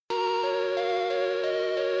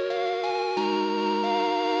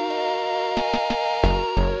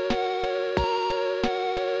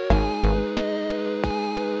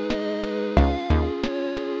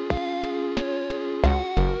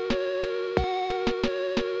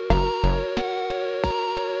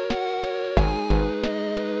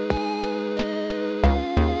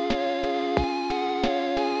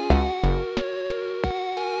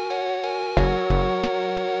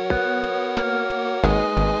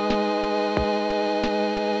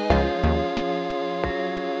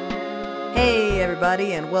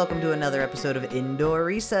everybody, and welcome to another episode of Indoor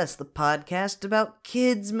Recess, the podcast about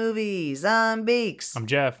kids' movies. I'm Beaks. I'm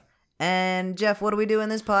Jeff. And Jeff, what do we do in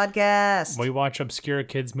this podcast? We watch obscure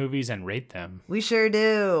kids' movies and rate them. We sure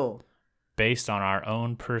do. Based on our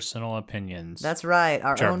own personal opinions. That's right.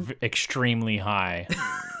 Which are extremely high.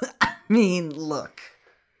 I mean, look.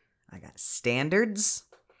 I got standards.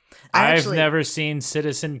 I've never seen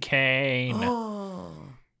Citizen Kane. Oh.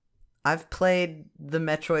 I've played the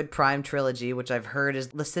Metroid Prime trilogy, which I've heard is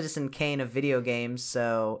the Citizen Kane of video games,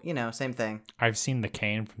 so, you know, same thing. I've seen the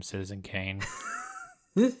Kane from Citizen Kane.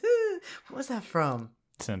 What was that from?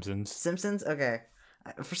 Simpsons. Simpsons? Okay.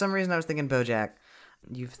 For some reason, I was thinking BoJack.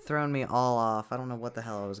 You've thrown me all off. I don't know what the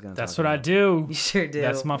hell I was going to That's what I do. You sure do.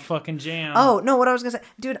 That's my fucking jam. Oh, no, what I was going to say.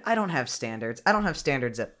 Dude, I don't have standards. I don't have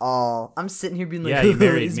standards at all. I'm sitting here being like, yeah, you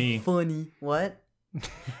married me. Funny. What?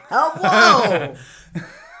 Oh, whoa!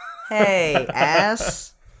 Hey,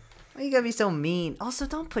 ass. Why you gotta be so mean? Also,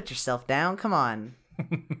 don't put yourself down. Come on.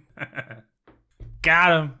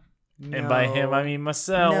 Got him. No. And by him, I mean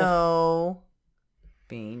myself. No.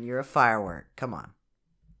 Bean, you're a firework. Come on.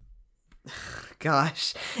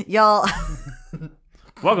 Gosh. Y'all.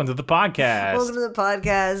 Welcome to the podcast. Welcome to the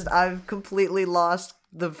podcast. I've completely lost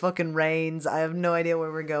the fucking reins. I have no idea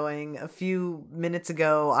where we're going. A few minutes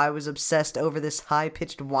ago, I was obsessed over this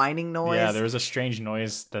high-pitched whining noise. Yeah, there was a strange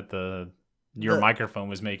noise that your microphone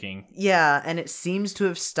was making. Yeah, and it seems to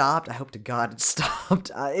have stopped. I hope to God it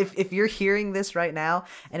stopped. If you're hearing this right now,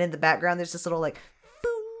 and in the background there's this little like,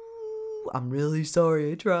 boo, I'm really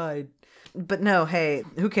sorry, I tried. But no, hey,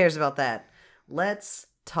 who cares about that? Let's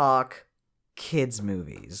talk kids'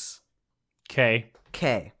 movies. Okay.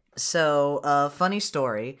 So, funny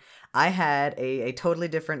story. I had a totally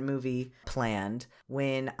different movie planned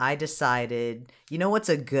when I decided, you know what's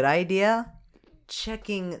a good idea?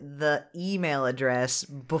 Checking the email address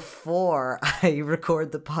before I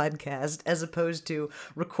record the podcast, as opposed to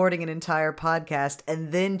recording an entire podcast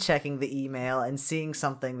and then checking the email and seeing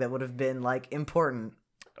something that would have been, like, important.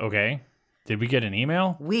 Okay. Did we get an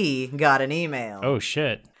email? We got an email. Oh,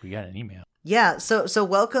 shit. We got an email. Yeah, so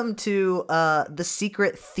welcome to the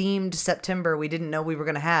secret themed September we didn't know we were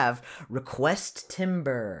going to have. Request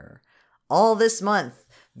Timber. All this month,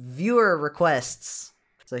 viewer requests.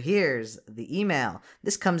 So here's the email.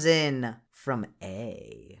 This comes in from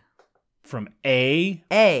A. From A?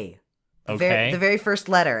 A. Okay. The very first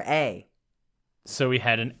letter, A. So we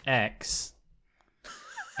had an X,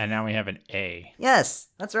 and now we have an A. Yes,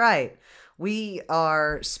 that's right. We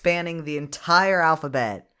are spanning the entire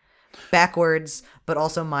alphabet. Backwards, but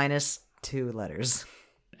also minus 2 letters.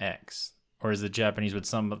 X. Or as the Japanese would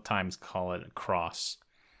sometimes call it, a cross.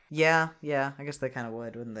 Yeah, I guess they kind of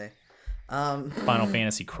would, wouldn't they? Final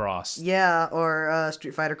Fantasy Cross. Yeah, or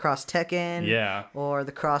Street Fighter Cross Tekken. Yeah. Or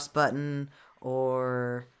the cross button,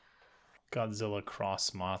 or... Godzilla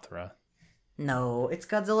Cross Mothra. No, it's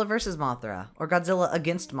Godzilla versus Mothra. Or Godzilla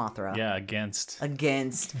against Mothra. Yeah, against.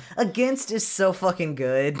 Against is so fucking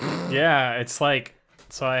good. Yeah, it's like...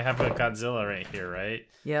 So I have a Godzilla right here, right?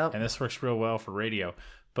 Yep. And this works real well for radio.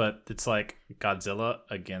 But it's like Godzilla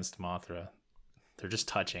against Mothra. They're just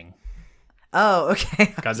touching. Oh, okay.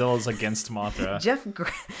 Godzilla's against Mothra.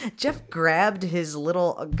 Jeff grabbed his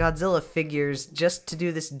little Godzilla figures just to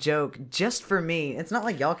do this joke, just for me. It's not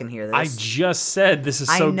like y'all can hear this. I just said this is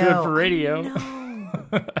so good for radio.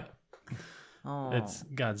 Oh. It's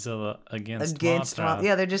Godzilla against Mothra.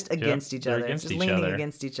 Yeah, they're just against each other. Against just each leaning other.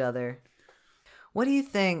 against each other. What do you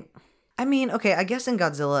think? I mean, okay, I guess in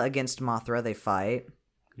Godzilla against Mothra they fight.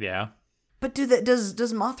 Yeah. But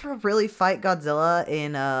does Mothra really fight Godzilla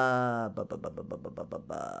in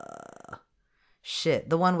shit,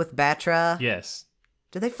 the one with Batra? Yes.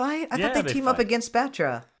 Do they fight? I Yeah, thought they they team up fight. against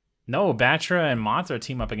Batra. No, Batra and Mothra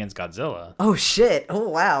team up against Godzilla. Oh shit. Oh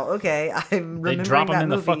wow. Okay. I'm remembering They drop him that in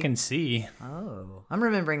movie. the fucking sea Oh. I'm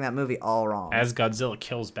remembering that movie all wrong. as Godzilla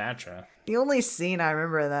kills Batra. The only scene I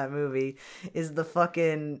remember in that movie is the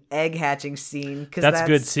fucking egg hatching scene. That's a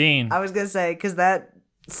good scene. I was gonna say, because that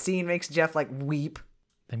scene makes Jeff like weep.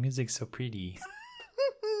 The music's so pretty.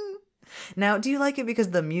 Now, do you like it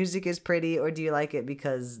because the music is pretty, or do you like it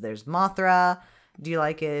because there's Mothra? Do you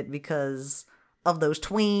like it because of those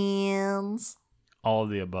twins? All of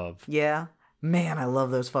the above. Yeah. Man, I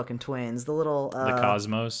love those fucking twins. The little... the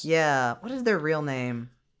Cosmos. Yeah. What is their real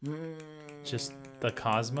name? Just the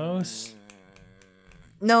Cosmos?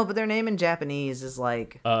 No, but their name in Japanese is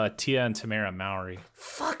like... Tia and Tamara Maori.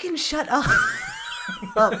 Fucking shut up.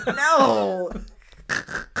 No.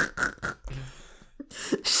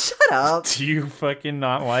 Shut up. Do you fucking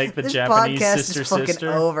not like the This Japanese podcast sister is fucking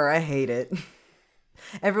sister? over. I hate it.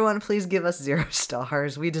 Everyone, please give us 0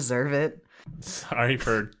 stars. We deserve it. Sorry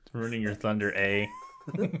for ruining your thunder, A.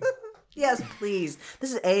 Yes, please.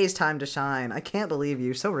 This is A's time to shine. I can't believe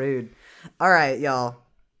you. So rude. All right, y'all.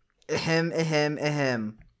 Ahem, ahem,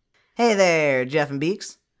 ahem. Hey there, Jeff and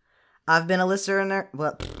Beaks. I've been a listener.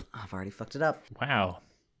 Well, I've already fucked it up. Wow.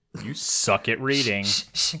 You suck at reading.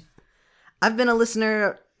 Shh. I've been a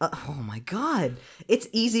listener. Oh my god. It's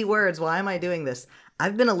easy words. Why am I doing this?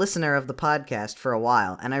 I've been a listener of the podcast for a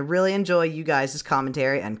while, and I really enjoy you guys'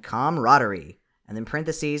 commentary and camaraderie. And in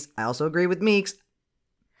parentheses, I also agree with Meeks.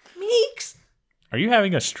 Meeks! Are you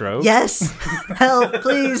having a stroke? Yes! Help,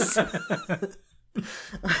 please!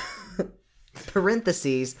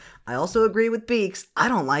 Parentheses, I also agree with Beaks. I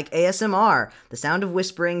don't like ASMR. The sound of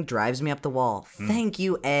whispering drives me up the wall. Thank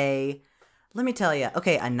you, A. Let me tell you,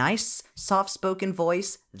 okay, a nice, soft-spoken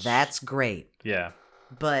voice, that's great. Yeah.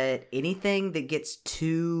 But anything that gets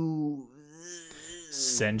too...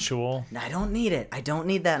 Sensual? I don't need it. I don't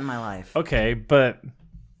need that in my life. Okay, but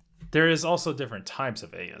there is also different types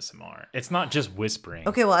of ASMR. It's not just whispering.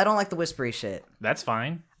 Okay, well, I don't like the whispery shit. That's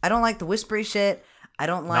fine. I don't like the whispery shit. I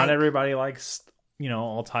don't like... Not everybody likes,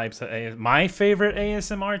 all types of ASMR. My favorite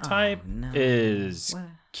ASMR type is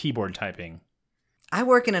keyboard typing. I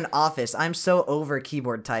work in an office. I'm so over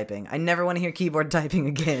keyboard typing. I never want to hear keyboard typing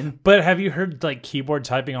again. But have you heard keyboard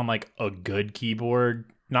typing on a good keyboard?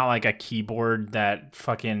 Not like a keyboard that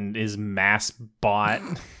fucking is mass bought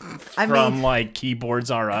from Keyboards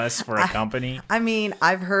R Us for a company. I mean,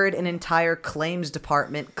 I've heard an entire claims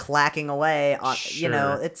department clacking away on,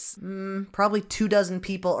 Sure. it's probably 24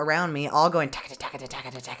 people around me all going at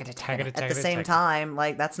the same time.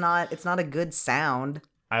 It's not a good sound.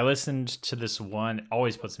 I listened to this one,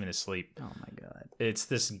 always puts me to sleep. Oh my god. It's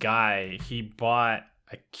this guy, he bought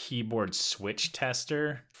a keyboard switch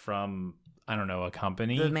tester from, I don't know, a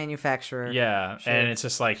company. The manufacturer. Yeah, Sure. and it's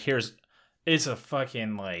just it's a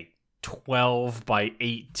fucking 12 by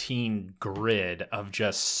 18 grid of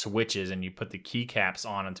just switches, and you put the keycaps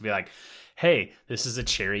on them to be like, hey, this is a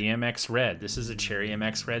Cherry MX Red. This is a Cherry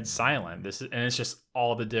MX Red Silent. And it's just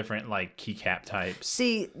all the different keycap types.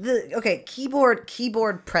 See,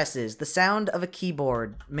 keyboard presses, the sound of a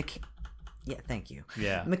keyboard. Yeah, thank you.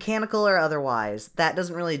 Yeah. Mechanical or otherwise, that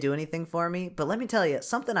doesn't really do anything for me. But let me tell you,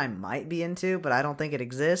 something I might be into, but I don't think it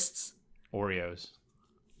exists. Oreos.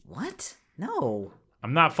 What? No.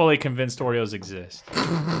 I'm not fully convinced Oreos exist.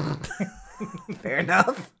 Fair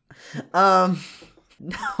enough. No.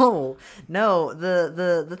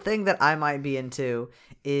 The thing that I might be into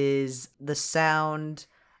is the sound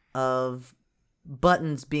of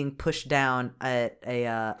buttons being pushed down at a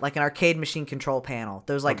an arcade machine control panel.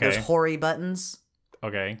 Those those hoary buttons.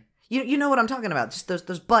 Okay. You know what I'm talking about? Just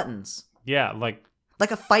those buttons. Yeah, like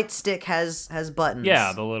a fight stick has buttons.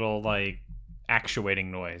 Yeah, the little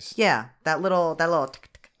actuating noise. Yeah, that little tick,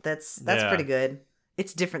 tick, that's Yeah. pretty good.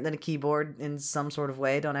 It's different than a keyboard in some sort of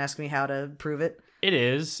way. Don't ask me how to prove it. It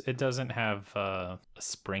is. It doesn't have a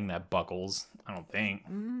spring that buckles, I don't think.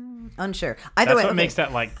 Unsure. Either That's way, what makes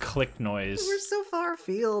that click noise. We're so far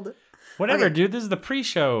afield. Whatever, Okay. dude. This is the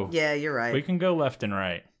pre-show. Yeah, you're right. We can go left and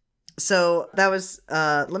right. So that was.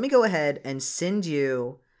 Let me go ahead and send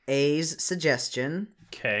you A's suggestion.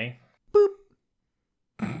 Okay.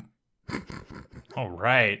 Boop. All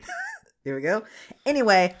right. Here we go.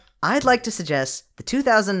 Anyway, I'd like to suggest the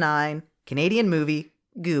 2009 Canadian movie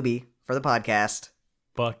Gooby for the podcast.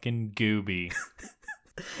 Fucking gooby.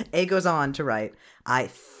 A goes on to write, I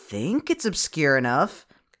think it's obscure enough.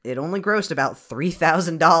 It only grossed about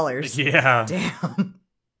 $3,000. Yeah. Damn.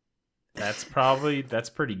 That's pretty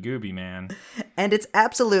gooby, man. And it's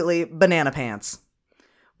absolutely banana pants.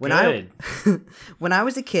 Good. When I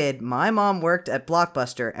was a kid, my mom worked at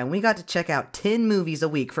Blockbuster, and we got to check out 10 movies a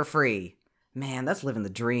week for free. Man, that's living the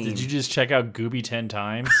dream. Did you just check out Gooby 10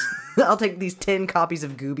 times? I'll take these 10 copies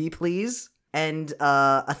of Gooby, please. And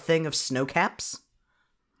a thing of Snowcaps.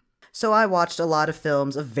 So I watched a lot of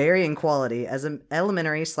films of varying quality as an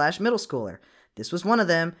elementary/middle schooler. This was one of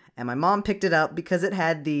them, and my mom picked it up because it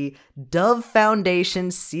had the Dove Foundation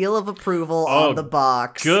seal of approval on the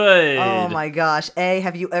box. Good. Oh my gosh. A,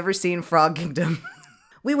 have you ever seen Frog Kingdom?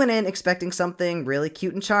 We went in expecting something really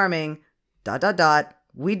cute and charming. ...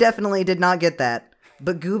 We definitely did not get that.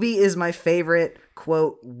 But Gooby is my favorite,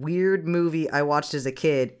 quote, weird movie I watched as a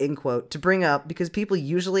kid, end quote, to bring up because people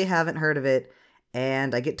usually haven't heard of it,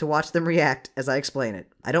 and I get to watch them react as I explain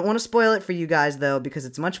it. I don't want to spoil it for you guys, though, because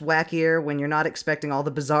it's much wackier when you're not expecting all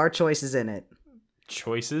the bizarre choices in it.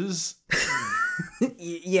 Choices?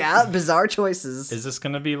 Yeah, bizarre choices. Is this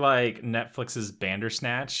going to be like Netflix's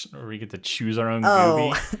Bandersnatch, where we get to choose our own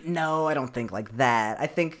Oh, Gooby? no, I don't think like that. I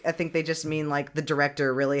think they just mean like the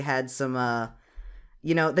director really had some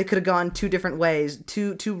You know, they could have gone two different ways.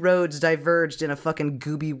 Two roads diverged in a fucking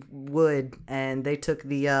gooby wood, and they took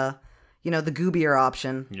the the goobier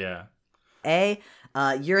option. Yeah.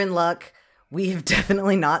 You're in luck. We have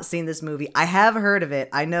definitely not seen this movie. I have heard of it.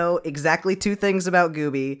 I know exactly 2 things about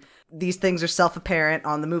Gooby. These things are self-apparent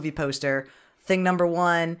on the movie poster. Thing number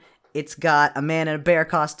 1, it's got a man in a bear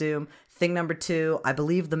costume. Thing number 2, I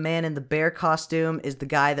believe the man in the bear costume is the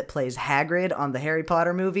guy that plays Hagrid on the Harry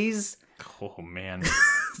Potter movies. Oh, man.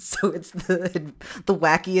 So it's the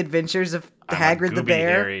wacky adventures of Hagrid the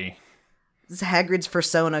bear. Harry. It's Hagrid's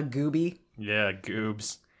persona, Gooby. Yeah,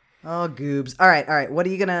 goobs. Oh, goobs. All right. What are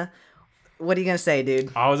you gonna say,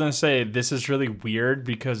 dude? I was gonna say this is really weird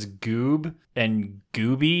because goob and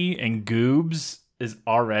gooby and goobs is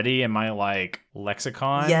already in my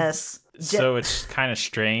lexicon. Yes. So it's kind of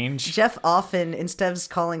strange. Jeff often, instead of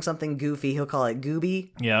calling something goofy, he'll call it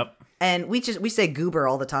gooby. Yep. And we say goober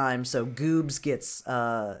all the time, so goobs gets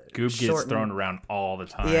goob gets shortened. thrown around all the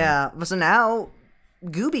time. Yeah. So now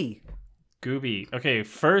gooby. Gooby. Okay,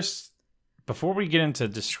 first, before we get into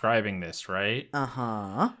describing this, right?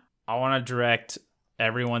 Uh-huh. I want to direct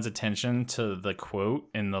everyone's attention to the quote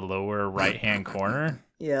in the lower right-hand corner.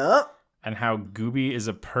 Yep. And how Gooby is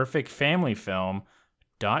a perfect family film, ...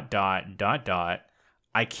 I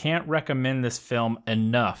can't recommend this film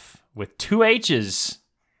enough, with 2 H's.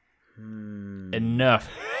 Enough.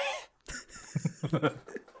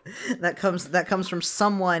 That comes from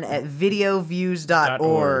someone at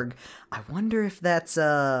videoviews.org. I wonder if that's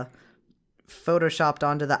photoshopped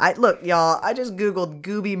onto the... Look, y'all, I just Googled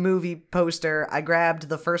Gooby movie poster. I grabbed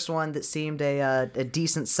the first one that seemed a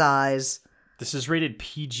decent size. This is rated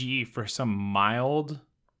PG for some mild,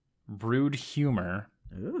 rude humor.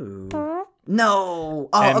 Ooh. No.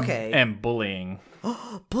 Oh, okay. And bullying.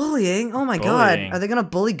 Bullying? Oh my Bullying. God. Are they going to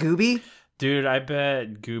bully Gooby? Dude, I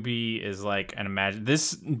bet Gooby is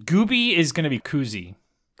this Gooby is going to be Koozie.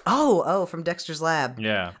 Oh, from Dexter's Lab.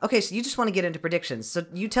 Yeah. Okay, so you just want to get into predictions. So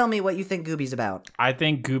you tell me what you think Gooby's about. I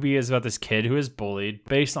think Gooby is about this kid who is bullied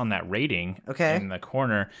based on that rating in the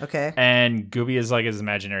corner. Okay. And Gooby is like his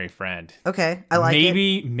imaginary friend. Okay, I like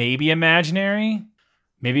it. Maybe imaginary.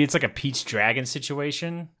 Maybe it's like a Pete's Dragon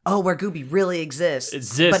situation. Oh, where Gooby really exists.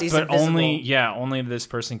 But he's invisible. only this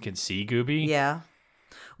person can see Gooby. Yeah.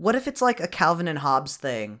 What if it's like a Calvin and Hobbes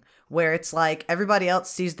thing, where it's like everybody else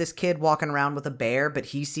sees this kid walking around with a bear, but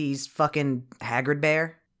he sees fucking Hagrid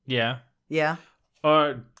Bear? Yeah. Yeah.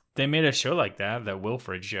 Or they made a show like that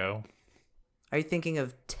Wilfred show. Are you thinking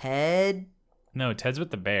of Ted? No, Ted's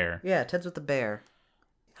with the bear. Yeah, Ted's with the bear.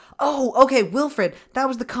 Oh, okay, Wilfred. That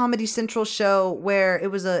was the Comedy Central show where it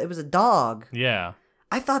was a dog. Yeah.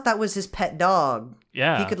 I thought that was his pet dog.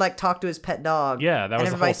 Yeah. He could talk to his pet dog. Yeah, that was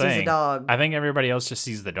the whole thing. Everybody sees a dog. I think everybody else just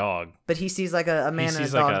sees the dog. But he sees a man and a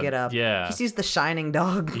dog get up. Yeah. He sees the shining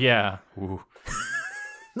dog. Yeah. Ooh.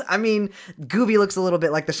 I mean, Gooby looks a little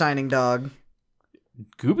bit like the shining dog.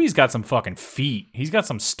 Gooby's got some fucking feet. He's got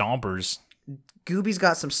some stompers. Gooby's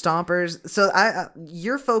got some stompers. So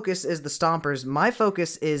your focus is the stompers. My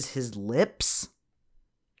focus is his lips.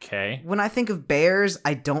 Okay. When I think of bears,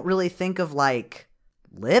 I don't really think of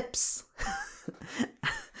lips.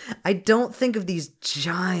 I don't think of these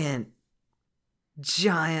giant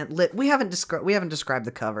lip. We haven't described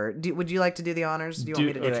the cover. Would you like to do the honors? Do you want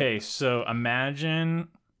me to do it? Okay, so imagine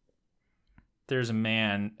there's a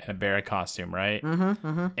man in a bear costume, right?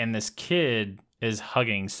 Mm-hmm. And this kid is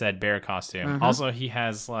hugging said bear costume. Mm-hmm. Also, he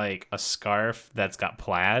has a scarf that's got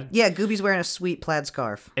plaid. Yeah, Gooby's wearing a sweet plaid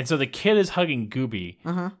scarf. And so the kid is hugging Gooby,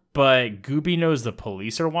 but Gooby knows the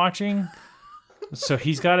police are watching. So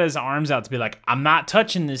he's got his arms out to be like, I'm not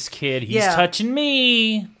touching this kid. He's touching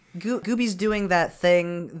me. Gooby's doing that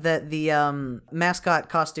thing that the mascot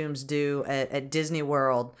costumes do at Disney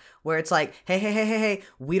World, where it's like, hey,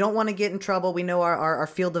 we don't want to get in trouble. We know our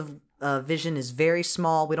field of vision is very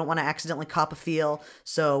small. We don't want to accidentally cop a feel.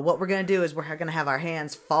 So what we're going to do is we're going to have our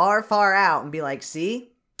hands far, far out and be like,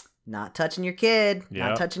 see? Not touching your kid. Yep.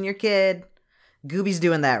 Not touching your kid. Gooby's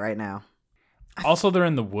doing that right now. Also, they're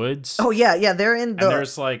in the woods. Oh, yeah, they're in the... And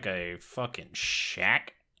there's a fucking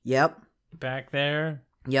shack back there.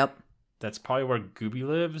 Yep. That's probably where Gooby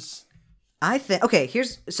lives. I think... Okay,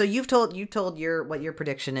 so you've told what your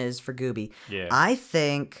prediction is for Gooby. Yeah. I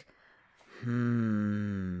think...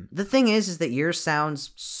 The thing is that yours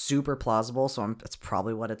sounds super plausible, so that's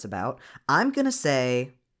probably what it's about. I'm gonna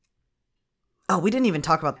say... Oh, we didn't even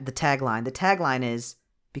talk about the tagline. The tagline is,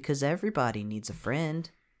 because everybody needs a friend.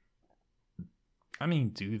 I mean,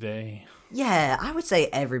 do they? Yeah, I would say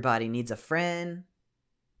everybody needs a friend.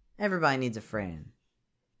 Everybody needs a friend.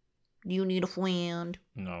 You need a friend.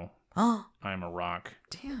 No. Oh. I'm a rock.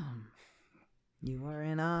 Damn. You are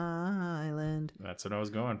an island. That's what I was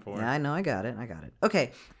going for. Yeah, I know. I got it.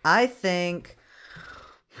 Okay. I think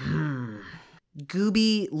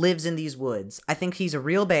Gooby lives in these woods. I think he's a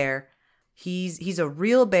real bear. He's a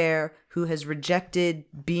real bear who has rejected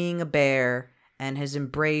being a bear and has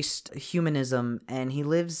embraced humanism, and he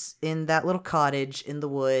lives in that little cottage in the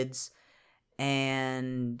woods.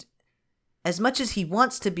 And as much as he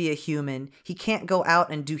wants to be a human, he can't go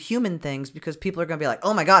out and do human things because people are going to be like,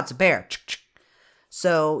 "Oh my God, it's a bear."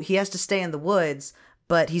 So he has to stay in the woods,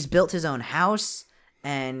 but he's built his own house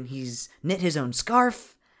and he's knit his own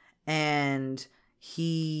scarf, and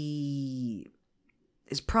he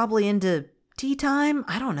is probably into tea time.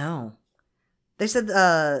 I don't know. They said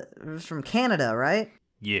it was from Canada, right?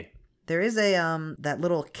 Yeah. There is a that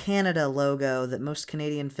little Canada logo that most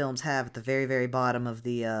Canadian films have at the very, very bottom of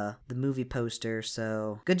the movie poster.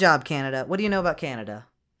 So good job, Canada. What do you know about Canada?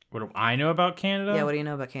 What do I know about Canada? Yeah, what do you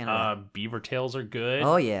know about Canada? Beaver tails are good.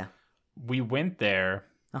 Oh yeah. We went there.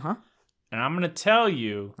 Uh-huh. And I'm gonna tell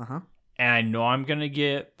you. Uh-huh. And I know I'm gonna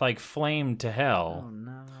get like flamed to hell. Oh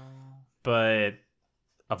no. But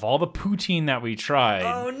of all the poutine that we tried.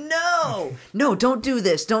 Oh no! No, don't do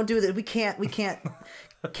this. Don't do this. We can't.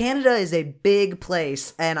 Canada is a big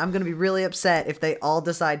place, and I'm gonna be really upset if they all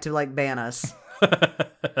decide to like ban us.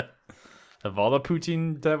 Of all the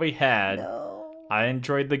poutine that we had, No. I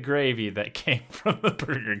enjoyed the gravy that came from the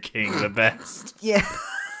Burger King the best. Yeah.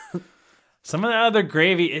 Some of the other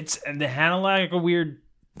gravy, they had like a weird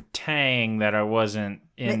tang that I wasn't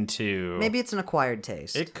into. Maybe it's an acquired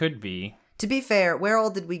taste. It could be. To be fair, where all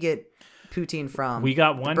did we get poutine from? We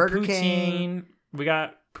got one Burger poutine. King. We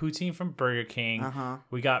got poutine from Burger King. Uh-huh.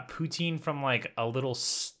 We got poutine from like a little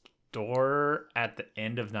store at the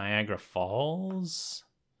end of Niagara Falls.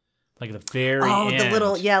 Like the very end. the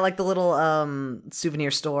little souvenir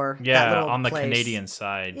store. Yeah, that little on the place. Canadian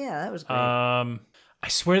side. Yeah, that was great. I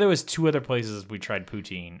swear there was 2 other places we tried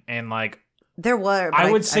poutine, and like there were. But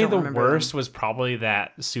I would say don't the remember worst them. was probably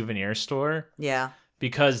that souvenir store. Yeah,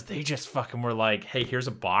 because they just fucking were like, "Hey, here's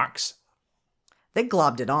a box." they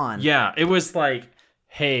globbed it on. Yeah, it was like,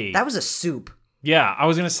 "Hey, that was a soup." Yeah, I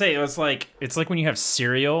was gonna say it's like when you have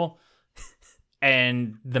cereal,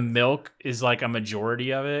 and the milk is like a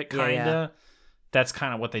majority of it, kinda. Yeah. That's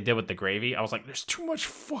kind of what they did with the gravy. I was like, "There's too much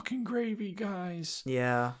fucking gravy, guys."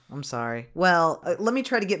 Yeah, I'm sorry. Well, let me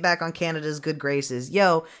try to get back on Canada's good graces.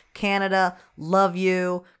 Yo, Canada, love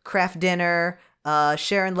you. Kraft Dinner,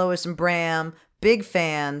 Sharon, Lois, and Bram, big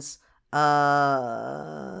fans. That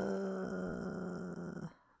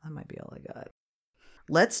might be all I got.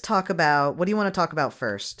 Let's talk about, what do you want to talk about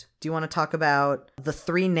first? Do you want to talk about the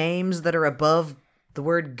 3 names that are above the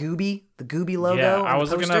word Gooby, the Gooby logo? Yeah, on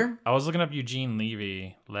the poster? I was looking up Eugene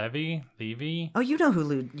Levy. Oh, you know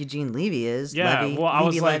who Eugene Levy is? Yeah, Levy, well, I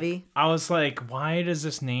Levy. was like, why does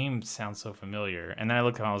this name sound so familiar? And then I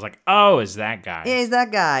looked and I was like, oh, is that guy? Yeah, he's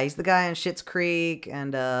that guy. He's the guy on Schitt's Creek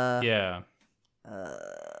and yeah.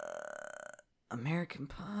 American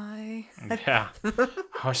Pie. Yeah.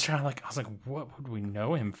 I was like, what would we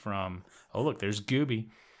know him from? Oh, look, there's Gooby.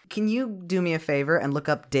 Can you do me a favor and look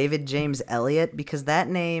up David James Elliott? Because that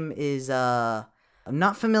name is, I'm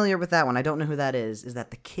not familiar with that one. I don't know who that is. Is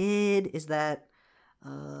that the kid? Is that,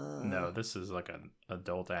 No, this is like an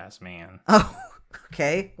adult-ass man. Oh,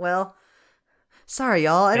 okay. Well, sorry,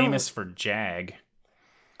 y'all. Famous for Jag.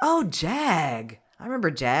 Oh, Jag. I remember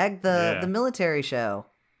Jag, the military show.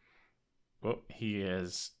 Well, he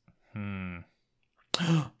is, Don't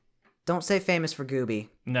say famous for Gooby.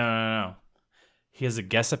 No. He has a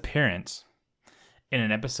guest appearance in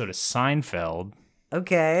an episode of Seinfeld.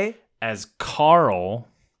 Okay. As Carl,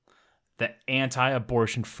 the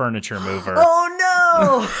anti-abortion furniture mover.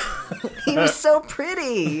 Oh no! He was so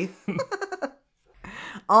pretty.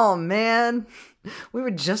 Oh man, we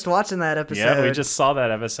were just watching that episode. Yeah, we just saw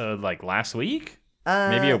that episode like last week,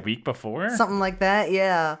 maybe a week before, something like that.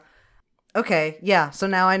 Yeah. Okay. Yeah. So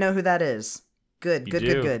now I know who that is. Good.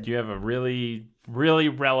 Good. You have a really, really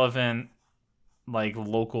relevant, like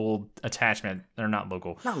local attachment. Or not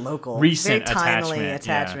local. Recent very timely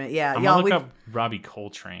attachment. Yeah. I'm gonna look up Robbie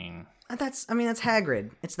Coltrane. That's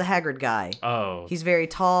Hagrid. It's the Hagrid guy. Oh. He's very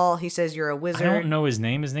tall. He says you're a wizard. I don't know his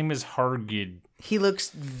name. His name is Hargid. He looks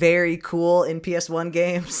very cool in PS1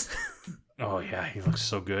 games. Oh yeah, he looks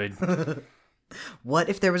so good. What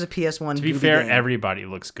if there was a PS1 To be Gooby fair, game? Everybody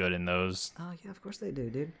looks good in those. Oh yeah, of course they do,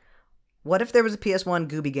 dude. What if there was a PS1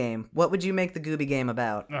 Gooby game? What would you make the Gooby game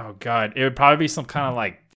about? Oh god, it would probably be some kind of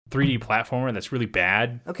like 3D platformer that's really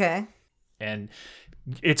bad. Okay. And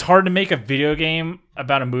it's hard to make a video game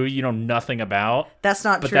about a movie you know nothing about. That's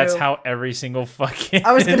not But true. that's how every single fucking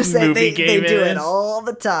I was gonna say movie they game do it is. all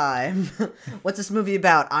the time. What's this movie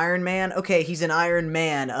about? Iron Man? Okay, he's an Iron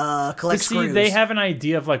Man. But Collect see, screws. they have an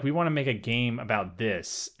idea of like, we want to make a game about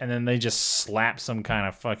this, and then they just slap some kind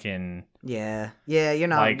of fucking Yeah, you're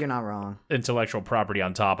not wrong. intellectual property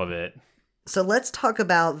on top of it. So let's talk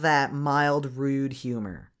about that mild, rude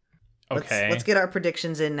humor. Okay. Let's get our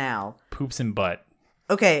predictions in now. Poops and butt.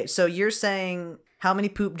 Okay, so you're saying how many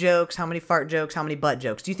poop jokes, how many fart jokes, how many butt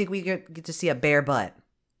jokes? Do you think we get to see a bare butt?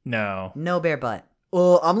 No. No bare butt.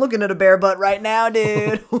 Oh, I'm looking at a bare butt right now,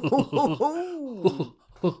 dude.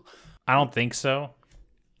 I don't think so.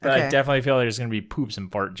 But Okay. I definitely feel like there's going to be poops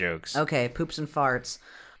and fart jokes. Okay, poops and farts.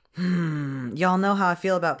 Y'all know how I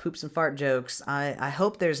feel about poops and fart jokes. I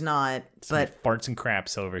hope there's not, but Farts and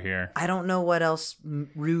craps over here. I don't know what else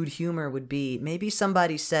rude humor would be. Maybe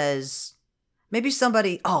somebody says,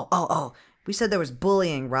 oh, we said there was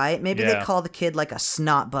bullying, right? Maybe they Yeah. call the kid like a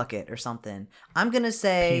snot bucket or something. I'm going to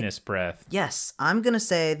say, Penis breath. yes, I'm going to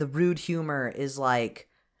say the rude humor is like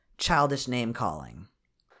childish name calling.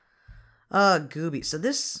 Gooby. So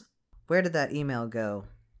where did that email go?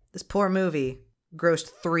 This poor movie grossed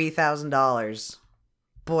 $3,000.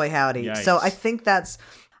 Boy, howdy. Yikes. So I think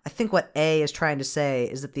what A is trying to say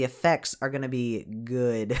is that the effects are going to be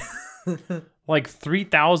good. Like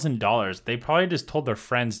 $3,000. They probably just told their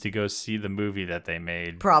friends to go see the movie that they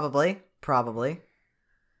made. Probably.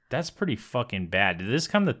 That's pretty fucking bad. Did this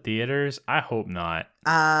come to theaters? I hope not.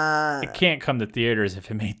 I It can't come to theaters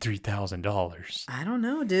if it made $3,000. don't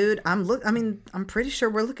know, dude. I'm pretty sure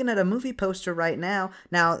we're looking at a movie poster right now.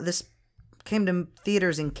 Now, this came to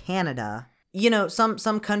theaters in Canada. You know,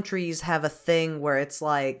 some countries have a thing where it's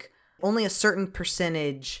like only a certain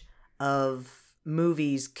percentage of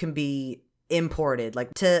movies can be imported.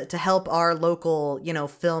 Like to help our local,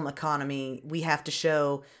 film economy, we have to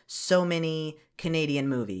show so many Canadian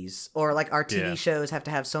movies, or like our TV Yeah. shows have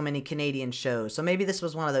to have so many Canadian shows. So maybe this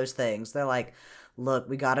was one of those things. They're like, look,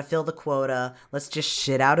 we got to fill the quota. Let's just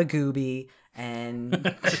shit out a Gooby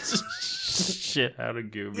and Shit out of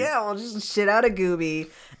Gooby. yeah, we'll just shit out a Gooby,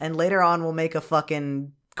 and later on we'll make a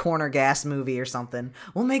fucking corner gas movie or something.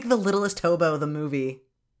 We'll make The Littlest Hobo the movie.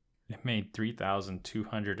 It made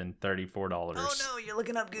 $3,234. Oh no, you're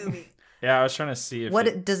looking up Gooby. Yeah, I was trying to see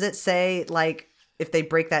if Does it say, like, if they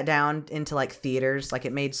break that down into like theaters, like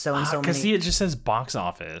it made so and so many? Because see, it just says box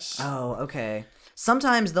office. Oh, okay.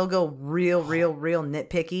 Sometimes they'll go real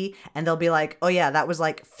nitpicky, and they'll be like, "Oh yeah, that was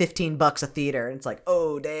like $15 a theater." And it's like,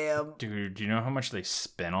 "Oh damn." Dude, do you know how much they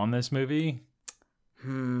spent on this movie?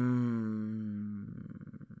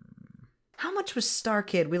 How much was Star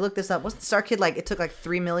Kid? We looked this up. Wasn't Star Kid like, it took like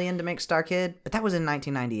 $3 million to make Star Kid? But that was in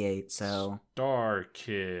 1998, so. Star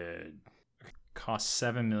Kid cost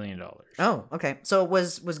 $7 million. Oh, okay. So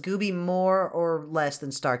was Gooby more or less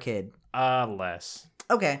than Star Kid? Less.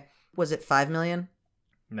 Okay. Was it $5 million?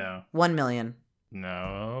 No. $1 million?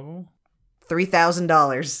 No.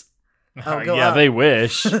 $3,000. Oh, go yeah, up. they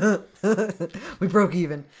wish. We broke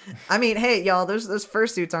even. I mean, hey, y'all, those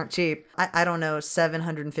fursuits aren't cheap. I don't know,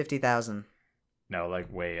 $750,000. No,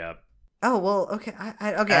 like way up. Oh well, okay.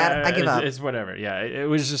 I give up. It's whatever. Yeah, it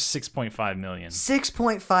was just 6.5 million.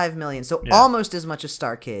 6.5 million, so Yeah. almost as much as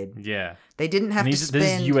Star Kid. Yeah. They didn't have And to spend.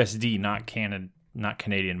 This is USD, not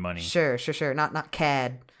Canadian money. Sure. Not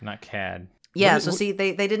CAD. Not CAD. Yeah. What- So see,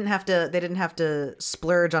 they didn't have to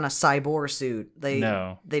splurge on a cyborg suit.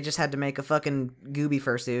 No. They just had to make a fucking Gooby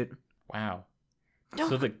fursuit. Wow. No.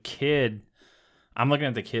 So the kid, I'm looking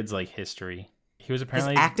at the kid's like history. He was His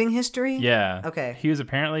apparently acting history. Yeah. Okay. He was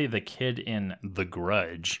apparently the kid in The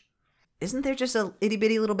Grudge. Isn't there just a itty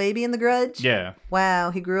bitty little baby in The Grudge? Yeah. Wow,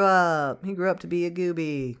 he grew up. He grew up to be a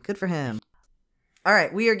Gooby. Good for him. All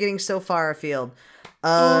right, we are getting so far afield.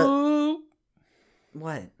 What?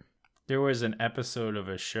 There was an episode of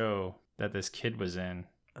a show that this kid was in.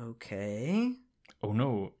 Okay. Oh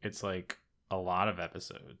no, it's like a lot of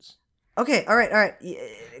episodes. Okay, all right.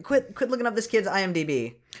 Quit looking up this kid's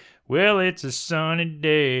IMDb. Well, it's a sunny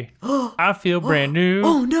day. I feel brand new.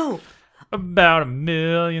 Oh no! About a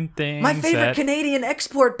million things. My favorite that Canadian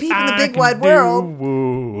export peep in the I big can wide do. world.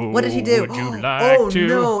 Whoa. What did he do? Would you like Oh to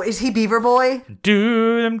no! Is he Beaver Boy?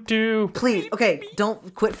 do them too? Please, okay,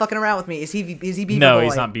 don't quit fucking around with me. Is he Beaver Boy? No,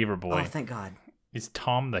 he's not Beaver Boy. Oh, thank God. He's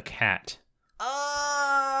Tom the Cat.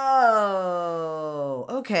 Oh,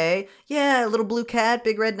 okay. Yeah, little blue cat,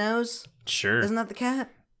 big red nose. Sure. Isn't that the cat?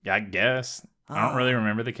 Yeah, I guess. I don't really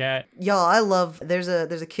remember the cat. Y'all, I love. There's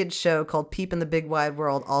a kids show called Peep in the Big Wide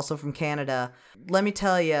World, also from Canada. Let me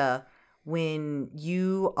tell you, when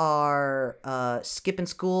you are skipping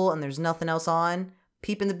school and there's nothing else on,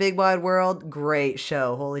 Peep in the Big Wide World, great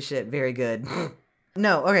show. Holy shit, very good.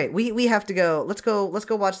 No, okay, we have to go. Let's go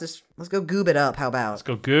watch this. Let's go goob it up. How about? Let's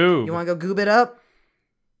go goob. You want to go goob it up?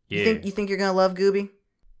 Yeah. You think you're gonna love Gooby?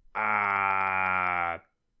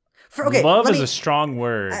 Okay, love is a strong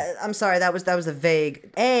word. I'm sorry, that was a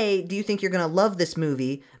vague. A, do you think you're gonna love this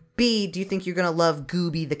movie? B, do you think you're gonna love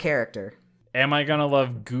Gooby the character? Am I gonna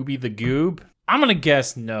love Gooby the Goob? I'm gonna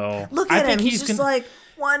guess no. Look at him. He's just like,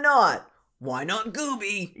 why not? Why not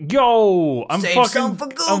Gooby? Yo, I'm Save fucking some for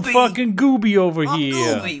Gooby. I'm fucking Gooby over I'm here.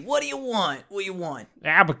 Gooby. What do you want? What do you want?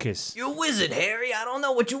 Abacus. You're a wizard, Harry. I don't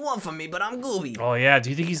know what you want from me, but I'm Gooby. Oh yeah, do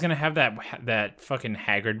you think he's gonna have that fucking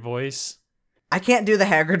Hagrid voice? I can't do the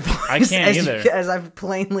Hagrid voice. I can't either. As I've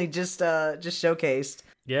plainly just showcased.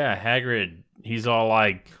 Yeah, Hagrid. He's all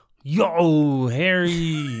like, "Yo,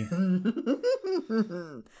 Harry,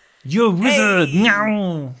 you're a wizard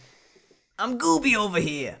now." I'm Gooby over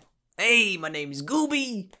here. Hey, my name is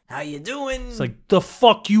Gooby. How you doing? It's like, the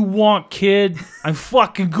fuck you want, kid? I'm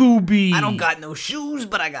fucking Gooby. I don't got no shoes,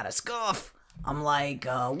 but I got a scarf. I'm like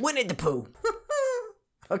Winnie the Pooh.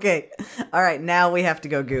 Okay, all right. Now we have to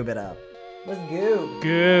go goob it up. Let's goob.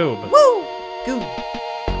 Goob. Woo! Goob.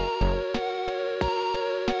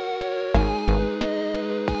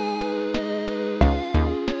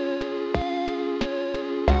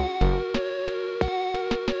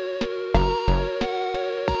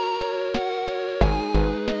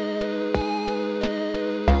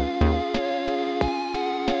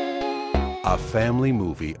 A family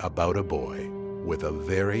movie about a boy with a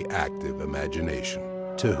very active imagination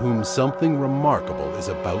to whom something remarkable is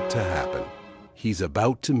about to happen. He's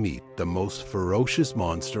about to meet the most ferocious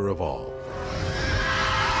monster of all.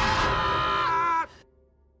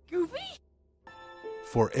 Gooby?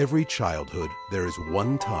 For every childhood, there is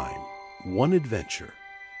one time, one adventure,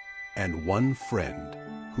 and one friend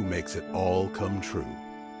who makes it all come true.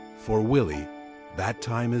 For Willie, that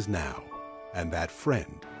time is now, and that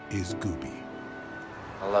friend is Gooby.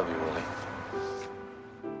 I love you, Willie.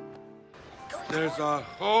 There's a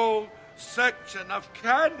whole section of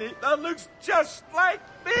candy that looks just like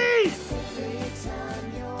me!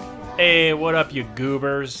 Hey, what up, you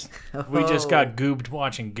goobers? We just got goobed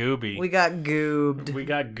watching Gooby. We got goobed. We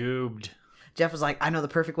got goobed. Jeff was like, I know the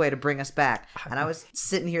perfect way to bring us back. And I was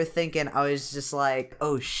sitting here thinking, I was just like,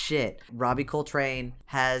 oh shit. Robbie Coltrane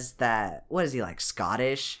has that, what is he, like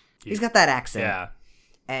Scottish? He's got that accent. Yeah.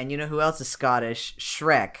 And you know who else is Scottish?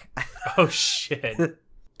 Shrek. Oh shit.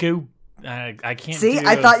 Goob. I can't See, do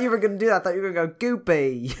I thought you were going to do that. I thought you were going to go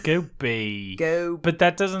goopy. Goopy. Go. But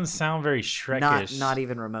that doesn't sound very Shrekish. Not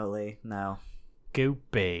even remotely. No.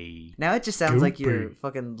 Goopy. Now it just sounds like Goopy. you're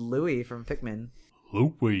fucking Louis from Pikmin.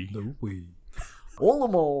 Louie.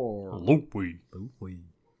 Olimar. Louie.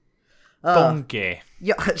 Uh, Donkey.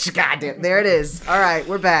 Yeah, goddamn. There it is. All right,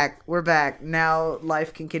 we're back. We're back. Now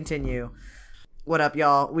life can continue. What up,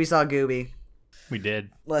 y'all? We saw Gooby. We did.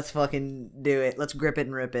 Let's fucking do it. Let's grip it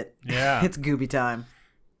and rip it. Yeah. It's Gooby time.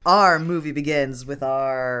 Our movie begins with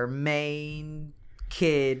our main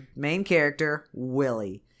character,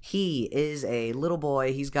 Willie. He is a little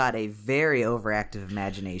boy. He's got a very overactive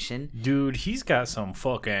imagination. Dude, he's got some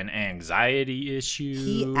fucking anxiety issues.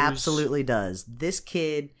 He absolutely does. This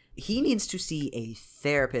kid, he needs to see a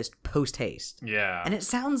therapist post-haste. Yeah. And it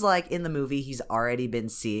sounds like in the movie he's already been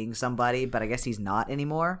seeing somebody, but I guess he's not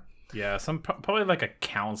anymore. Yeah, probably like a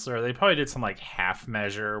counselor. They probably did some like half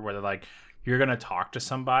measure where they're like, you're going to talk to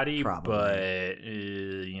somebody, Probably. but,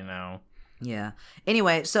 you know. Yeah.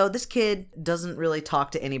 Anyway, so this kid doesn't really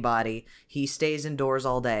talk to anybody. He stays indoors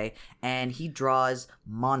all day, and he draws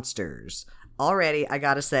monsters. Already, I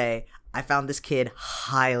gotta say, I found this kid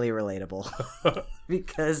highly relatable.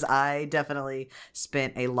 Because I definitely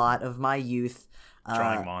spent a lot of my youth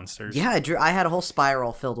Drawing monsters. Yeah, I had a whole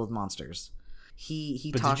spiral filled with monsters.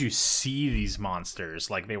 But did you see these monsters?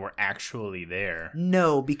 Like they were actually there?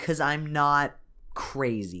 No, because I'm not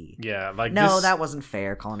crazy. Yeah, like no, this... that wasn't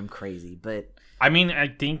fair calling him crazy, but I mean, I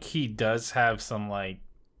think he does have some like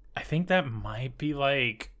I think that might be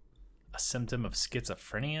like a symptom of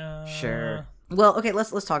schizophrenia. Sure. Well, okay,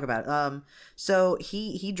 let's talk about it. So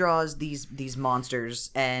he draws these monsters,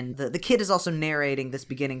 and the kid is also narrating this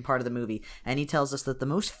beginning part of the movie, and he tells us that the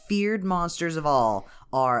most feared monsters of all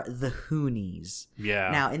are the Hoonies.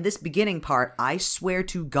 Yeah. Now, in this beginning part, I swear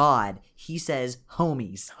to God, he says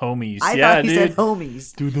homies. Homies. I yeah, thought he dude. said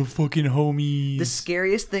homies. Dude, the fucking homies. The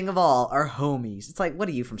scariest thing of all are homies. It's like, what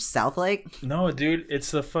are you, from Southlake? No, dude,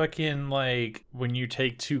 it's the fucking, like, when you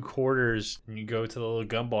take 2 quarters and you go to the little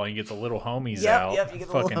gumball and you get the little homies out. Yep, you get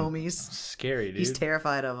the Fucking little homies. Scary, dude. He's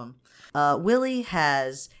terrified of them. Willie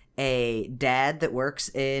has a dad that works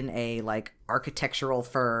in a like architectural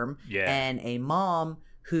firm, and a mom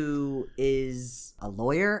who is a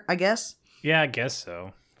lawyer, I guess. Yeah, I guess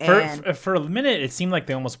so. And For a minute, it seemed like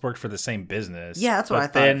they almost worked for the same business. Yeah, that's what But I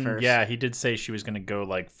thought at first. Yeah, he did say she was going to go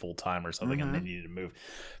like full time or something, and they needed to move.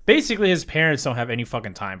 Basically, his parents don't have any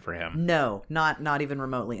fucking time for him. no, not even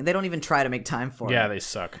remotely. And they don't even try to make time for Yeah, him. they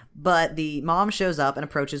suck. But the mom shows up and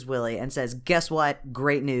approaches Willie and says, "Guess what?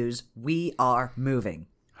 Great news. We are moving."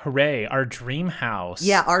 Hooray, our dream house.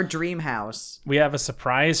 Yeah, our dream house. We have a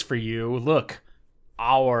surprise for you. Look,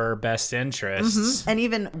 our best interests. And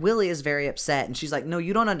even Willie is very upset, and she's like, "No,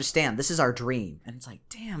 you don't understand. This is our dream." And it's like,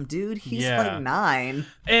 damn, dude, he's Yeah. like 9.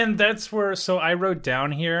 And that's where, so I wrote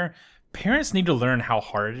down here, parents need to learn how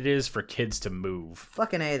hard it is for kids to move.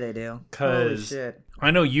 Fucking A, they do. Holy Because shit. I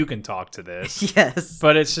know you can talk to this, Yes.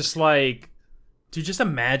 but it's just like, dude, just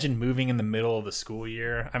imagine moving in the middle of the school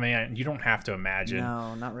year. I mean, you don't have to imagine.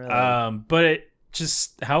 No, not really. But it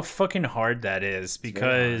just, how fucking hard that is,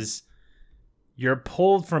 because you're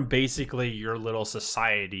pulled from basically your little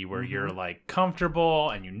society where you're like comfortable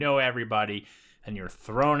and you know everybody, and you're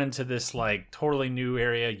thrown into this like totally new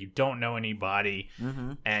area. You don't know anybody,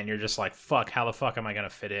 and you're just like, fuck, how the fuck am I gonna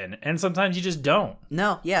fit in? And sometimes you just don't.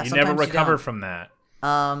 No, yeah, You never sometimes recover don't. from that.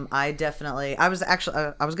 I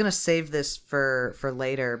was gonna save this for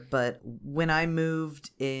later, but when I moved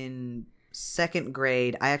in 2nd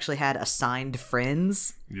grade, I actually had assigned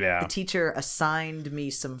friends. Yeah. The teacher assigned me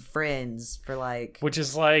some friends for like, Which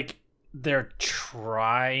is like, they're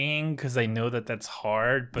trying because they know that that's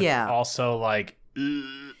hard, but Yeah. also like,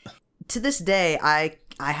 ugh. to this day, I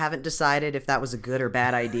haven't decided if that was a good or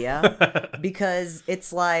bad idea because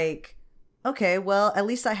it's like, okay, well, at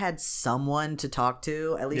least I had someone to talk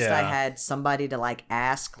to. At least I Yeah. had somebody to like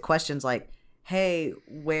ask questions like, hey,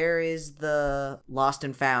 where is the lost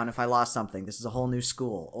and found if I lost something? This is a whole new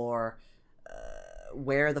school. Or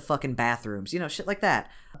where are the fucking bathrooms? You know, shit like that.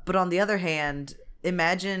 But on the other hand,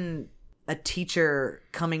 imagine a teacher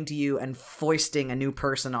coming to you and foisting a new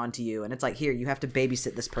person onto you. And it's like, here, you have to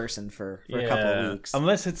babysit this person for a couple of weeks.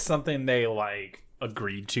 Unless it's something they like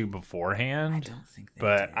agreed to beforehand. I don't think they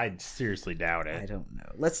But did. I seriously doubt I it. don't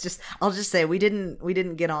know. I'll just say we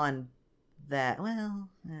didn't get on that. Well,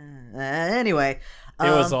 anyway. It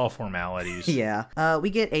was all formalities. Yeah. We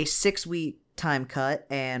get a 6-week time cut,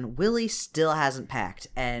 and Willie still hasn't packed,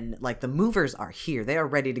 and like the movers are here. They are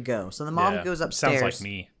ready to go. So the mom Yeah. goes upstairs. Sounds like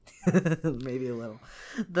me. Maybe a little.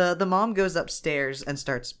 The mom goes upstairs and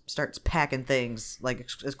starts packing things like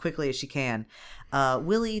as quickly as she can.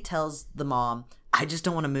 Willie tells the mom, "I just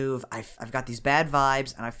don't want to move. I've got these bad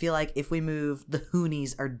vibes, and I feel like if we move, the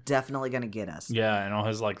Hoonies are definitely gonna get us." Yeah, and all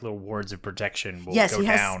his like little wards of protection will Yes, go he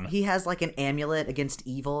has. down. He has like an amulet against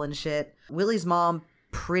evil and shit. Willie's mom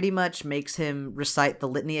pretty much makes him recite the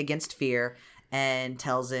litany against fear and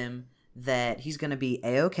tells him that he's gonna be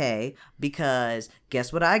a-okay because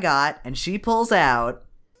guess what I got? And she pulls out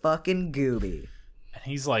fucking Gooby. And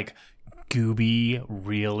he's like, Gooby,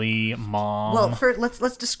 really, Mom? Well,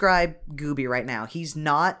 let's describe Gooby right now. He's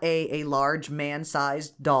not a large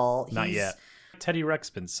man-sized doll. Not He's- yet. Teddy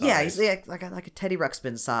Ruxpin size. Yeah, he's like a Teddy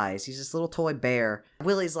Ruxpin size. He's this little toy bear.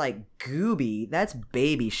 Willie's like, Gooby? That's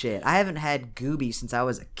baby shit. I haven't had Gooby since I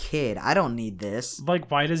was a kid. I don't need this. Like,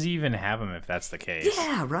 why does he even have him if that's the case?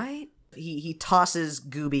 Yeah, right? He tosses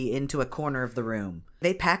Gooby into a corner of the room.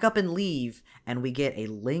 They pack up and leave, and we get a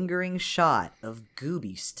lingering shot of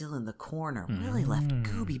Gooby still in the corner. Willie left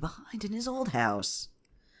Gooby behind in his old house.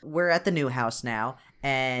 We're at the new house now,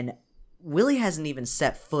 and Willie hasn't even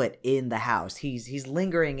set foot in the house. He's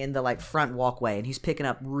lingering in the like front walkway, and he's picking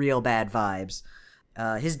up real bad vibes.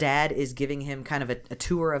 His dad is giving him kind of a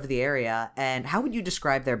tour of the area. And how would you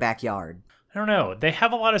describe their backyard? I don't know. They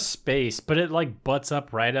have a lot of space, but it like butts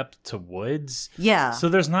up right up to woods. Yeah. So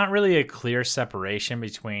there's not really a clear separation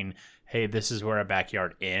between, hey, this is where a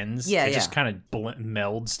backyard ends. Yeah, It just yeah. kind of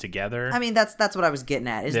melds together. I mean, that's what I was getting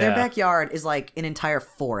at. Is their Yeah. backyard is like an entire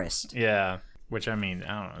forest. Yeah. Which, I mean,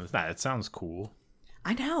 I don't know. It's not, it sounds cool.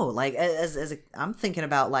 I know. Like I'm thinking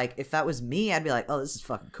about like if that was me, I'd be like, oh, this is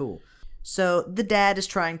fucking cool. So the dad is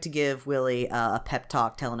trying to give Willie a pep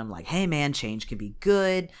talk, telling him like, hey man, change can be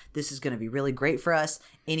good. This is going to be really great for us.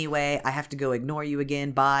 Anyway, I have to go ignore you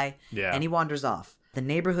again. Bye. Yeah. And he wanders off. The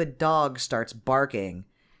neighborhood dog starts barking,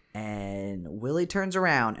 and Willie turns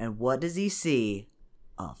around, and what does he see?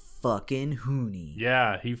 A fucking Hoonie.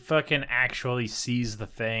 Yeah, he fucking actually sees the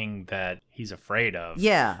thing that he's afraid of.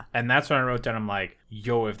 Yeah. And that's when I wrote down, I'm like,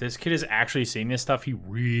 yo, if this kid is actually seeing this stuff, he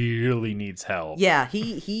really needs help. Yeah,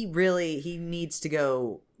 he really needs to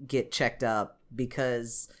go get checked up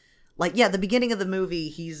because like, yeah, the beginning of the movie,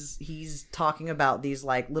 he's talking about these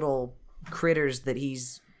like little critters that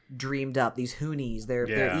he's dreamed up, these Hoonies.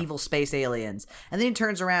 They're evil space aliens. And then he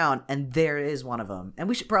turns around and there is one of them. And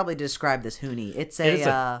we should probably describe this Hoonie. It is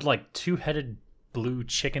a like two-headed blue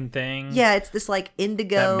chicken thing. Yeah, it's this like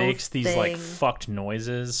indigo that makes these thing. like fucked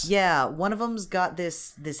noises. Yeah, one of them's got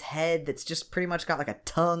this head that's just pretty much got like a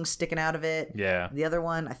tongue sticking out of it. Yeah. The other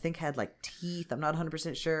one I think had like teeth. I'm not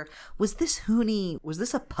 100% sure. Was this Hoonie, was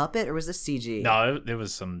this a puppet or was this CG? No, it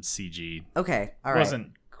was some CG. Okay, all It right.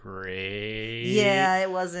 wasn't great. Yeah,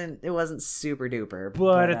 it wasn't super duper.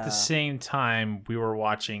 But at the same time, we were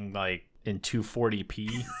watching like in 240p.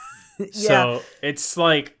 Yeah. So it's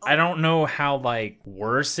like, I don't know how like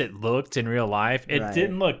worse it looked in real life. It Right.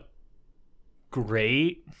 didn't look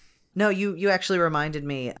great. No, you actually reminded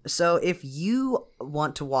me. So if you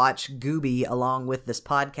want to watch Gooby along with this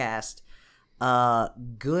podcast,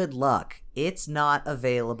 good luck. It's not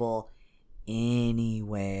available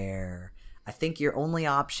anywhere. I think your only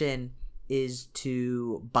option is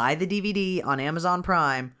to buy the DVD on Amazon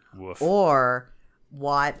Prime Woof. or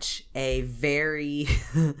watch a very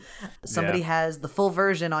somebody Yeah. has the full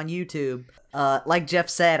version on YouTube. Like Jeff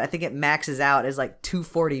said, I think it maxes out as like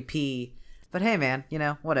 240p. But hey man, you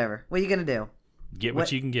know, whatever. What are you gonna do? Get what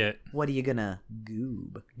What- you can get. What are you gonna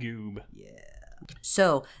goob? Goob.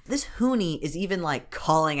 So this Hoonie is even like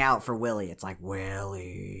calling out for Willie. It's like,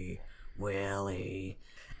 Willie.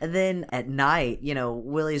 And then at night, you know,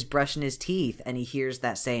 Willie's brushing his teeth and he hears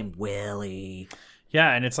that same Willie.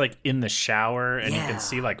 Yeah, and it's like in the shower and you Yeah. can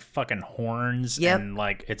see like fucking horns Yep. and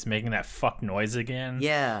like it's making that fuck noise again.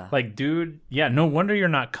 Yeah. Like, dude, yeah, no wonder you're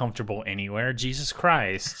not comfortable anywhere. Jesus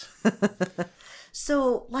Christ.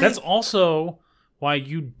 So, like, That's also why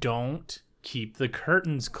you don't keep the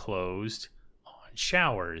curtains closed on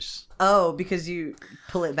showers. oh, because you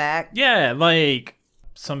pull it back? Yeah, like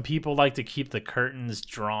some people like to keep the curtains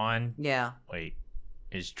drawn. Yeah. Wait,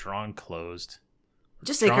 is drawn closed?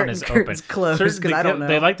 Just say Drawn is curtains open. closed, So because I don't know.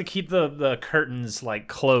 They like to keep the curtains like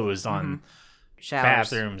closed on Showers.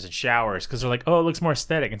 bathrooms and showers because they're like, oh, it looks more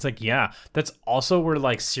aesthetic. It's like, yeah, that's also where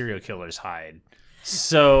like serial killers hide.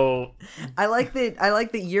 So I like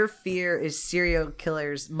that your fear is serial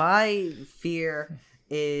killers. My fear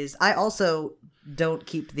is I also don't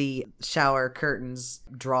keep the shower curtains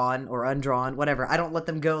drawn or undrawn, whatever. I don't let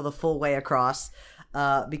them go the full way across.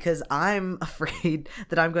 Because I'm afraid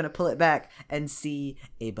that I'm going to pull it back and see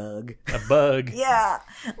a bug. a bug. Yeah,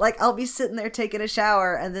 like I'll be sitting there taking a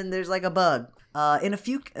shower and then there's like a bug. In a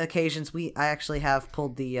few occasions, I actually have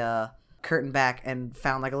pulled the curtain back and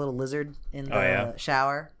found like a little lizard in the yeah?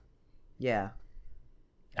 shower. Yeah,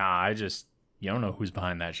 Nah, you don't know who's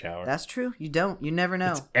behind that shower. that's true. You don't. You never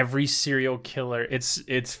know. It's every serial killer.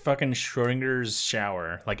 It's fucking Schrodinger's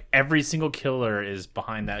shower. Like every single killer is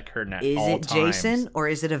behind that curtain at Is all it times. Jason or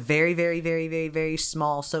is it a very, very, very, very, very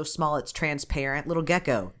small, so small it's transparent little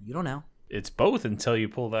gecko? You don't know. It's both until you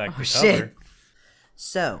pull that cover. Shit.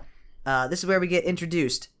 So, this is where we get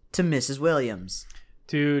introduced to Mrs. Williams.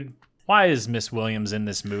 Dude, why is Miss Williams in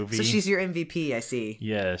this movie? So she's your MVP, I see.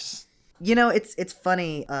 Yes. You know, it's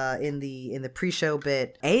funny. In the pre-show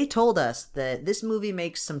bit, A told us that this movie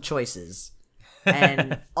makes some choices,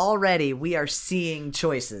 and already we are seeing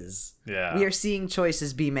choices. Yeah. We are seeing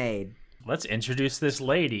choices be made. Let's introduce this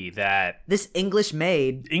lady that This English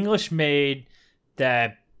maid, English maid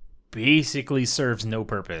that basically serves no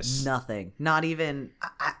purpose. nothing. Not even.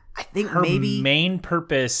 I think Her maybe. main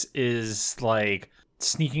purpose is like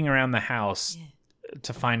sneaking around the house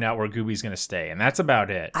to find out where Gooby's gonna stay, and that's about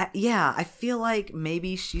it. I feel like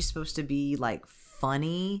maybe she's supposed to be like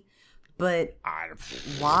funny, but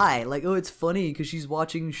why? Like, oh, it's funny because she's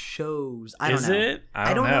watching shows. I don't Is know. it?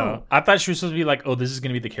 I don't know. I thought she was supposed to be like, oh, this is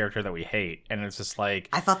gonna be the character that we hate, and it's just like,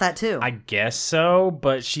 I thought that too. I guess so,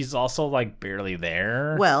 but she's also like barely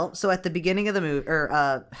there. Well, so at the beginning of the movie,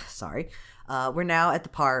 we're now at the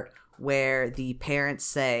part where the parents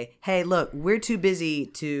say, hey, look, we're too busy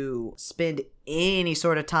to spend any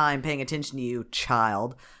sort of time paying attention to you,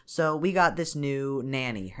 child. So we got this new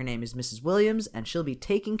nanny. Her name is Mrs. Williams, and she'll be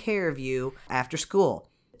taking care of you after school.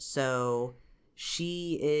 So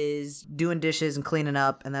she is doing dishes and cleaning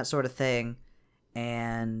up and that sort of thing.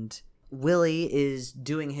 And Willie is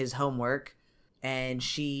doing his homework. And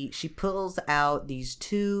she pulls out these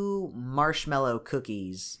 2 marshmallow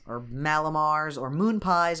cookies, or Malamars, or moon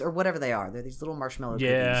pies, or whatever they are. They're these little marshmallow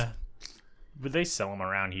yeah, cookies. would they sell them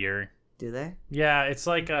around here? Do they? Yeah, it's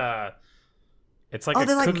like a Oh,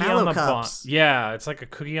 they're like cookie Mallow on the bottom. cups. Yeah, it's like a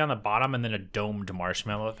cookie on the bottom and then a domed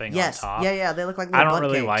marshmallow thing Yes. on top. Yeah. They look like I little don't butt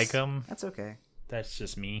really cakes. like them. That's okay. That's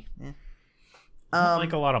just me. I don't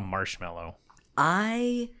like a lot of marshmallow.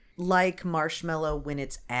 I like marshmallow when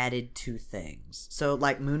it's added to things. So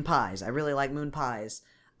like moon pies. I really like moon pies.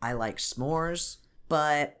 I like s'mores,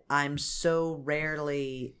 but I'm so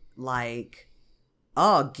rarely like,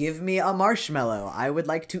 oh, give me a marshmallow. I would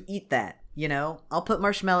like to eat that. You know, I'll put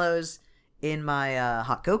marshmallows in my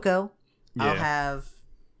hot cocoa. Yeah. I'll have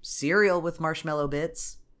cereal with marshmallow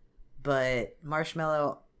bits, but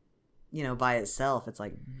marshmallow, you know, by itself, it's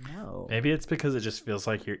like, no. Maybe it's because it just feels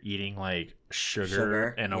like you're eating like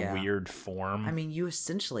sugar in a yeah. weird form. I mean, you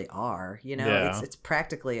essentially are, you know, Yeah. it's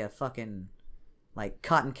practically a fucking like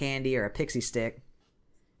cotton candy or a pixie stick,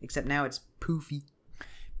 except now it's poofy.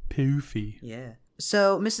 Poofy. Yeah.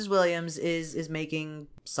 So Mrs. Williams is making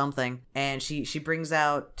something, and she brings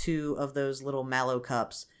out 2 of those little mallow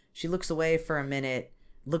cups. She looks away for a minute,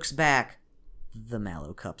 looks back. The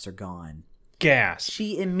mallow cups are gone. Gas.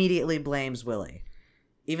 She immediately blames Willie,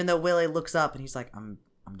 even though Willie looks up and he's like, I'm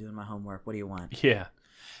doing my homework. What do you want? Yeah.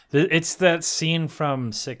 It's that scene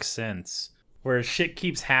from Sixth Sense where shit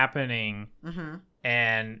keeps happening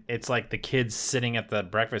and it's like the kids sitting at the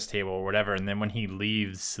breakfast table or whatever, and then when he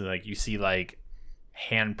leaves, like you see like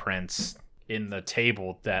handprints in the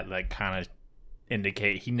table that like kind of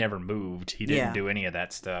indicate he never moved. He didn't Yeah. do any of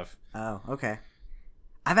that stuff. Oh, okay.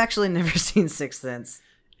 I've actually never seen Sixth Sense.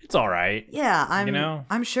 It's all right. Yeah,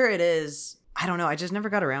 I'm sure it is. I don't know. I just never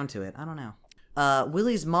got around to it. I don't know.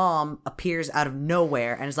 Willie's mom appears out of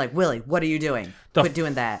nowhere and is like, Willie, what are you doing? Quit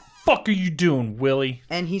doing that. Fuck are you doing, Willie?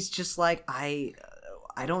 And he's just like, I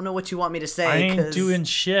don't know what you want me to say. I ain't 'cause- doing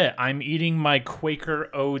shit. I'm eating my Quaker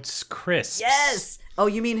Oats crisps. Yes. Oh,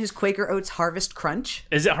 you mean his Quaker Oats Harvest Crunch?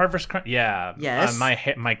 Is it Harvest Crunch? Yeah. Yes.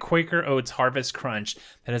 My Quaker Oats Harvest Crunch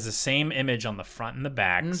that has the same image on the front and the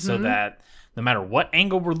back, so that no matter what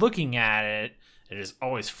angle we're looking at it, it is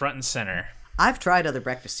always front and center. I've tried other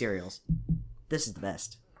breakfast cereals. This is the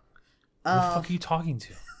best. Who the fuck are you talking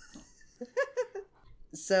to?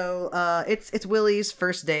 So, it's Willie's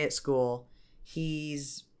first day at school.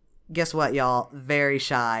 He's, guess what, y'all? Very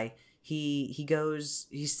shy. He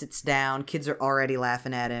sits down. Kids are already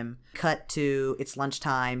laughing at him. Cut to, it's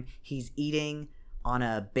lunchtime. He's eating on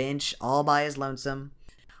a bench all by his lonesome.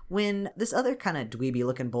 When this other kind of dweeby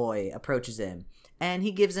looking boy approaches him, and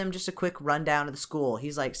he gives him just a quick rundown of the school.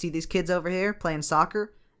 He's like, see these kids over here playing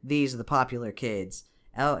soccer? These are the popular kids.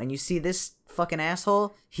 Oh, and you see this fucking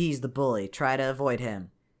asshole? He's the bully. Try to avoid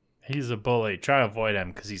him. He's a bully. Try to avoid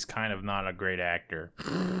him because he's kind of not a great actor.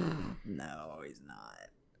 No, he's not.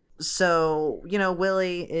 So, you know,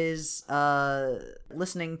 Willie is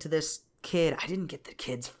listening to this kid. I didn't get the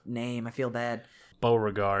kid's name. I feel bad.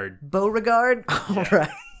 Beauregard. Beauregard? All right.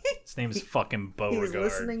 His name is fucking Beauregard. He's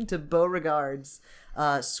listening to Beauregard's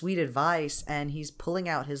sweet advice, and he's pulling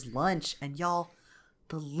out his lunch. And y'all,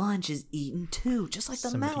 the lunch is eaten too, just like the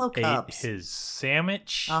Somebody mallow cups. ate his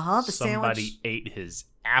sandwich. The Somebody sandwich. ate his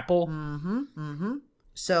apple.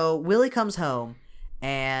 So Willie comes home,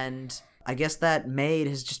 and I guess that maid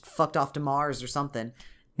has just fucked off to Mars or something.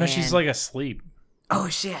 No, she's And- like asleep. oh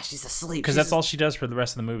shit, she's asleep. Because She's that's all she does for the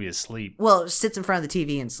rest of the movie is sleep. Well, sits in front of the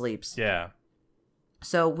TV and sleeps. Yeah.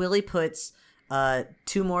 So Willie puts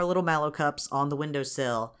 2 more little mallow cups on the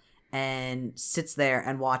windowsill and sits there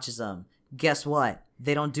and watches them. Guess what?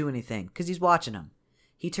 They don't do anything because he's watching them.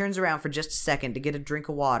 He turns around for just a second to get a drink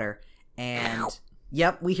of water, and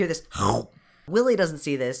yep, we hear this. Willie doesn't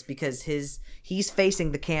see this because he's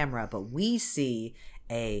facing the camera, but we see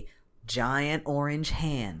a giant orange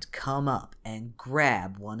hand come up and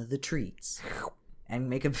grab one of the treats and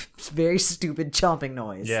make a very stupid chomping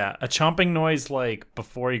noise. Yeah. A chomping noise like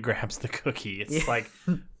before he grabs the cookie. It's like,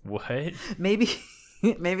 what? Maybe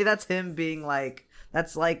that's him being like,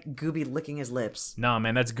 that's like Gooby licking his lips. No,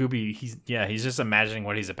 man, that's Gooby. He's just imagining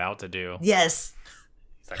what he's about to do. Yes.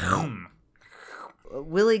 He's like,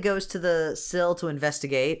 Willie goes to the sill to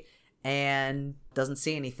investigate and doesn't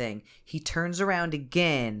see anything. He turns around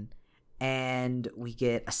again and we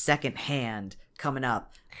get a second hand coming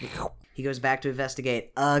up. He goes back to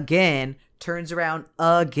investigate again, turns around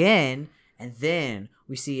again, and then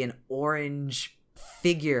we see an orange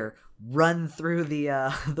figure run through the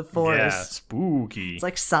yeah, forest. spooky. It's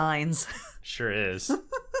like Signs. Sure is.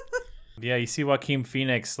 Yeah, you see Joaquin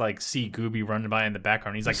Phoenix like see Gooby running by in the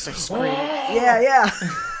background. He's like, Screaming. Yeah.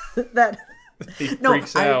 That. he No,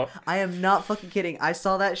 freaks out. I am not fucking kidding. I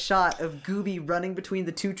saw that shot of Gooby running between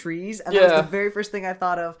the 2 trees, and that was the very first thing I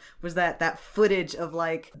thought of was that footage of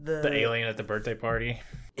like The alien at the birthday party.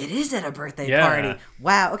 It is at a birthday Yeah. party.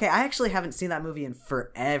 Wow. Okay, I actually haven't seen that movie in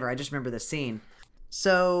forever. I just remember the scene.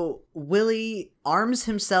 So Willie arms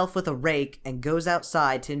himself with a rake and goes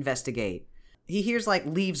outside to investigate. He hears like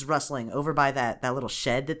leaves rustling over by that little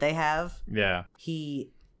shed that they have. Yeah.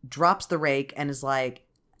 He drops the rake and is like,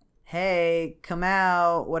 hey, come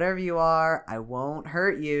out, whatever you are, I won't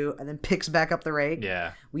hurt you, and then picks back up the rake.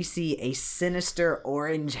 Yeah. We see a sinister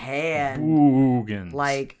orange hand Boogans.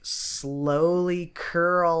 like slowly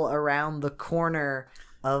curl around the corner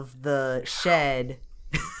of the shed.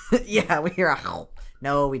 Yeah, we hear a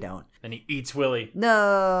no, we don't. And he eats Willie.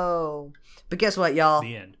 No. But guess what, y'all?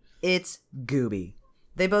 The end. It's Gooby.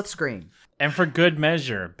 They both scream. And for good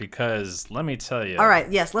measure, because let me tell you. All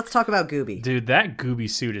right, yes, let's talk about Gooby. Dude, that Gooby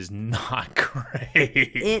suit is not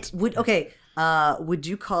great. It would would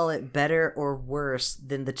you call it better or worse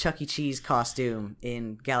than the Chuck E. Cheese costume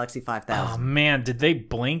in Galaxy 5000? Oh man, did they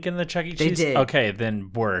blink in the Chuck E. Cheese? They did. Okay,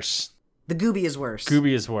 then worse. The Gooby is worse.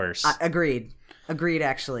 Gooby is worse. Agreed,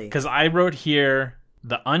 actually. Because I wrote here,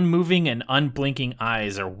 the unmoving and unblinking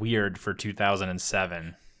eyes are weird for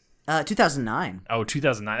 2007. 2009. Oh,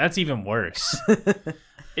 2009. That's even worse.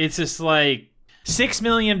 It's just like $6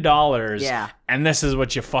 million. Yeah. And this is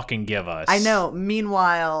what you fucking give us. I know.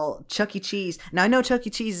 Meanwhile, Chuck E. Cheese. Now, I know Chuck E.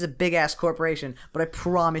 Cheese is a big ass corporation, but I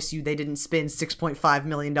promise you they didn't spend $6.5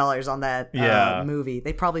 million on that movie.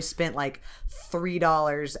 They probably spent like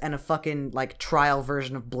 $3 and a fucking like trial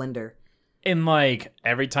version of Blender. And like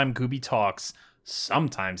every time Gooby talks,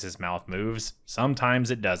 sometimes his mouth moves, sometimes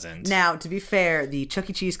it doesn't. Now, to be fair, the Chuck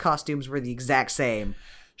E. Cheese costumes were the exact same.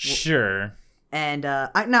 Sure. And I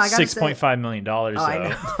gotta say, $6.5 million.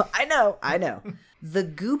 Oh, I know. The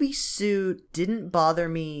Gooby suit didn't bother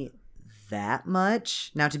me that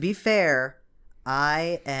much. Now, to be fair,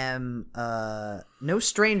 I am no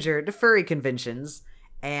stranger to furry conventions,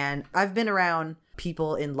 and I've been around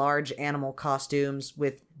people in large animal costumes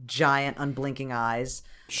with giant unblinking eyes.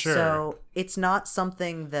 Sure. So it's not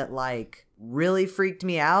something that like really freaked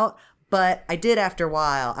me out, but I did after a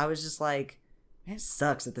while. I was just like, it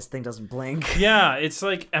sucks that this thing doesn't blink. Yeah, it's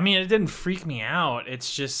like, I mean, it didn't freak me out.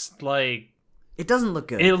 It's just like, It doesn't look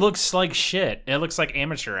good. it looks like shit. It looks like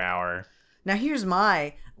amateur hour. Now here's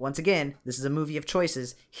my, once again, this is a movie of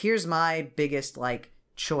choices. Here's my biggest like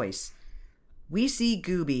choice. We see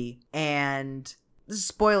Gooby, and this is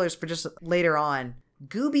spoilers for just later on.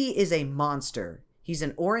 Gooby is a monster. He's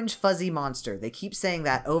an orange fuzzy monster. They keep saying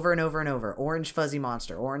that over and over and over. Orange fuzzy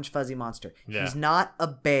monster, orange fuzzy monster. Yeah. He's not a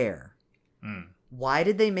bear. Mm. Why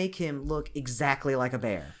did they make him look exactly like a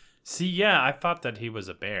bear? See, yeah, I thought that he was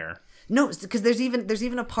a bear. No, because there's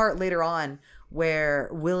even a part later on where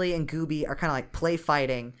Willie and Gooby are kind of like play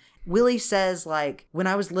fighting. Willie says like, "When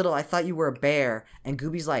I was little, I thought you were a bear," and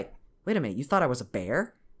Gooby's like, "Wait a minute, you thought I was a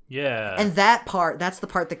bear?" Yeah. And that's the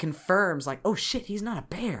part that confirms like, "Oh shit, he's not a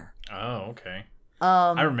bear." Oh, okay.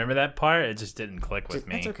 I remember that part. It just didn't click with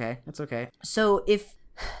me. That's okay. So if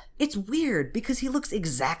it's weird because he looks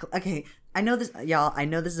exactly okay. I know this, y'all. I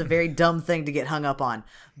know this is a very dumb thing to get hung up on,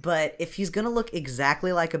 but if he's gonna look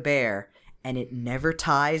exactly like a bear and it never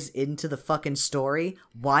ties into the fucking story,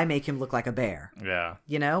 why make him look like a bear? Yeah.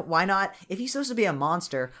 You know, why not? If he's supposed to be a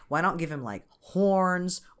monster, why not give him like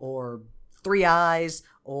horns or 3 eyes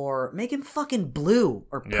or make him fucking blue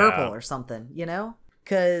or purple or something? You know,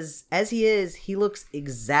 because as he is, he looks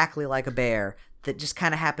exactly like a bear that just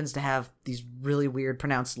kind of happens to have these really weird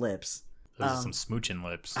pronounced lips. Those are some smooching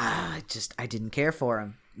lips. I didn't care for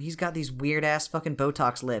him. He's got these weird ass fucking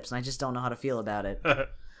Botox lips, and I just don't know how to feel about it.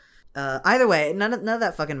 Either way, none of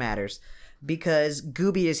that fucking matters, because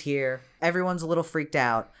Gooby is here. Everyone's a little freaked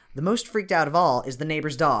out. The most freaked out of all is the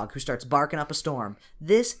neighbor's dog, who starts barking up a storm.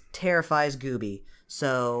 This terrifies Gooby,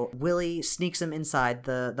 so Willie sneaks him inside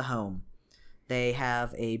the home. They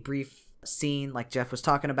have a brief scene, like Jeff was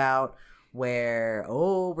talking about, where,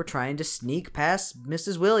 we're trying to sneak past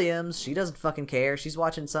Mrs. Williams. She doesn't fucking care. She's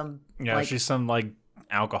watching some... Yeah, like, she's some, like,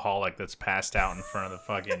 alcoholic that's passed out in front of the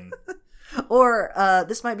fucking... Or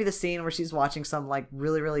this might be the scene where she's watching some, like,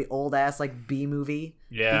 really, really old-ass, like, B-movie.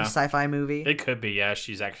 Yeah. B-sci-fi movie. It could be, yeah.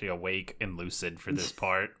 She's actually awake and lucid for this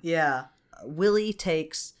part. Yeah. Willie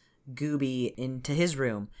takes Gooby into his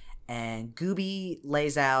room, and Gooby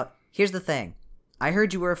lays out, here's the thing. I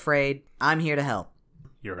heard you were afraid. I'm here to help.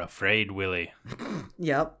 You're afraid, Willie.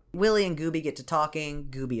 Yep. Willie and Gooby get to talking.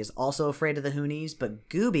 Gooby is also afraid of the Hoonies, but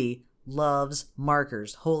Gooby loves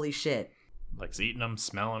markers. Holy shit. Likes eating them,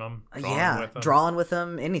 smelling them, drawing with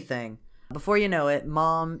them, anything. Before you know it,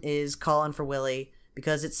 Mom is calling for Willie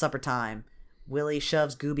because it's supper time. Willie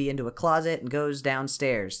shoves Gooby into a closet and goes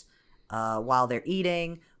downstairs. While they're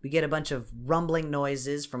eating, we get a bunch of rumbling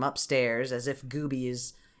noises from upstairs as if Gooby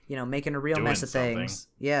is... making a real doing mess of something. things.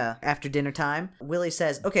 Yeah. After dinner time, Willie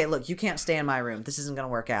says, "Okay, look, you can't stay in my room. This isn't going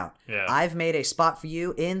to work out. Yeah. I've made a spot for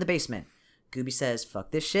you in the basement. Gooby says,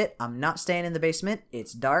 fuck this shit. I'm not staying in the basement.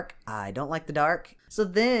 It's dark. I don't like the dark. So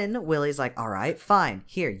then Willie's like, all right, fine.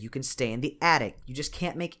 Here, you can stay in the attic. You just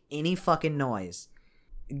can't make any fucking noise.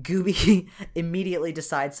 Gooby immediately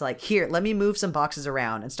decides to, like, here, let me move some boxes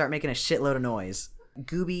around and start making a shitload of noise.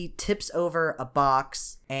 Gooby tips over a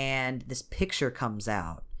box and this picture comes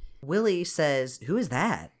out. Willie says, who is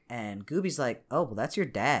that? And Gooby's like, oh, well, that's your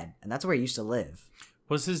dad. And that's where he used to live.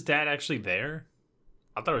 Was his dad actually there?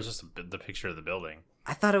 I thought it was just the picture of the building.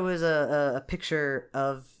 I thought it was a picture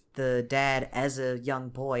of the dad as a young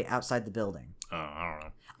boy outside the building. Oh, I don't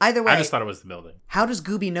know. Either way, I just thought it was the building. how does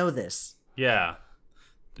Gooby know this? Yeah.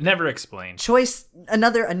 Never explained. Choice,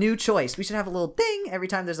 a new choice. We should have a little ding every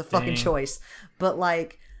time there's a fucking Ding. choice. But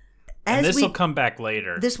like, And as this will come back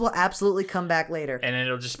later. this will absolutely come back later. And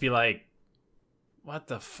it'll just be like, what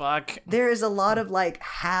the fuck? There is a lot of like,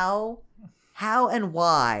 how and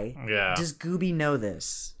why Yeah. does Gooby know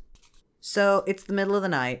this? So it's the middle of the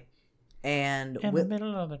night, and In the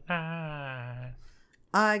middle of the night.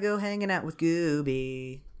 I go hanging out with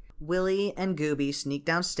Gooby. Willie and Gooby sneak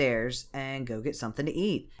downstairs and go get something to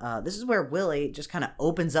eat. This is where Willie just kind of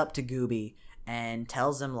opens up to Gooby and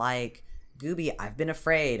tells him, like, Gooby, I've been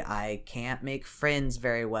afraid. I can't make friends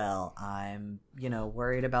very well. I'm,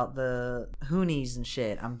 worried about the Hoonies and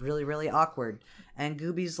shit. I'm really, really awkward. And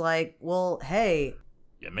Gooby's like, well, hey.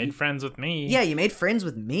 You made friends with me. Yeah, you made friends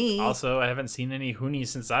with me. Also, I haven't seen any Hoonies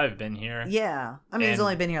since I've been here. Yeah. I mean, he's And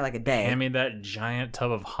only been here like a day. Hand me that giant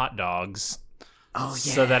tub of hot dogs. Oh,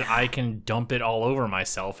 yeah. So that I can dump it all over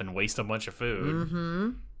myself and waste a bunch of food. Mm-hmm.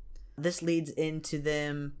 This leads into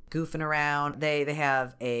them goofing around. They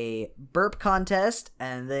have a burp contest,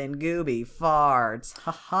 and then Gooby farts.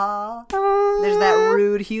 Ha There's that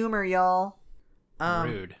rude humor, y'all.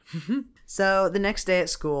 Rude. So the next day at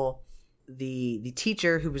school, the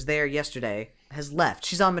teacher who was there yesterday has left.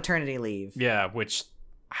 She's on maternity leave. Yeah, which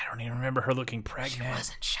I don't even remember her looking She pregnant.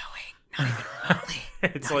 wasn't showing. Not even remotely.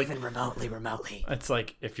 It's Not like even remotely. it's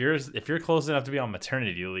like if you're close enough to be on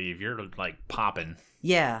maternity leave, you're like popping.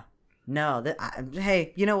 Yeah. No.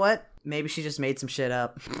 Hey, you know what? Maybe she just made some shit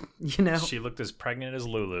up. She looked as pregnant as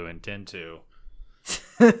Lulu in 10-2.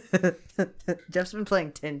 Jeff's been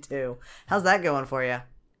playing 10-2. How's that going for you?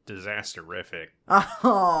 Disasterific.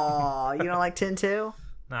 Oh, you don't like 10-2?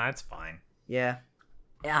 Nah, it's fine. Yeah.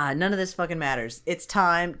 None of this fucking matters. It's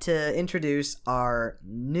time to introduce our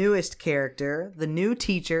newest character, the new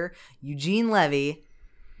teacher, Eugene Levy,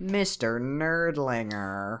 Mr.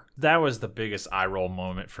 Nerdlinger. That was the biggest eye roll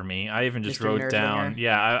moment for me. I even just Mr. wrote Nerdlinger? down.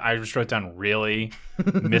 Yeah, I just wrote down really,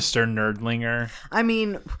 Mr. Nerdlinger. I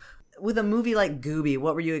mean, with a movie like Gooby,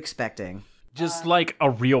 what were you expecting? Just like a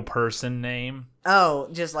real person name. Oh,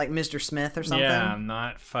 just like Mr. Smith or something? Yeah,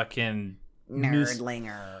 not fucking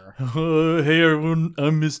Nerdlinger. Hey everyone,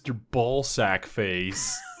 I'm Mr. Ballsack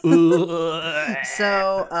Face.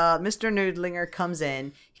 So, Mr. Nerdlinger comes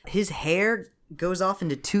in. His hair goes off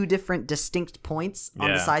into two different distinct points on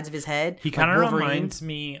the Yeah. sides of his head. He like kind of Wolverine. reminds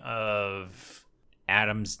me of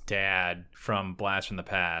Adam's dad from Blast from the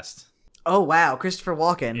Past. Oh, wow. Christopher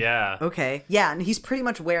Walken. Yeah. Okay. Yeah, and he's pretty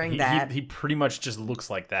much wearing that. He pretty much just looks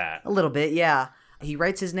like that. A little bit, yeah. He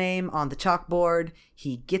writes his name on the chalkboard.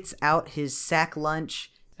 He gets out his sack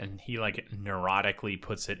lunch. And he like neurotically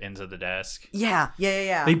puts it into the desk. Yeah.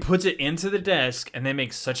 He puts it into the desk and they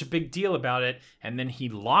make such a big deal about it. And then he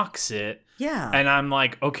locks it. Yeah. And I'm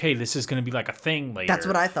like, okay, this is going to be like a thing later. That's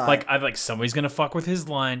what I thought. Like somebody's going to fuck with his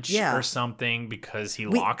lunch Yeah. or something because he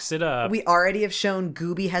locks it up. We already have shown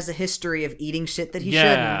Gooby has a history of eating shit that he yeah.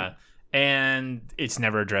 shouldn't. And it's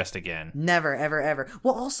never addressed again. Never, ever, ever.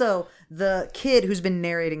 Well, also, the kid who's been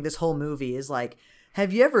narrating this whole movie is like,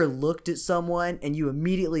 have you ever looked at someone and you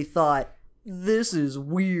immediately thought, this is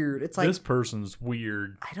weird? It's like, This person's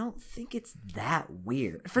weird. I don't think it's that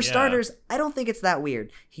weird. For Yeah. starters, I don't think it's that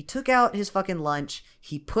weird. He took out his fucking lunch,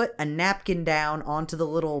 he put a napkin down onto the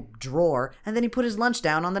little drawer, and then he put his lunch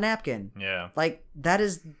down on the napkin. Yeah. Like, that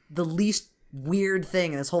is the least weird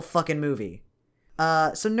thing in this whole fucking movie.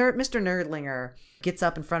 So Mr. Nerdlinger gets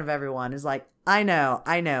up in front of everyone, is like, I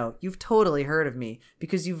know, you've totally heard of me,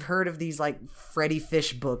 because you've heard of these, like, Freddy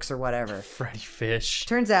Fish books or whatever. Freddy Fish.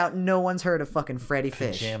 Turns out no one's heard of fucking Freddy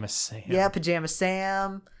Fish. Pajama Sam. Yeah, Pajama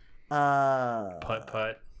Sam. Putt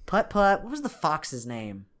Putt. Putt Putt. What was the fox's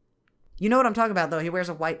name? You know what I'm talking about, though. He wears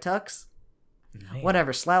a white tux. Man,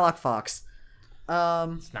 Whatever. Slylock Fox.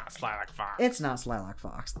 It's not Slylock Fox. It's not Slylock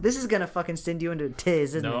Fox. This is gonna fucking send you into a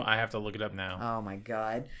tiz, isn't No, it? I have to look it up now. Oh my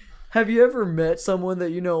god. Have you ever met someone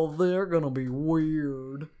that you know they're gonna be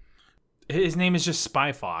weird? His name is just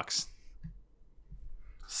Spy Fox.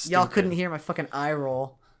 Y'all Stupid. couldn't hear my fucking eye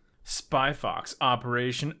roll. Spy Fox,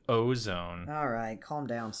 Operation Ozone. All right, calm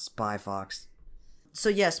down, Spy Fox. So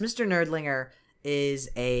yes, Mr. Nerdlinger is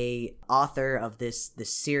a author of this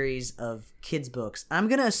series of kids books. I'm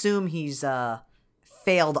gonna assume he's a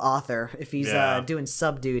failed author if he's doing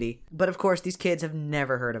sub duty. But of course, these kids have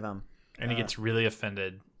never heard of him. And he gets really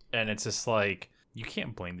offended. And it's just like, you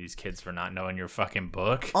can't blame these kids for not knowing your fucking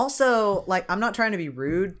book. Also, like, I'm not trying to be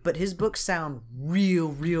rude, but his books sound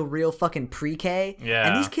real fucking pre-K. Yeah.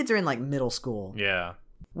 And these kids are in, like, middle school. Yeah.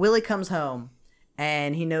 Willie comes home,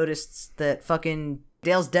 and he noticed that fucking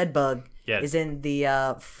Dale's dead bug is in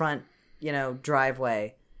the front,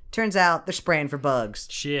 driveway. Turns out they're spraying for bugs.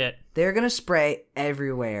 Shit. They're gonna spray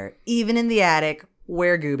everywhere, even in the attic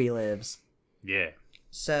where Gooby lives. Yeah.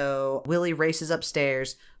 So Willie races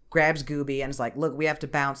upstairs, grabs Gooby, and is like, look, we have to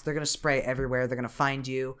bounce. They're going to spray everywhere. They're going to find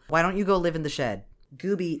you. Why don't you go live in the shed?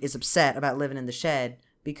 Gooby is upset about living in the shed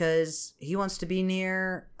because he wants to be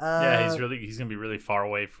near... he's going to be really far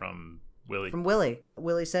away from Willie. From Willie.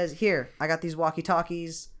 Willie says, here, I got these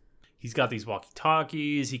walkie-talkies. He's got these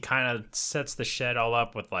walkie-talkies. He kind of sets the shed all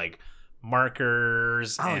up with, like,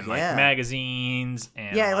 markers and like magazines,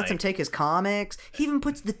 and he lets him take his comics. He even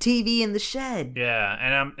puts the TV in the shed.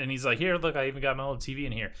 And he's like, here, look, I even got my old TV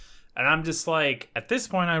in here. And I'm just like, at this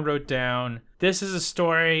point I wrote down, this is a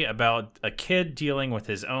story about a kid dealing with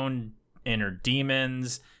his own inner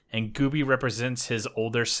demons, and Gooby represents his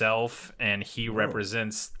older self, and he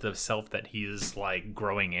represents the self that he's like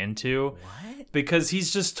growing into. What? Because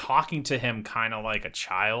he's just talking to him kind of like a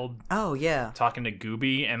child. Oh, yeah. Talking to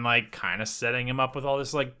Gooby and like kind of setting him up with all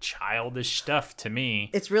this like childish stuff to me.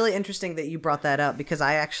 It's really interesting that you brought that up because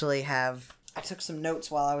I actually I took some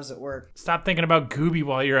notes while I was at work. Stop thinking about Gooby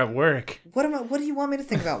while you're at work. What do you want me to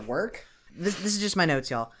think about work? This is just my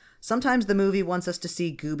notes, y'all. Sometimes the movie wants us to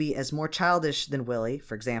see Gooby as more childish than Willie,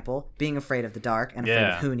 for example, being afraid of the dark and afraid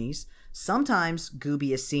of Hoonies. Sometimes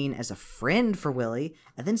Gooby is seen as a friend for Willie,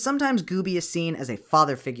 and then sometimes Gooby is seen as a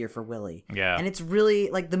father figure for Willie. Yeah. And it's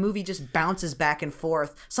really, like, the movie just bounces back and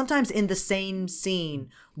forth. Sometimes in the same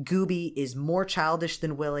scene, Gooby is more childish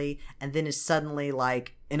than Willie, and then is suddenly,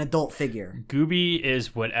 like, an adult figure. Gooby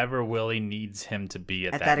is whatever Willie needs him to be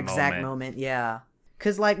at that exact moment, yeah.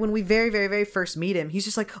 Because, like, when we very, very, very first meet him, he's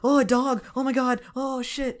just like, oh, a dog. Oh, my God. Oh,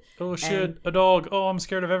 shit. Oh, shit. A dog. Oh, I'm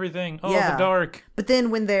scared of everything. Oh, the dark. But then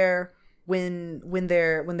when they're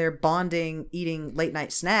bonding, eating late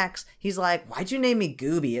night snacks, he's like, why'd you name me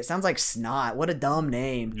Gooby? It sounds like snot. What a dumb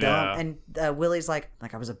name. Yeah. Dumb. And Willie's like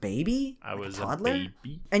I was a baby? I was a toddler? a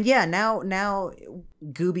baby. And yeah, now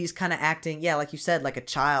Gooby's kind of acting, like you said, like a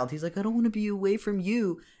child. He's like, I don't want to be away from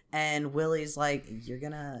you. And Willie's like, you're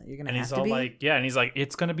gonna and have he's to all be? like, and he's like,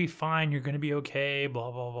 it's gonna be fine, you're gonna be okay,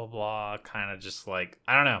 blah blah blah blah, kind of just like,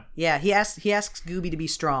 I don't know. Yeah, he asks Gooby to be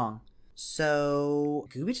strong. So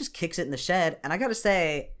Gooby just kicks it in the shed, and I gotta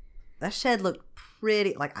say, that shed looked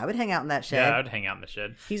pretty. Like, I would hang out in that shed. Yeah, I would hang out in the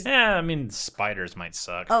shed. Spiders might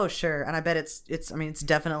suck. Oh sure, and I bet it's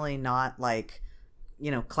definitely not like,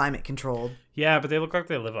 climate controlled. Yeah, but they look like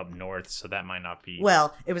they live up north, so that might not be.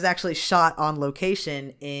 Well, it was actually shot on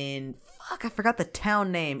location in, I forgot the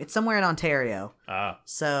town name. It's somewhere in Ontario.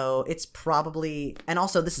 So it's probably, and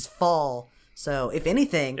also this is fall, so if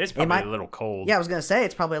anything, it's probably a little cold. Yeah, I was gonna say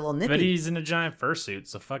it's probably a little nippy. But he's in a giant fursuit,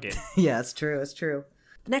 so fuck it. Yeah, it's true.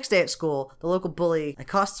 The next day at school, the local bully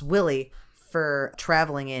accosts Willie for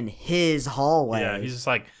traveling in his hallway. Yeah, he's just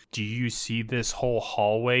like, do you see this whole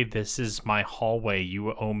hallway? This is my hallway.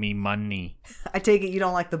 You owe me money. I take it you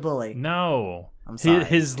don't like the bully. No. I'm sorry.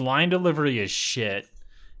 His line delivery is shit.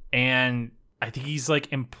 And I think he's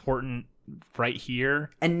like important right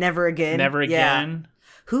here. And never again. Never again.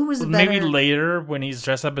 Who was better? Maybe later when he's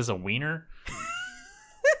dressed up as a wiener.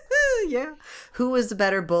 Yeah. Who was the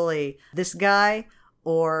better bully? This guy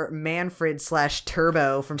or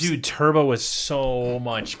Manfred/Turbo from... Dude, Turbo was so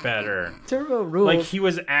much better. Turbo rules. Like, he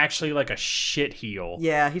was actually like a shit heel.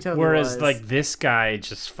 Yeah, he totally Whereas, was. like, this guy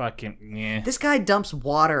just fucking... Eh. This guy dumps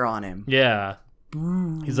water on him. Yeah.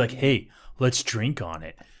 He's like, hey, let's drink on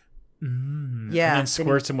it. Yeah. And then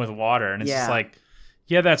squirts him with water. And it's just like,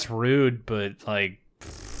 yeah, that's rude, but, like...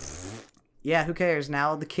 Yeah, who cares?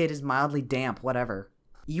 Now the kid is mildly damp, whatever.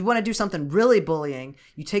 You want to do something really bullying,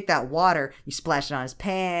 you take that water, you splash it on his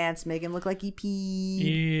pants, make him look like he peed.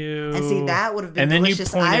 Ew. And see, that would have been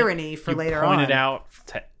delicious irony for later on. You point it out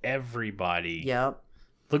to everybody. Yep.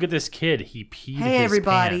 Look at this kid. He peed Hey, his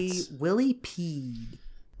everybody. pants. Willie peed.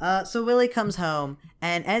 So Willie comes home,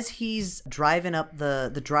 and as he's driving up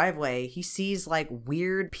the driveway, he sees, like,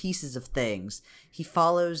 weird pieces of things. He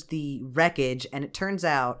follows the wreckage, and it turns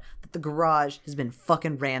out that the garage has been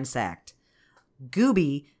fucking ransacked.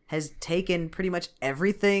 Gooby has taken pretty much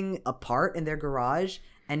everything apart in their garage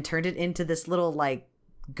and turned it into this little, like,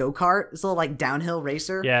 go-kart, this little, like, downhill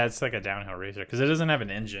racer. Yeah, it's like a downhill racer because it doesn't have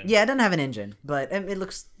an engine. Yeah, it doesn't have an engine, but it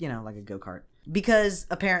looks, you know, like a go-kart. Because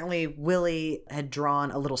apparently Willie had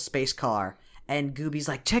drawn a little space car, and Gooby's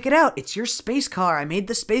like, check it out, it's your space car. I made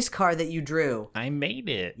the space car that you drew. I made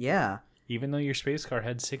it. Yeah. Even though your space car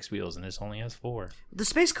had 6 wheels and this only has 4. The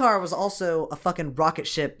space car was also a fucking rocket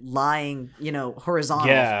ship lying, you know, horizontal.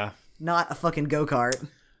 Yeah. Not a fucking go-kart.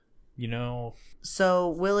 You know...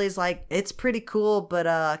 So Willie's like, it's pretty cool,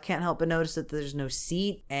 but can't help but notice that there's no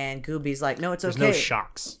seat. And Gooby's like, no, it's okay. There's no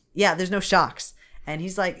shocks. Yeah, there's no shocks. And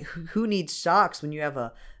he's like, who needs shocks when you have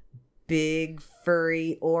a big,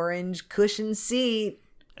 furry, orange cushion seat?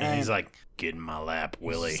 And he's like, get in my lap,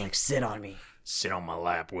 Willie. He's like, sit on me. Sit on my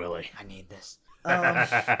lap, Willie. I need this.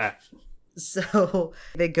 So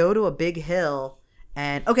they go to a big hill.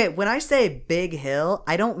 And, okay, when I say big hill,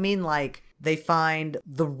 I don't mean like they find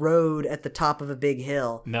the road at the top of a big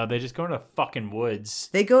hill. No, they just go into fucking woods.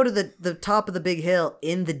 They go to the top of the big hill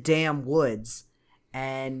in the damn woods.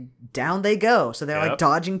 And down they go. So they're like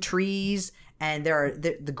dodging trees, and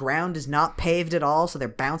the ground is not paved at all, so they're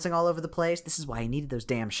bouncing all over the place. This is why I needed those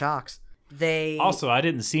damn shocks. Also, I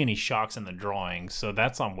didn't see any shocks in the drawing, so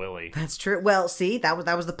that's on Willie. That's true. Well, see, that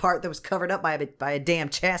was the part that was covered up by a damn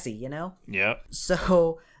chassis, you know? Yep.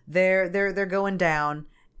 So they're going down,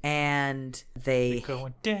 and We're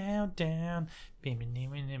going down. Gooby,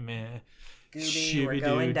 we're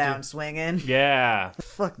going down swinging. Yeah.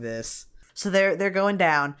 Fuck this. So they're going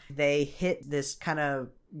down. They hit this kind of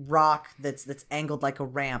rock that's angled like a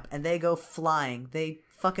ramp, and they go flying. They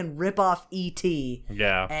fucking rip off E.T.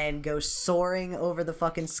 Yeah. And go soaring over the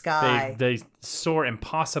fucking sky. They soar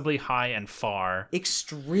impossibly high and far.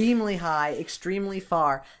 Extremely high, extremely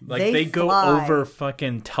far. Like they go over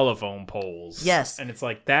fucking telephone poles. Yes. And it's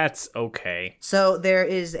like, that's okay. So there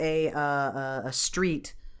is a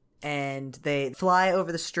street, and they fly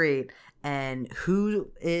over the street. And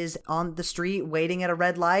who is on the street waiting at a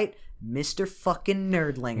red light? Mr. fucking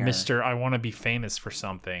Nerdlinger. Mr. I want to be famous for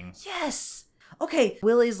something. Yes. Okay,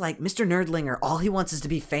 Willie's like, Mr. Nerdlinger, all he wants is to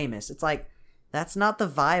be famous. It's like, that's not the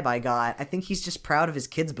vibe I got. I think he's just proud of his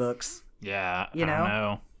kids' books. Yeah, you know? I don't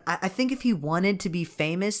know. I think if he wanted to be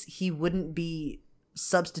famous, he wouldn't be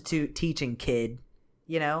substitute teaching kid.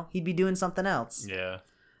 You know? He'd be doing something else. Yeah.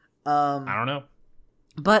 I don't know.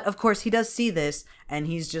 But, of course, he does see this, and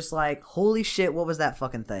he's just like, holy shit, what was that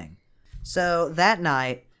fucking thing? So, that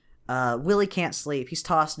night, Willie can't sleep. He's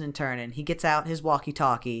tossing and turning. He gets out his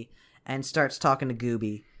walkie-talkie and starts talking to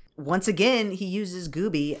Gooby. Once again, he uses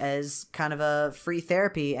Gooby as kind of a free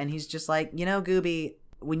therapy, and he's just like, you know, Gooby,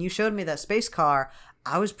 when you showed me that space car,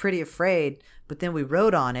 I was pretty afraid, but then we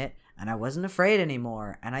rode on it, and I wasn't afraid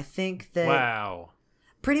anymore. And I think that... Wow.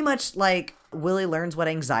 Pretty much like Willie learns what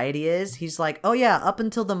anxiety is. He's like, oh yeah, up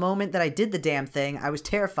until the moment that I did the damn thing, I was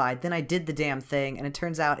terrified. Then I did the damn thing, and it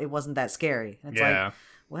turns out it wasn't that scary. And it's like,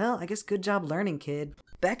 well, I guess good job learning, kid.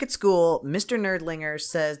 Back at school, Mr. Nerdlinger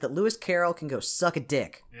says that Lewis Carroll can go suck a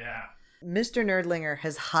dick. Yeah. Mr. Nerdlinger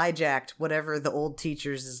has hijacked whatever the old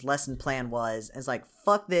teacher's lesson plan was. And is like,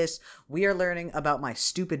 fuck this. We are learning about my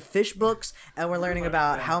stupid fish books, and we're learning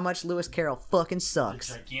about how much Lewis Carroll fucking sucks.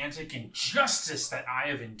 The gigantic injustice that I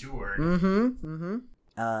have endured.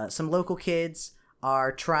 Some local kids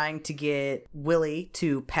are trying to get Willie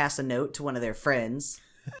to pass a note to one of their friends.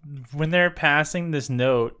 When they're passing this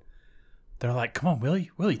note, they're like, come on,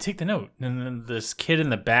 Willie, take the note. And then this kid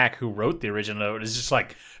in the back who wrote the original note is just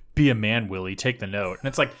like, be a man, Willie, take the note. And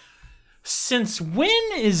it's like, since when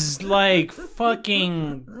is like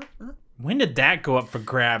fucking, when did that go up for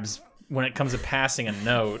grabs when it comes to passing a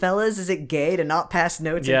note? Fellas, is it gay to not pass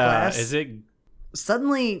notes in class? Yeah, is it?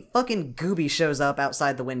 Suddenly, fucking Gooby shows up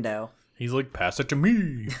outside the window. He's like, pass it to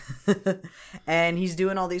me. And he's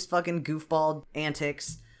doing all these fucking goofball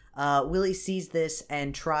antics. Willie sees this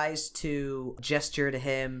and tries to gesture to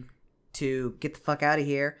him to get the fuck out of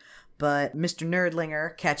here. But Mr.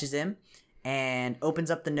 Nerdlinger catches him and opens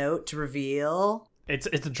up the note to reveal... It's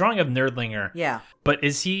a drawing of Nerdlinger. Yeah. But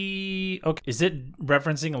is he... Okay, is it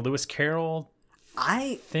referencing a Lewis Carroll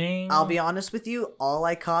thing? I'll be honest with you, all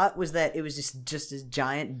I caught was that it was just his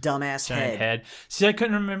giant dumbass head. See, I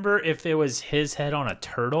couldn't remember if it was his head on a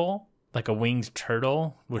turtle, like a winged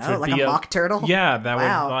turtle, which would like be a mock turtle? Yeah, that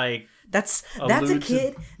would like... That's a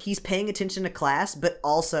kid. He's paying attention to class, but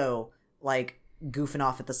also like goofing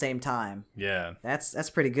off at the same time. Yeah. That's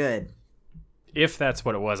pretty good. If that's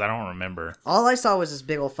what it was, I don't remember. All I saw was this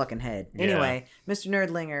big old fucking head. Yeah. Anyway, Mr.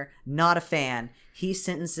 Nerdlinger, not a fan. He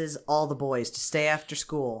sentences all the boys to stay after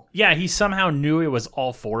school. Yeah, he somehow knew it was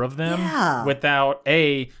all 4 of them without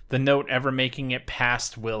A, the note ever making it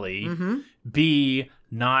past Willie, B,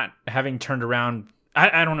 not having turned around.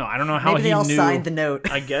 I don't know. I don't know how Maybe they all knew. signed the note.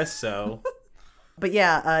 I guess so. But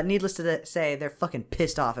yeah, needless to say, they're fucking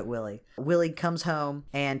pissed off at Willie. Willie comes home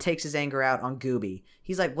and takes his anger out on Gooby.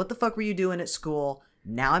 He's like, what the fuck were you doing at school?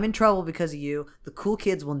 Now I'm in trouble because of you. The cool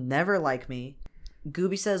kids will never like me.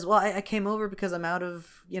 Gooby says, well, I came over because I'm out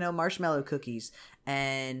of, marshmallow cookies.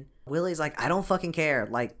 And Willie's like, I don't fucking care.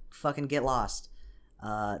 Like, fucking get lost.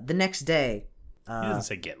 The next day... he doesn't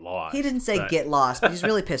say get lost. He didn't say get lost, but he's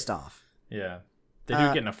really pissed off. Yeah. They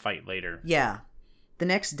do get in a fight later. Yeah. The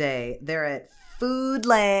next day, they're at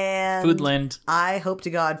Foodland. Foodland. I hope to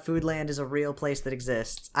God Foodland is a real place that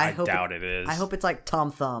exists. I doubt it is. I hope it's like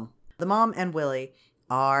Tom Thumb. The mom and Willie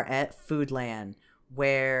are at Foodland,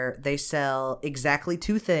 where they sell exactly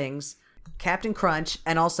 2 things, Captain Crunch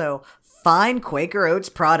and also fine Quaker Oats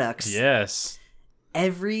products. Yes.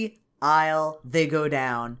 Every aisle they go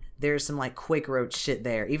down, there's some like Quaker Oats shit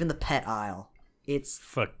there. Even the pet aisle. It's...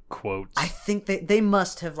 Fuck quotes. I think they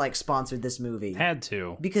must have like sponsored this movie. Had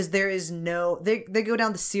to. Because there is no... They go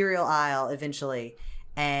down the cereal aisle eventually,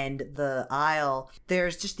 and the aisle,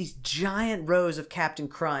 there's just these giant rows of Captain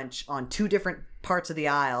Crunch on 2 different parts of the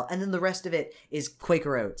aisle, and then the rest of it is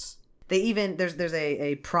Quaker Oats. They even... There's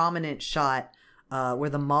a prominent shot where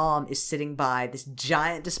the mom is sitting by this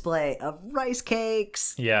giant display of rice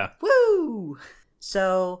cakes. Yeah. Woo!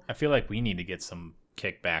 So... I feel like we need to get some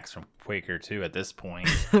kickbacks from Quaker too at this point.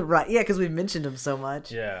 Right, yeah, because we've mentioned them so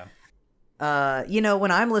much. Yeah.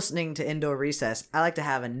 When I'm listening to Indoor Recess, I like to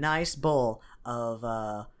have a nice bowl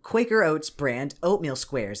of Quaker Oats brand oatmeal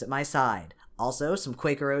squares at my side. Also, some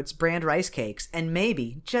Quaker Oats brand rice cakes, and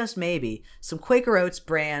maybe, just maybe, some Quaker Oats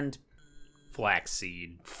brand...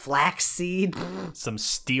 Flaxseed. Some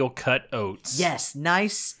steel-cut oats. Yes,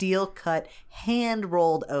 nice steel-cut,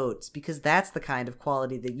 hand-rolled oats, because that's the kind of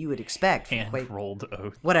quality that you would expect from Hand-rolled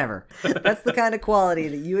oats. Whatever. That's the kind of quality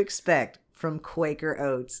that you expect from Quaker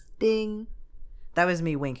Oats. Ding. That was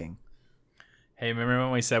me winking. Hey, remember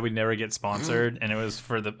when we said we'd never get sponsored, and it was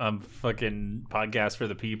for the fucking podcast for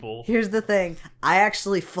the people? Here's the thing. I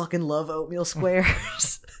actually fucking love oatmeal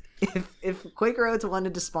squares. If Quaker Oats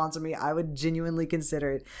wanted to sponsor me, I would genuinely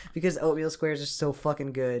consider it, because oatmeal squares are so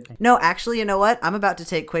fucking good. No, actually, you know what? I'm about to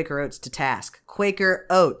take Quaker Oats to task. Quaker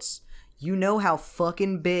Oats. You know how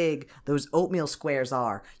fucking big those oatmeal squares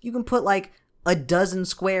are. You can put like a dozen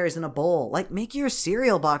squares in a bowl. Like, make your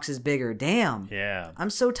cereal boxes bigger. Damn. Yeah.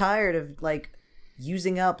 I'm so tired of like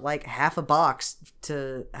using up like half a box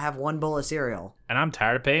to have one bowl of cereal. And I'm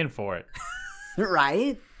tired of paying for it.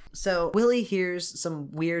 Right? So Willie hears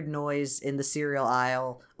some weird noise in the cereal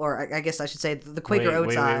aisle, or I guess I should say the Quaker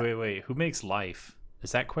Oats aisle. Wait. Who makes Life?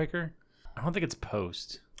 Is that Quaker? I don't think it's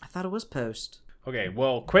Post. I thought it was Post. Okay,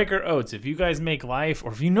 well, Quaker Oats, if you guys make Life,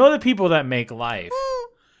 or if you know the people that make Life,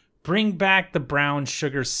 bring back the brown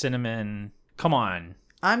sugar cinnamon. Come on.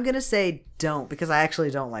 I'm going to say don't, because I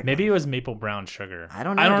actually don't like Maybe them. it was maple brown sugar. I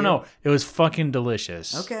don't know, know. It was fucking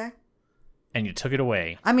delicious. Okay. And you took it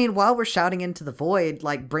away. I mean, while we're shouting into the void,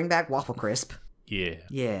 like, bring back Waffle Crisp. Yeah.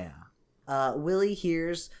 Yeah. Willie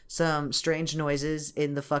hears some strange noises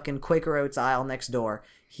in the fucking Quaker Oats aisle next door.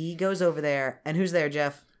 He goes over there, and who's there,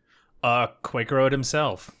 Jeff? Quaker Oat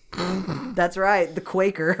himself. That's right, the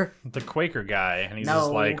Quaker. The Quaker guy. And he's No.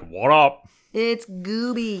 just like, what up? It's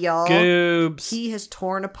Gooby, y'all. Goobs. He has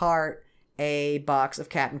torn apart a box of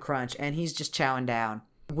Captain Crunch, and he's just chowing down.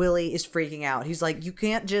 Willie is freaking out. He's like, you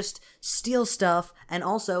can't just steal stuff, and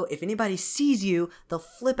also, if anybody sees you, they'll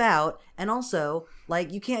flip out, and also,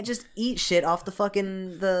 like, you can't just eat shit off the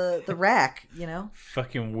fucking, the rack, you know?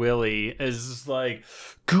 Fucking Willie is just like,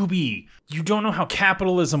 Gooby, you don't know how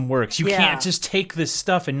capitalism works. You Yeah. can't just take this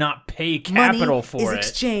stuff and not pay capital Money for is it.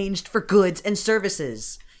 exchanged for goods and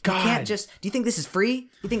services. You God. can't just... Do you think this is free?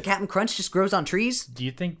 You think Captain Crunch just grows on trees? Do you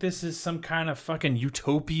think this is some kind of fucking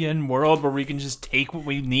utopian world where we can just take what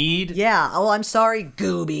we need? Yeah, oh, I'm sorry,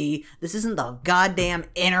 Gooby. This isn't the goddamn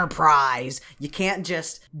Enterprise. You can't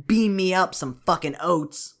just beam me up some fucking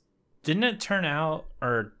oats. Didn't it turn out,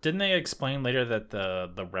 or didn't they explain later that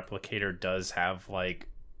the replicator does have, like,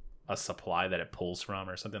 a supply that it pulls from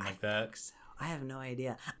or something like that? I have no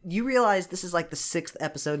idea. You realize this is like the 6th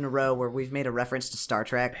episode in a row where we've made a reference to Star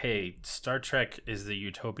Trek? Hey, Star Trek is the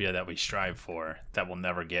utopia that we strive for, that we'll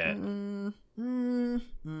never get. I don't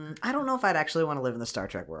know if I'd actually want to live in the Star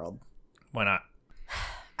Trek world. Why not?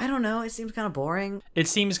 I don't know. It seems kind of boring. It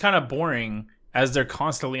seems kind of boring as they're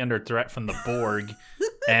constantly under threat from the Borg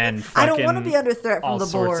and I fucking don't want to be under threat from all the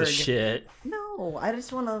sorts Borg. of shit. No, I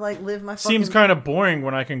just want to like live my fucking... Seems kind of boring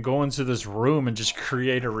when I can go into this room and just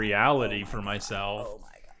create a reality for myself.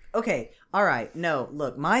 Okay, all right. No,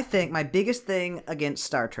 look, my biggest thing against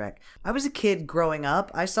Star Trek. I was a kid growing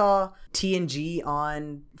up. I saw TNG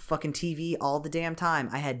on fucking TV all the damn time.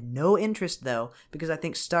 I had no interest though because I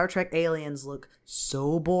think Star Trek aliens look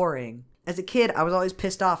so boring. As a kid, I was always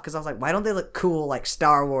pissed off because I was like, why don't they look cool like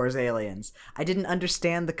Star Wars aliens? I didn't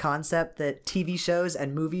understand the concept that TV shows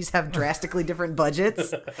and movies have drastically different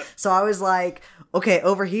budgets. So I was like, okay,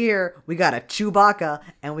 over here, we got a Chewbacca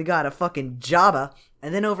and we got a fucking Jabba.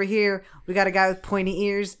 And then over here, we got a guy with pointy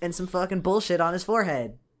ears and some fucking bullshit on his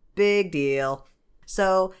forehead. Big deal.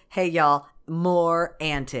 So, hey y'all, more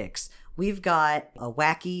antics. We've got a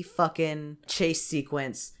wacky fucking chase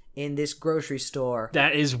sequence in this grocery store.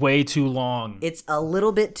 That is way too long. It's a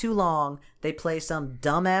little bit too long. They play some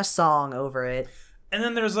dumbass song over it. And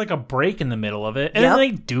then there's like a break in the middle of it, and Yep. then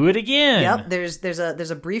they do it again. Yep,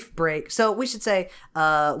 there's a brief break. So we should say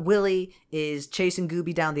Willie is chasing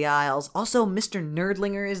Gooby down the aisles. Also, Mr.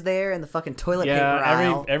 Nerdlinger is there in the fucking toilet paper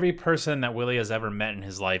aisle. every person that Willie has ever met in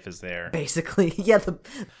his life is there. Basically, yeah, the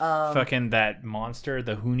Fucking that monster,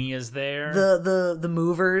 the Hoonie is there. the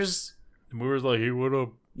movers. The movie's like, hey, what up?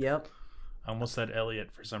 Yep. I almost said Elliot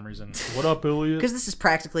for some reason. What up, Elliot? Because this is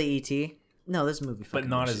practically E.T. No, this movie fucking But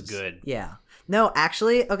not as rushes. good. Yeah. No,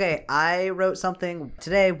 actually, okay, I wrote something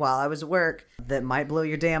today while I was at work that might blow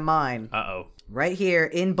your damn mind. Uh-oh. Right here,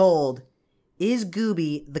 in bold, is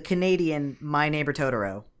Gooby the Canadian My Neighbor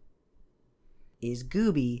Totoro? Is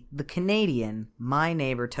Gooby the Canadian My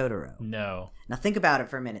Neighbor Totoro? No. Now think about it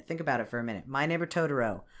for a minute. My Neighbor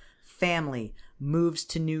Totoro. Family moves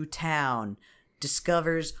to new town.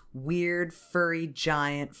 Discovers weird furry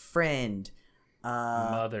giant friend.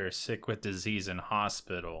 Mother sick with disease in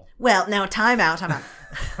hospital. Well, now time out.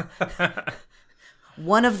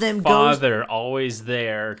 One of them Father always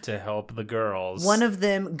there to help the girls. One of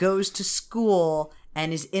them goes to school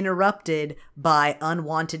and is interrupted by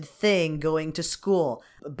unwanted thing going to school.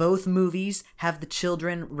 Both movies have the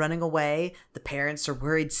children running away. The parents are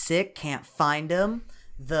worried sick, can't find them.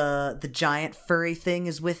 The giant furry thing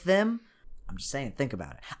is with them. I'm just saying, think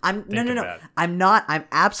about it. No. about it. I'm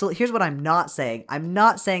absolutely... Here's what I'm not saying. I'm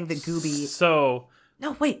not saying that Gooby... So...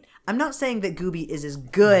 No, wait. I'm not saying that Gooby is as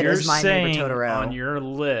good as My Neighbor Totoro. On your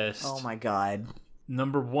list... Oh my god.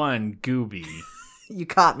 Number 1, Gooby. You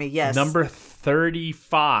caught me, yes. Number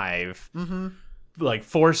 35, like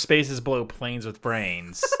 4 spaces below Planes with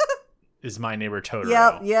Brains, is My Neighbor Totoro.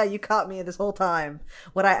 Yep, yeah, you caught me this whole time.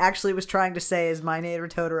 What I actually was trying to say is My Neighbor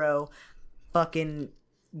Totoro, fucking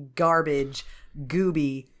garbage,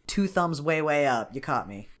 Gooby, 2 thumbs way up. You caught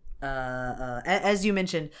me. As you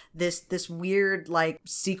mentioned, this weird like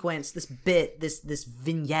sequence, this bit, this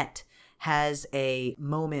vignette has a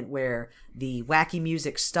moment where the wacky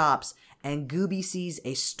music stops and Gooby sees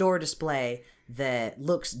a store display that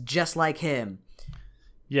looks just like him.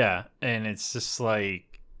 Yeah, and it's just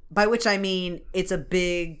like... By which I mean, it's a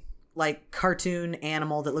big, like, cartoon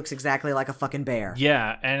animal that looks exactly like a fucking bear.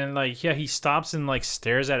 Yeah, and like, yeah, he stops and like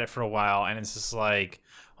stares at it for a while, and it's just like,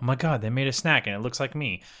 oh my god, they made a snack and it looks like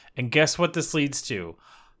me. And guess what this leads to?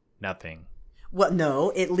 Nothing. Well,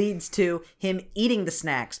 no, it leads to him eating the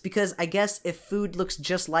snacks, because I guess if food looks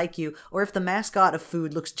just like you, or if the mascot of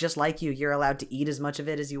food looks just like you, you're allowed to eat as much of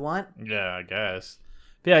it as you want. Yeah, I guess.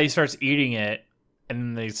 But yeah, he starts eating it, and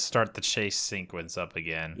then they start the chase sequence up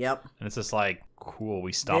again. Yep. And it's just like, cool,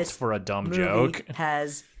 we stopped This for a dumb movie joke.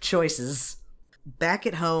 has choices. Back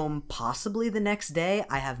at home, possibly the next day,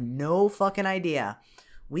 I have no fucking idea.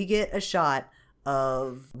 We get a shot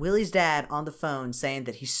of Willie's dad on the phone saying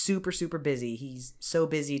that he's super busy. He's so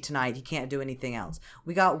busy tonight he can't do anything else.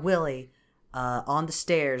 We got Willie on the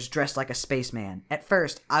stairs dressed like a spaceman. At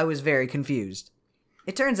first, I was very confused.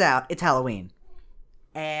 It turns out it's Halloween.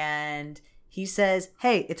 And he says,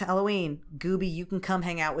 hey, it's Halloween. Gooby, you can come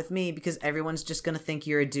hang out with me because everyone's just going to think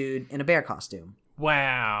you're a dude in a bear costume.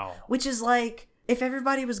 Wow. Which is like, if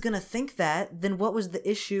everybody was going to think that, then what was the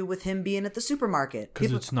issue with him being at the supermarket?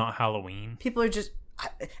 Because it's not Halloween. People are just...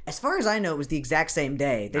 As far as I know, it was the exact same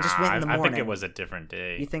day. They just went in the morning. I think it was a different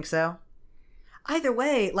day. You think so? Either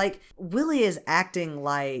way, like, Willie is acting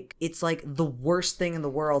like it's like the worst thing in the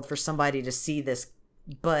world for somebody to see this,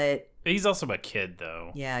 but... He's also a kid,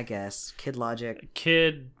 though. Yeah, I guess. Kid logic.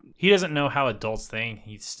 Kid, he doesn't know how adults think.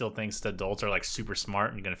 He still thinks the adults are like super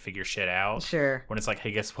smart and gonna figure shit out. Sure. When it's like,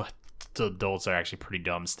 hey, guess what? The adults are actually pretty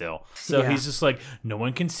dumb still. So Yeah. he's just like, no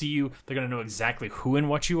one can see you. They're gonna know exactly who and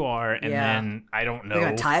what you are, and Yeah. then I don't know. They're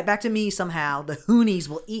gonna tie it back to me somehow. The Hoonies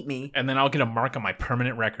will eat me. And then I'll get a mark on my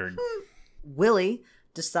permanent record. Willie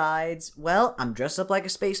decides, well, I'm dressed up like a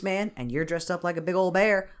spaceman, and you're dressed up like a big old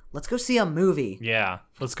bear. Let's go see a movie. Yeah,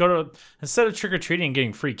 let's go to, instead of trick or treating and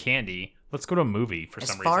getting free candy, let's go to a movie for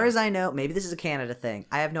some As reason. far as I know, maybe this is a Canada thing.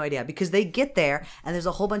 I have no idea. Because they get there, and there's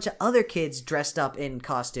a whole bunch of other kids dressed up in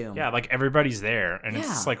costume. Yeah, like everybody's there, and it's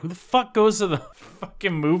Yeah. just like, who the fuck goes to the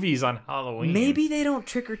fucking movies on Halloween? Maybe they don't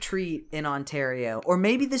trick or treat in Ontario. Or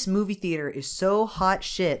maybe this movie theater is so hot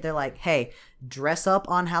shit, they're like, hey, dress up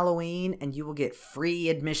on Halloween and you will get free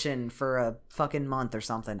admission for a fucking month or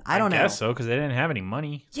something. I don't know. guess so, because they didn't have any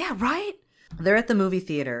money. Yeah, right? They're at the movie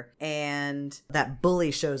theater and that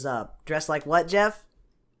bully shows up. Dressed like what, Jeff?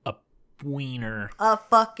 A wiener. A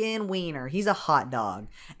fucking wiener. He's a hot dog.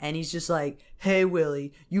 And he's just like, hey,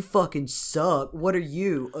 Willie, you fucking suck. What are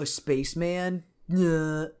you, a spaceman?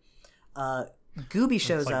 Nah. Gooby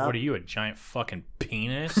shows It's like, up. what are you, a giant fucking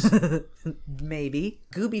penis? Maybe.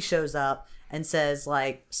 Gooby shows up and says,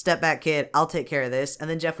 like, step back, kid. I'll take care of this. And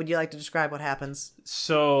then, Jeff, would you like to describe what happens?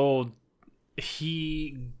 So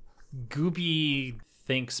Gooby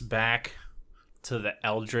thinks back to the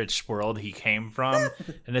eldritch world he came from,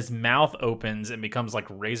 and his mouth opens and becomes like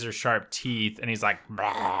razor sharp teeth, and he's like,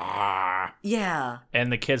 "Bah." Yeah.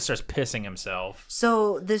 And the kid starts pissing himself.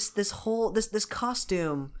 So this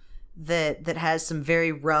costume that has some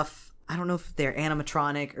very rough, I don't know if they're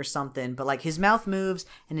animatronic or something, but like his mouth moves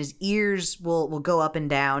and his ears will go up and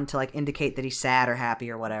down to like indicate that he's sad or happy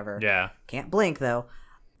or whatever. Yeah. Can't blink though.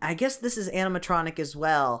 I guess this is animatronic as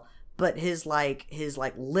well, but his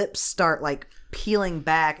lips start like peeling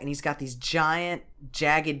back and he's got these giant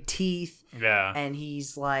jagged teeth. Yeah. And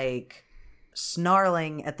he's like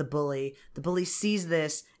snarling at the bully. The bully sees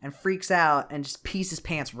this and freaks out and just pees his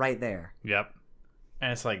pants right there. Yep.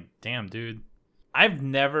 And it's like, damn, dude. I've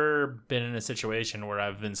never been in a situation where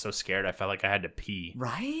I've been so scared I felt like I had to pee.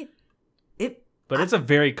 Right? But it's a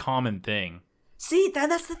very common thing. See,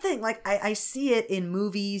 that's the thing. Like, I see it in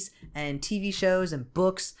movies and TV shows and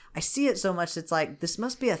books. I see it so much, it's like, this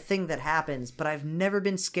must be a thing that happens, but I've never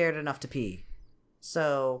been scared enough to pee.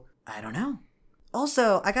 So, I don't know.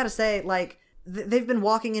 Also, I gotta say, like, they've been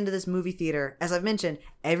walking into this movie theater. As I've mentioned,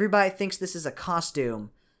 everybody thinks this is a costume,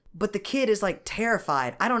 but the kid is, like,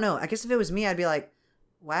 terrified. I don't know. I guess if it was me, I'd be like,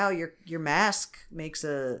 wow, your mask makes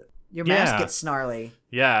your mask gets snarly.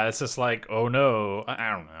 Yeah, it's just like, oh no. I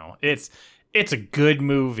don't know. It's a good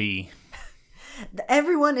movie.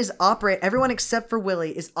 Everyone except for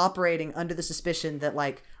Willie is operating under the suspicion that,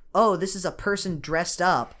 like, oh, this is a person dressed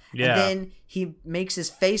up. Yeah. And then he makes his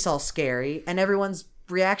face all scary, and everyone's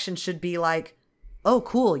reaction should be like, oh,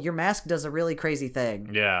 cool, your mask does a really crazy thing.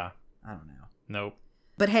 Yeah. I don't know. Nope.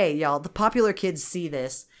 But hey, y'all, the popular kids see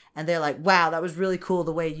this, and they're like, wow, that was really cool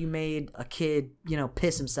the way you made a kid,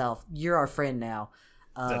 piss himself. You're our friend now.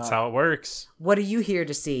 That's how it works. What are you here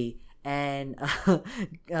to see? And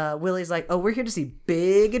Willie's like, oh, we're here to see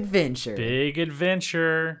Big Adventure. Big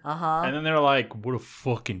Adventure. Uh-huh. And then they're like, what a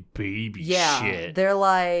fucking baby shit. They're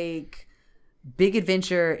like, Big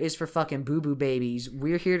Adventure is for fucking boo-boo babies.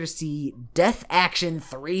 We're here to see Death Action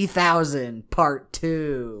 3000 Part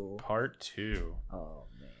 2. Part 2. Oh,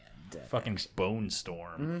 man. Fucking Bone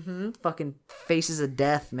Storm. Mm-hmm. Fucking faces of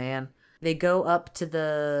death, man. They go up to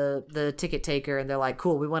the ticket taker and they're like,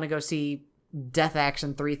 cool, we want to go see Death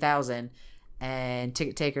Action 3000. And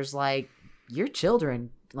ticket taker's like, you're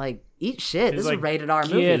children. Like, eat shit. This is a rated R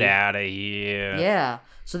movie. Get out of here. Yeah.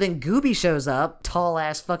 So then Gooby shows up, tall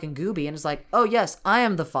ass fucking Gooby, and is like, oh yes, I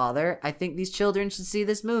am the father. I think these children should see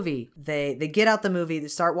this movie. They get out the movie, they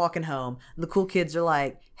start walking home, and the cool kids are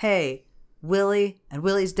like, hey, Willie and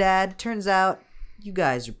Willie's dad, turns out you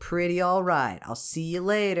guys are pretty alright. I'll see you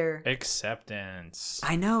later. Acceptance.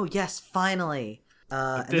 I know, yes, finally.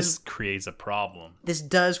 This creates a problem. This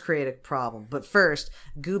does create a problem. But first,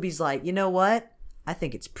 Gooby's like, you know what? I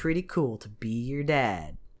think it's pretty cool to be your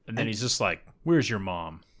dad. And then he's just like, where's your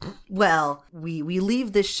mom? Well, we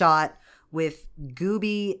leave this shot with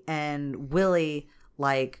Gooby and Willie,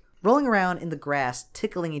 like, rolling around in the grass,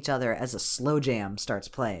 tickling each other as a slow jam starts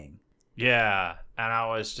playing. Yeah. And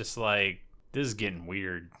I was just like, this is getting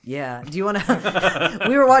weird. Yeah. Do you want to...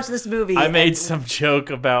 We were watching this movie. I made some joke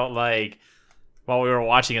about, like, while we were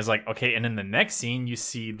watching, it's like, okay, and in the next scene, you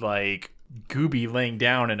see, like, Gooby laying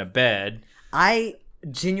down in a bed. I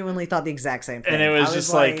genuinely thought the exact same thing. And it was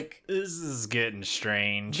just like, this is getting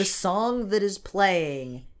strange. The song that is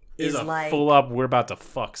playing is a like full up "We're about to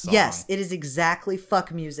fuck" song. Yes, it is exactly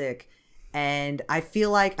fuck music. And I feel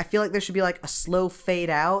like there should be like a slow fade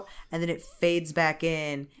out, and then it fades back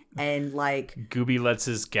in, and like Gooby lets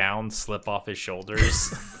his gown slip off his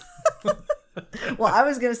shoulders. well, I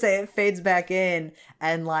was gonna say it fades back in,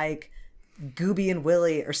 and like Gooby and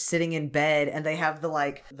Willie are sitting in bed, and they have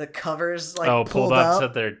the covers like pulled up to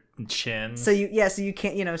their chin. So you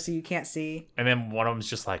can't see. And then one of them's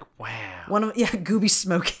just like, wow. Gooby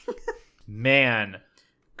smoking. Man,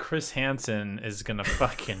 Chris Hansen is gonna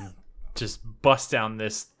fucking just bust down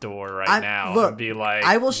this door now and be like,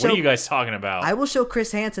 what are you guys talking about? I will show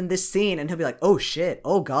Chris Hansen this scene, and he'll be like, oh shit,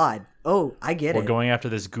 oh god, oh, I get it. We're going after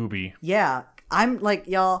this Gooby. Yeah, I'm like,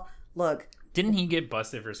 y'all, look. Didn't he get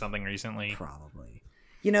busted for something recently? Probably.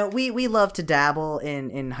 You know, we love to dabble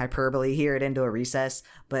in hyperbole here at Into a Recess,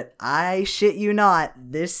 but I shit you not,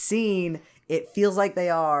 this scene, it feels like they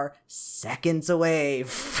are seconds away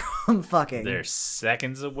from fucking. They're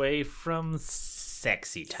seconds away from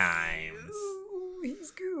sexy times. Ooh,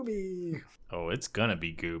 he's Gooby. Oh, it's gonna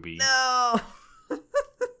be Gooby. No.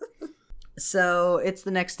 So it's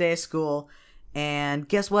the next day of school, and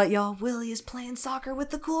guess what, y'all? Willie is playing soccer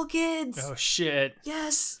with the cool kids. Oh shit!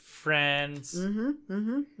 Yes, friends.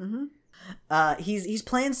 He's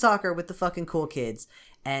playing soccer with the fucking cool kids,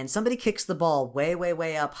 and somebody kicks the ball way, way,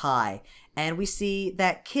 way up high, and we see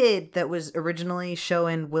that kid that was originally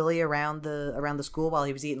showing Willie around the school while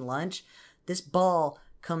he was eating lunch. This ball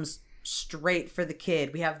comes straight for the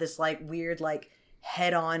kid. We have this like weird like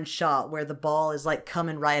head-on shot where the ball is like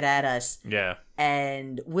coming right at us. Yeah.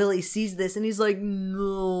 And Willie sees this and he's like,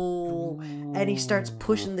 no. And he starts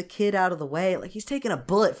pushing the kid out of the way. Like he's taking a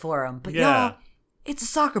bullet for him. But y'all, it's a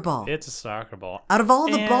soccer ball. It's a soccer ball. Out of all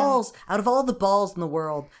the balls in the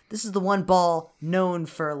world, this is the one ball known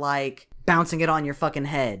for like bouncing it on your fucking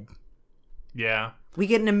head. Yeah. We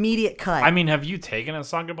get an immediate cut. I mean, have you taken a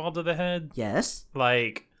soccer ball to the head? Yes.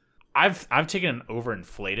 Like, I've taken an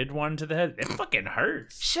overinflated one to the head. It fucking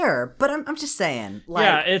hurts. Sure, but I'm just saying. Like,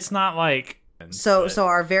 yeah, it's not like. So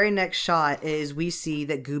our very next shot is we see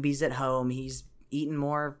that Gooby's at home. He's eating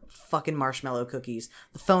more fucking marshmallow cookies.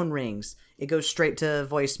 The phone rings. It goes straight to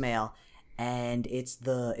voicemail, and it's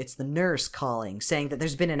the nurse calling, saying that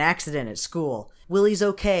there's been an accident at school. Willie's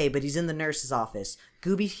okay, but he's in the nurse's office.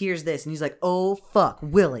 Gooby hears this, and he's like, oh, fuck,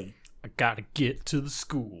 Willie. I gotta get to the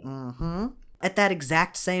school. Mm-hmm. At that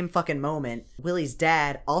exact same fucking moment, Willie's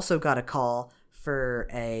dad also got a call for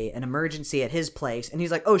an emergency at his place, and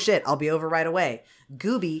he's like, oh shit, I'll be over right away.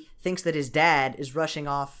 Gooby thinks that his dad is rushing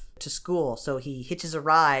off to school, so he hitches a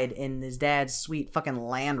ride in his dad's sweet fucking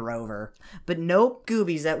Land Rover. But nope,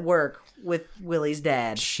 Gooby's at work with Willie's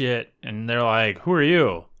dad. Shit. And they're like, who are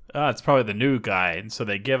you? Oh, it's probably the new guy. And so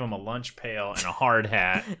they give him a lunch pail and a hard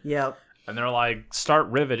hat. Yep. And they're like, start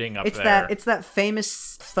riveting up there. It's that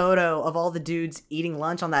famous photo of all the dudes eating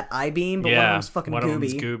lunch on that I-beam, but one of them's fucking one Gooby. Of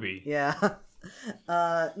them's Gooby. Yeah.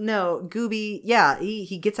 No, Gooby, yeah,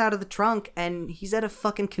 he gets out of the trunk and he's at a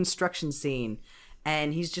fucking construction scene.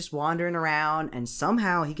 And he's just wandering around, and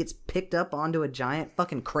somehow he gets picked up onto a giant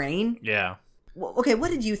fucking crane. Yeah. Well, okay,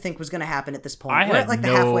 what did you think was going to happen at this point? I We're had at, like, the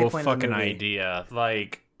no halfway point fucking of the movie. idea.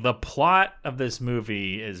 Like, the plot of this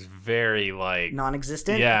movie is very, like...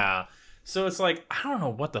 non-existent? Yeah. So it's like, I don't know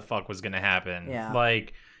what the fuck was going to happen. Yeah.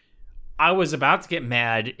 Like, I was about to get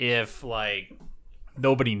mad if, like...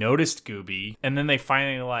 nobody noticed Gooby, and then they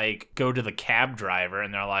finally, like, go to the cab driver,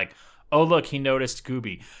 and they're like... oh, look, he noticed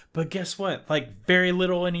Gooby. But guess what? Like, very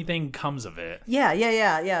little anything comes of it.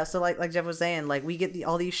 Yeah. So, like Jeff was saying, like, we get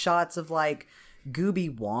all these shots of, like,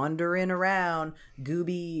 Gooby wandering around.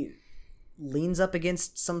 Gooby leans up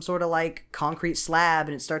against some sort of, like, concrete slab,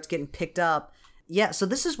 and it starts getting picked up. Yeah, so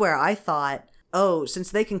this is where I thought, oh,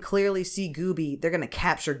 since they can clearly see Gooby, they're going to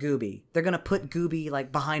capture Gooby. They're going to put Gooby,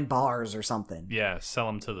 like, behind bars or something. Yeah, sell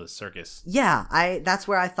him to the circus. Yeah, that's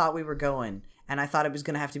where I thought we were going. And I thought it was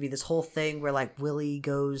going to have to be this whole thing where, like, Willie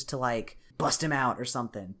goes to, like, bust him out or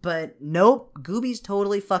something. But nope, Gooby's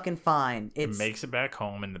totally fucking fine. It makes it back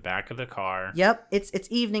home in the back of the car. Yep, it's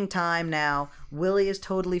evening time now. Willie is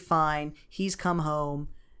totally fine. He's come home.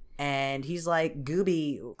 And he's like,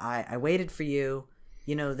 Gooby, I waited for you,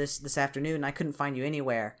 you know, this afternoon. I couldn't find you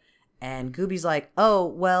anywhere. And Gooby's like, oh,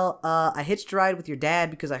 well, I hitched a ride with your dad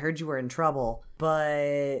because I heard you were in trouble,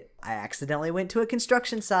 but I accidentally went to a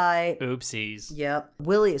construction site. Oopsies. Yep.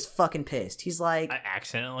 Willie is fucking pissed. He's like... I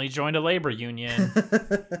accidentally joined a labor union.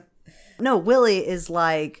 No, Willie is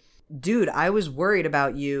like, dude, I was worried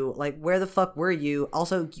about you. Like, where the fuck were you?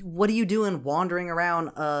 Also, what are you doing wandering around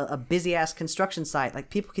a busy-ass construction site? Like,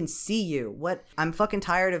 people can see you. What? I'm fucking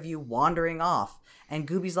tired of you wandering off. And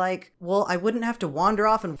Gooby's like, well, I wouldn't have to wander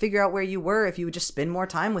off and figure out where you were if you would just spend more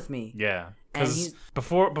time with me. Yeah. And Because he's-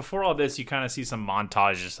 before all this, you kind of see some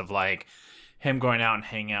montages of like him going out and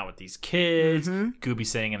hanging out with these kids, Gooby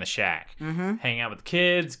sitting in the shack. Hanging out with the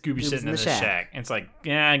kids, Gooby sitting in the shack. And it's like,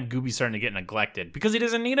 yeah, Gooby's starting to get neglected because he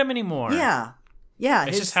doesn't need him anymore. Yeah. Yeah.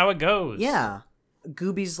 It's just how it goes. Yeah.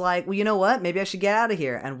 Gooby's like, well, you know what? Maybe I should get out of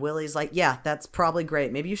here. And Willie's like, yeah, that's probably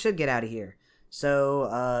great. Maybe you should get out of here. So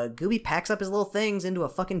Gooby packs up his little things into a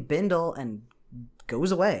fucking bindle and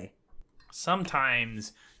goes away.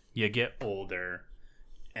 Sometimes you get older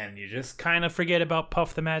and you just kind of forget about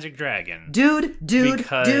Puff the Magic Dragon. Dude.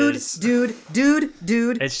 Because-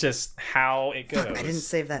 Dude. It's just how it goes. Fuck, I didn't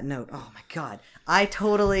save that note. Oh my god. I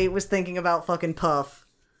totally was thinking about fucking Puff.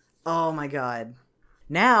 Oh my god.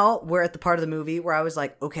 Now we're at the part of the movie where I was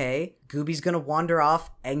like, okay, Gooby's gonna wander off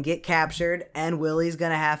and get captured, and Willie's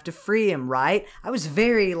gonna have to free him, right? I was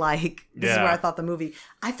very like, this is Yeah. where I thought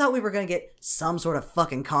I thought we were gonna get some sort of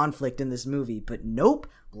fucking conflict in this movie, but nope.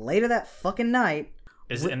 Later that fucking night,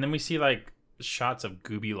 And then we see like shots of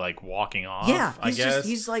Gooby like walking off. yeah, I guess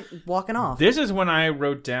he's like walking off. this is when I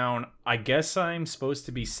wrote down. I guess I'm supposed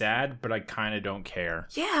to be sad, but I kind of don't care.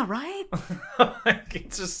 Yeah, right? Like,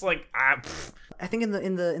 it's just like I think in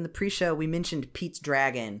the pre-show we mentioned Pete's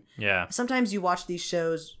Dragon. yeah. Sometimes you watch these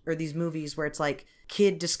shows or these movies where it's like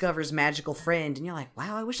kid discovers magical friend and you're like,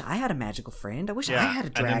 wow, I wish I had a magical friend. I wish I had a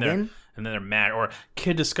dragon. And then they're mad. Or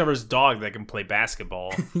kid discovers dog that can play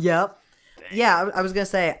basketball. Yep. Yeah, I was gonna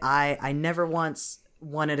say I never once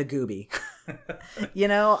wanted a Gooby. You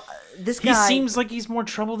know, this He guy seems like he's more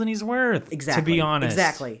trouble than he's worth. exactly To be honest.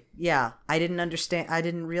 exactly. Yeah, I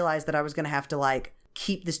didn't realize that I was gonna have to like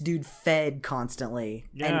keep this dude fed constantly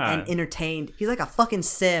Yeah. and entertained. He's like a fucking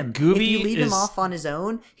sim. Gooby if you leave him is- off on his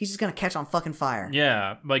own, he's just gonna catch on fucking fire.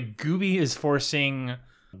 Yeah, like Gooby is forcing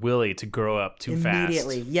Willie to grow up too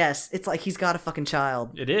Immediately. fast. Yes, it's like he's got a fucking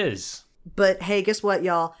child. It is. But hey, guess what,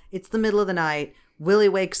 y'all? It's the middle of the night. Willie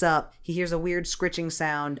wakes up. He hears a weird scritching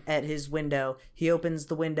sound at his window. He opens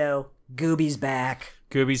the window. Gooby's back.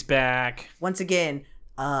 Gooby's back. Once again,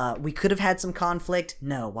 we could have had some conflict.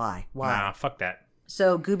 No, why? Why? Nah, fuck that.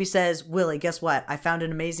 So Gooby says, Willie, guess what? I found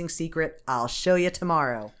an amazing secret. I'll show you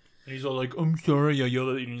tomorrow. And he's all like, I'm sorry. I yelled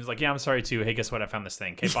at you. And he's like, yeah, I'm sorry too. Hey, guess what? I found this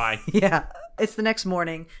thing. Okay, bye. Yeah. It's the next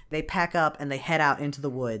morning. They pack up and they head out into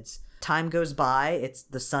the woods. Time goes by.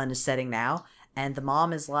 The sun is setting now. And the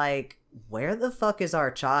mom is like, where the fuck is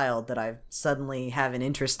our child that I suddenly have an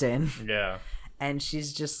interest in? Yeah. And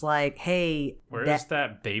she's just like, hey, Where's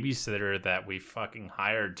that babysitter that we fucking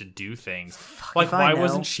hired to do things? if Like, I why know.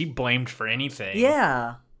 wasn't she blamed for anything?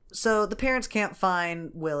 Yeah. So the parents can't find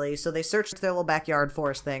Willie, so they search their little backyard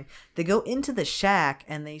forest thing. They go into the shack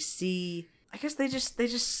and they see. I guess they just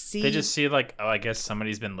see. They just see like, oh, I guess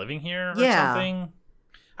somebody's been living here or Yeah. something.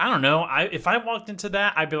 I don't know. If I walked into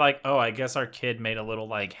that, I'd be like, oh, I guess our kid made a little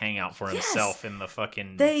like hangout for himself in the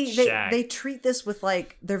fucking shack. They treat this with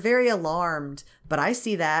like they're very alarmed, but I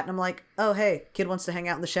see that and I'm like, oh hey, kid wants to hang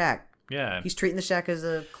out in the shack. Yeah. He's treating the shack as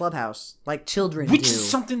a clubhouse, like children Which do. is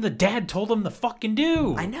something the dad told him to fucking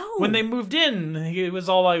do. I know. When they moved in, he was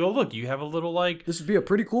all like, oh, look, you have a little, like, This would be a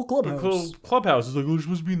pretty cool clubhouse. cool clubhouse. It's like, oh, you're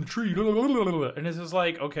supposed to be in the tree. And it's just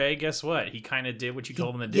like, okay, guess what? He kind of did what you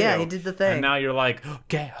told him to do. yeah, he did the thing. And now you're like, oh,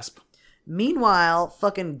 gasp. Meanwhile,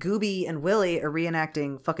 fucking Gooby and Willie are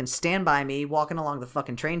reenacting fucking Stand By Me, walking along the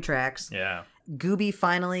fucking train tracks. Yeah. Gooby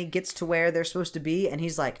finally gets to where they're supposed to be, and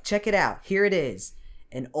he's like, check it out. Here it is.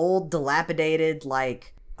 An old, dilapidated,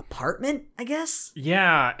 like, apartment, I guess?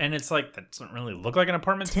 Yeah, and it's like, that doesn't really look like an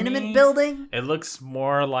apartment to Tenement me. building? It looks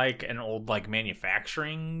more like an old, like,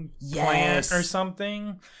 manufacturing Yes. plant or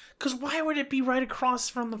something. Because why would it be right across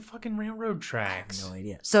from the fucking railroad tracks? No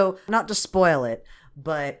idea. So, not to spoil it,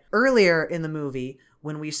 but earlier in the movie,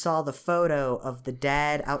 when we saw the photo of the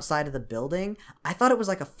dad outside of the building, I thought it was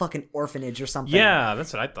like a fucking orphanage or something. Yeah,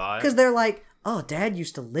 that's what I thought. Because they're like, oh, dad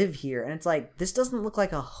used to live here. And it's like, this doesn't look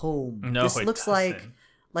like a home. No, this it looks doesn't.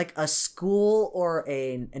 like a school or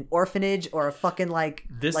an orphanage or a fucking like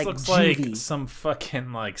This like looks juvie. like some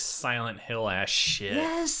fucking like Silent Hill ass shit.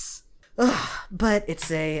 Yes. Ugh, but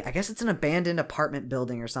I guess it's an abandoned apartment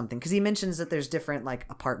building or something. Because he mentions that there's different like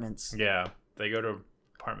apartments. Yeah, they go to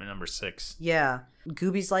apartment number 6. Yeah.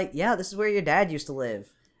 Gooby's like, yeah, this is where your dad used to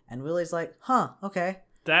live. And Willie's like, huh, okay.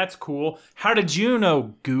 That's cool. How did you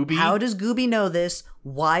know, Gooby? How does Gooby know this?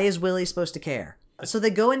 Why is Willie supposed to care? So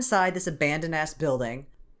they go inside this abandoned ass building,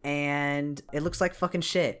 and it looks like fucking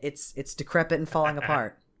shit. It's decrepit and falling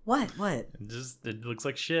apart. What? It looks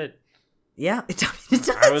like shit. Yeah, it does.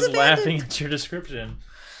 I was It's abandoned. laughing at your description.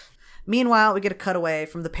 Meanwhile, we get a cutaway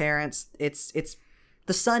from the parents. It's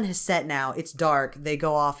The sun has set now. It's dark. They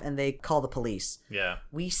go off and they call the police. Yeah.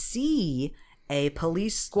 We see a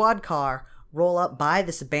police squad car roll up by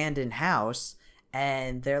this abandoned house,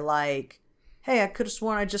 and they're like, hey, I could have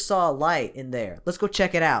sworn I just saw a light in there. Let's go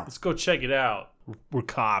check it out. Let's go check it out. We're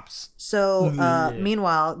cops. So,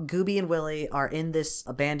 meanwhile, Gooby and Willie are in this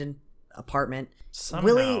abandoned apartment.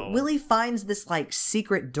 Somehow. Willie finds this, like,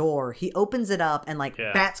 secret door. He opens it up, and, like,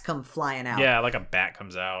 bats come flying out. Yeah, like a bat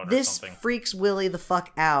comes out This or something. freaks Willie the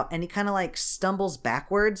fuck out, and he kind of, like, stumbles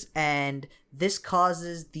backwards, and this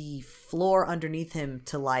causes the floor underneath him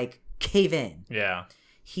to, like, cave in. Yeah.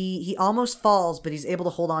 He almost falls, but he's able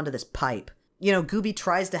to hold on to this pipe. You know, Gooby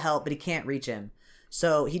tries to help, but he can't reach him.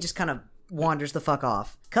 So he just kind of wanders the fuck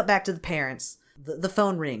off. Cut back to the parents. The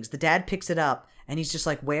phone rings. The dad picks it up, and he's just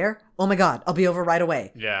like, where? Oh my god, I'll be over right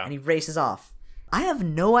away. Yeah. And he races off. I have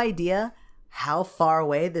no idea how far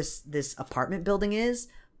away this apartment building is,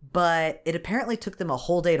 but it apparently took them a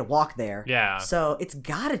whole day to walk there. Yeah. So it's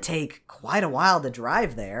gotta take quite a while to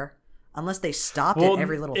drive there, unless they stopped at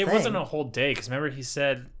every little thing. It wasn't a whole day, because remember he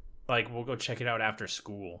said, like, we'll go check it out after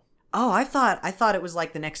school. Oh, I thought it was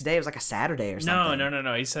like the next day. It was like a Saturday or something.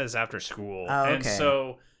 No. He says after school. Oh, okay. And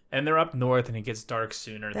so, and they're up north, and it gets dark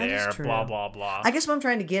sooner That is there. true. Blah blah blah. I guess what I'm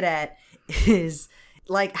trying to get at is,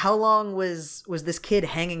 like, how long was this kid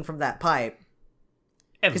hanging from that pipe?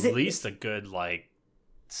 At 'cause least a good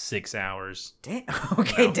 6 hours. Damn.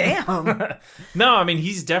 Okay, No. damn. No, I mean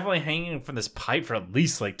he's definitely hanging from this pipe for at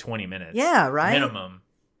least 20 minutes. Yeah, right? Minimum.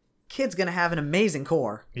 Kid's gonna have an amazing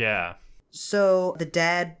core. Yeah. So the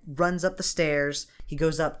dad runs up the stairs. He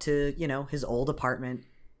goes up to, his old apartment,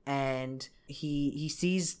 and he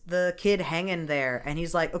sees the kid hanging there, and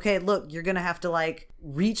he's like, okay, look, you're gonna have to,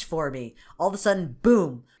 reach for me. All of a sudden,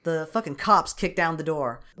 boom, the fucking cops kick down the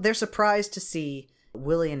door. They're surprised to see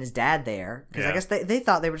Willie and his dad there, because I Yeah. guess they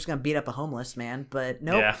thought they were just gonna beat up a homeless man, but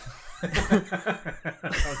nope. Yeah.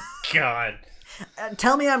 Oh, God.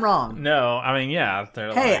 Tell me I'm wrong. No, I mean, yeah.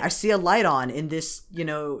 They're Hey, like, I see a light on in this,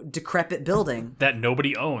 decrepit building. that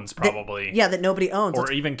nobody owns, probably. Yeah, that nobody owns. Or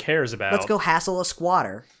even cares about. Let's go hassle a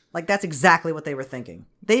squatter. That's exactly what they were thinking.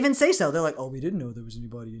 They even say so. They're like, oh, we didn't know there was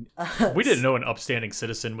anybody in... We didn't know an upstanding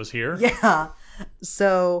citizen was here. Yeah.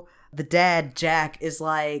 So the dad, Jack, is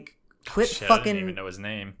like, quit Shit, fucking... I didn't even know his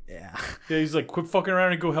name. Yeah. Yeah, he's like, quit fucking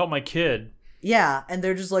around and go help my kid. Yeah, and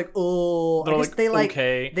they're just like, oh... They're I guess like, they,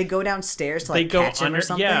 okay. They go downstairs to, They go catch him under, or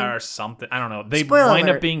something. yeah, or something. I don't know. They Spoiler wind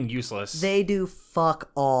alert, up being useless. They do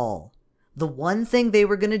fuck all. The one thing they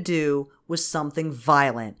were gonna do was something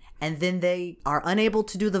violent, and then they are unable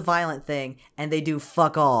to do the violent thing, and they do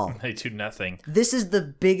fuck all. They do nothing. This is the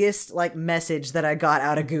biggest message that I got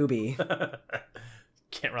out of Gooby.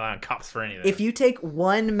 Can't rely on cops for anything. If you take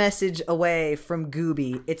one message away from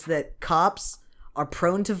Gooby, it's that cops are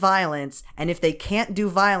prone to violence, and if they can't do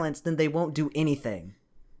violence, then they won't do anything.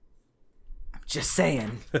 I'm just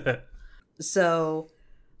saying. So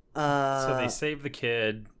they save the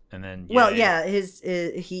kid, and then well, yeah,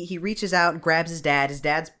 he reaches out and grabs his dad. His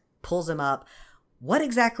dad pulls him up. What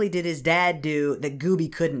exactly did his dad do that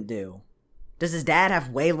Gooby couldn't do? Does his dad have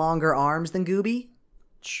way longer arms than Gooby?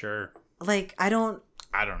 Sure. I don't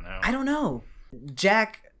know.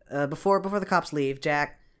 Jack, before the cops leave,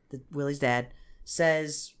 Jack, Willie's dad,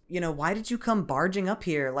 says, why did you come barging up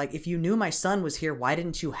here? If you knew my son was here, why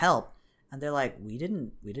didn't you help? And they're like, we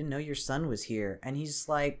didn't know your son was here. And he's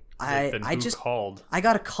like, I just called. I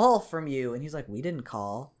got a call from you. And he's like, we didn't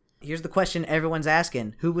call. Here's the question everyone's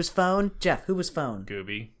asking. Who was phone? Jeff, who was phone?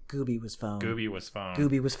 Gooby. Gooby was phone. Gooby was phone.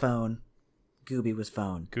 Gooby was phone. Gooby was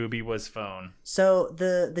phone. Gooby was phone. So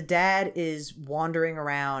the dad is wandering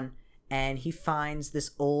around, and he finds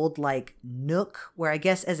this old nook where I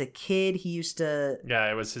guess as a kid he used to... Yeah,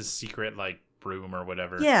 it was his secret room or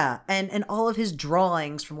whatever. Yeah, and all of his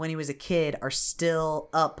drawings from when he was a kid are still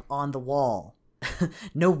up on the wall.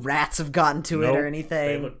 No rats have gotten to it or anything.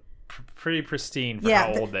 They look pretty pristine for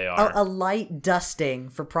how old they are. A light dusting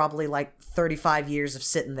for probably 35 years of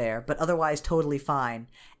sitting there, but otherwise totally fine.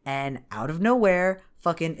 And out of nowhere,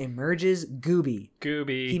 fucking emerges Gooby.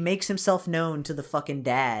 Gooby. He makes himself known to the fucking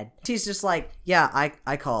dad. He's just like, yeah,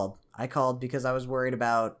 I called. I called because I was worried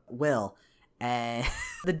about Will. And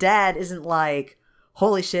the dad isn't like,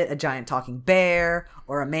 holy shit, a giant talking bear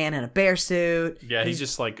or a man in a bear suit. Yeah, he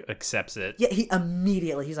just accepts it. Yeah, he's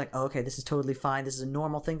like, oh, okay, this is totally fine. This is a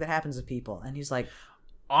normal thing that happens to people. And he's like,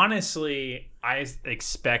 honestly, I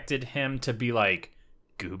expected him to be like,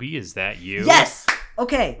 Gooby, is that you? yes!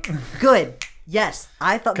 Okay, good. Yes,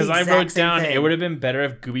 I thought the Because I exact wrote same down thing. it would have been better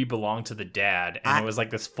if Gooby belonged to the dad, and it was like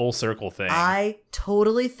this full circle thing. I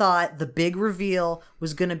totally thought the big reveal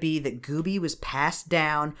was going to be that Gooby was passed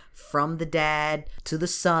down from the dad to the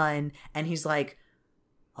son, and he's like,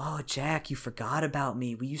 "Oh, Jack, you forgot about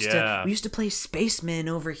me. We used to play spacemen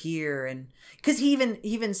over here." And cuz he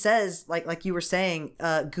even says like you were saying,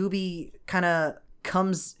 Gooby kind of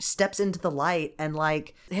steps into the light and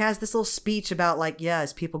like he has this little speech about like, yeah,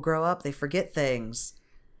 as people grow up, they forget things.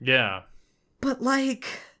 Yeah. But like,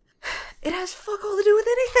 it has fuck all to do with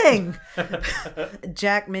anything.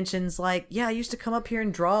 Jack mentions like, yeah, I used to come up here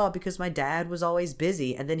and draw because my dad was always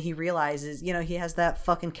busy. And then he realizes, you know, he has that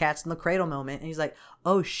fucking cats in the cradle moment. And he's like,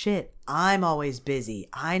 oh shit, I'm always busy.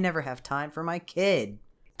 I never have time for my kid.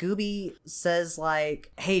 Gooby says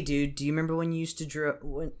like, hey dude, do you remember when you used to draw?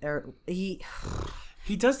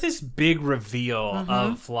 He does this big reveal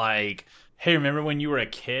of like, hey, remember when you were a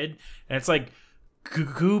kid? And it's like,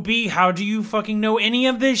 Gooby, how do you fucking know any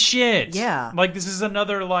of this shit? Yeah. Like, this is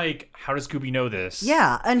another, like, how does Gooby know this?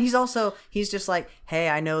 Yeah, and he's just like, hey,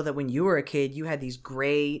 I know that when you were a kid, you had these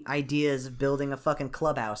great ideas of building a fucking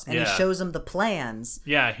clubhouse. And he shows him the plans.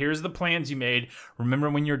 Yeah, here's the plans you made. Remember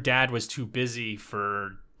when your dad was too busy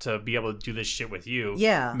to be able to do this shit with you?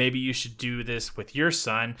 Yeah. Maybe you should do this with your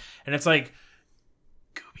son. And it's like,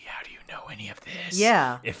 Gooby, how do you know any of this?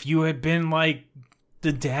 Yeah. If you had been, like,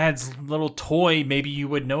 the dad's little toy, maybe you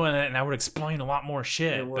would know it, and that would explain a lot more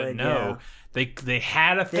shit. But no, they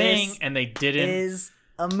had a thing and they didn't. Is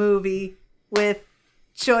a movie with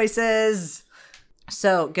choices.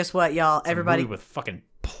 So guess what, y'all? Everybody a movie with fucking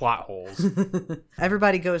plot holes.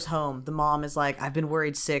 Everybody goes home. The mom is like, "I've been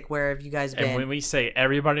worried sick. Where have you guys been?" And when we say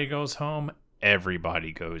everybody goes home,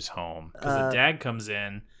 everybody goes home because the dad comes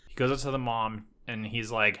in. He goes up to the mom. And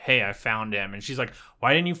he's like, hey, I found him. And she's like,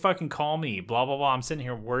 why didn't you fucking call me? Blah, blah, blah. I'm sitting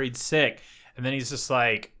here worried sick. And then he's just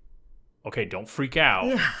like, okay, don't freak out.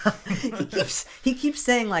 Yeah. he keeps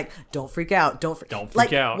saying, like, don't freak out. Don't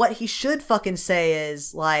freak out. What he should fucking say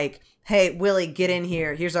is, like, hey, Willie, get in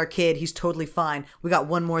here. Here's our kid. He's totally fine. We got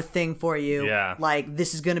one more thing for you. Yeah. Like,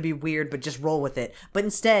 this is going to be weird, but just roll with it. But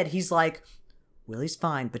instead, he's like, Willie's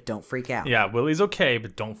fine, but don't freak out. Yeah, Willie's okay,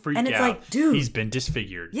 but don't freak out. And it's like, dude. He's been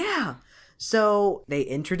disfigured. Yeah. So they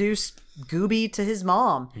introduce Gooby to his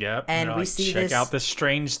mom. Yep. And we see check out this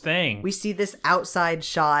strange thing. We see this outside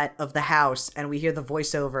shot of the house, and we hear the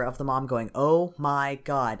voiceover of the mom going, oh my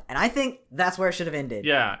God. And I think that's where it should have ended.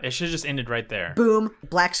 Yeah, it should have just ended right there. Boom,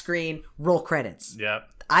 black screen, roll credits. Yep.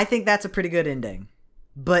 I think that's a pretty good ending.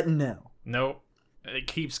 But no. Nope. It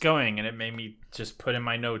keeps going, and it made me just put in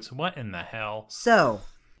my notes, what in the hell? So,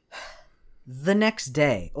 the next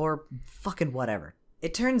day, or fucking whatever,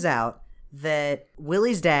 it turns out that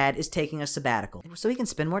Willie's dad is taking a sabbatical so he can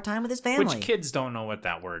spend more time with his family. Which kids don't know what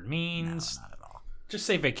that word means. No, not at all. Just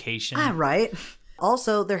say vacation. Ah, right.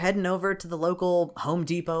 Also, they're heading over to the local Home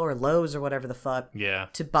Depot or Lowe's or whatever the fuck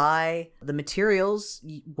to buy the materials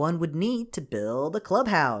one would need to build a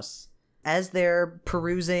clubhouse. As they're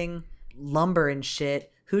perusing lumber and shit,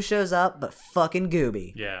 who shows up but fucking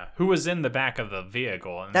Gooby? Yeah, who was in the back of the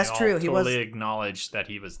vehicle. And That's they all true. He totally was... acknowledged that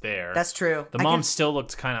he was there. That's true. The mom still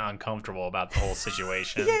looked kind of uncomfortable about the whole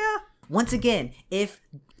situation. Yeah. Once again, if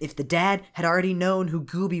the dad had already known who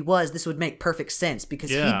Gooby was, this would make perfect sense because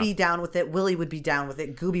he'd be down with it. Willie would be down with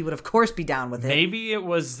it. Gooby would, of course, be down with it. Maybe it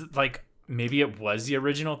was the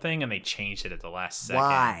original thing and they changed it at the last second.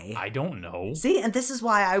 Why? I don't know. See, and this is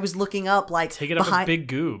why I was looking up, like... Take it up with Big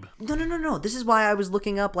Goob. No. This is why I was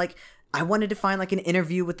looking up, like... I wanted to find, like, an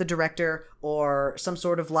interview with the director or some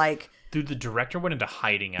sort of, like... Dude, the director went into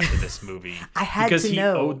hiding after this movie. I had because to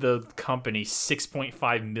know. Because he owed the company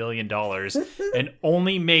 $6.5 million and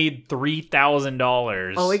only made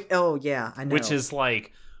 $3,000. Oh, yeah, I know. Which is,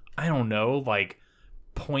 like, I don't know, like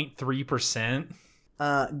 0.3%.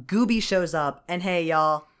 Gooby shows up, and hey,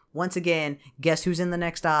 y'all, once again, guess who's in the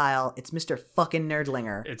next aisle? It's Mr. fucking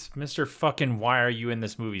Nerdlinger. It's Mr. fucking why are you in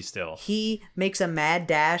this movie still? He makes a mad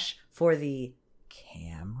dash for the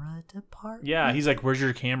camera department. Yeah, he's like, where's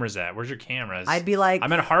your cameras at? Where's your cameras? I'd be like,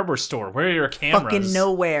 I'm at a hardware store. Where are your cameras? Fucking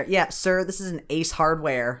nowhere. Yeah, sir, this is an Ace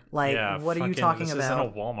Hardware. Like, what are you talking this about? This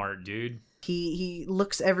isn't a Walmart, dude. He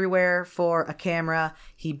looks everywhere for a camera.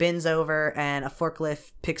 He bends over, and a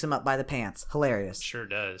forklift picks him up by the pants. Hilarious. Sure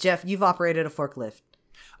does. Jeff, you've operated a forklift.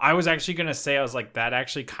 I was actually going to say, I was like, that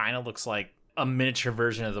actually kind of looks like a miniature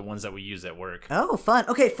version of the ones that we use at work. Oh, fun.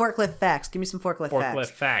 Okay, forklift facts. Give me some forklift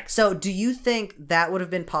facts. So, do you think that would have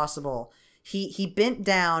been possible? He bent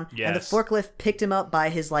down, and the forklift picked him up by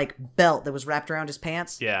his, like, belt that was wrapped around his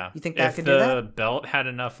pants? Yeah. You think that could do that? If the belt had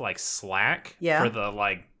enough, like, slack for the,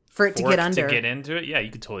 like, for it to get under. To get into it, yeah,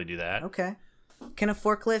 you could totally do that. Okay. Can a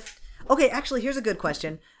forklift... Okay, actually, here's a good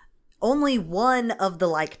question. Only one of the,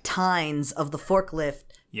 like, tines of the forklift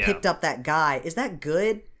picked up that guy. Is that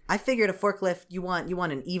good? I figured a forklift, you want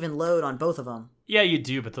an even load on both of them. Yeah, you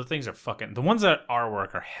do, but the things are fucking... The ones that are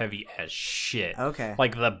work are heavy as shit. Okay.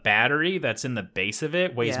 Like, the battery that's in the base of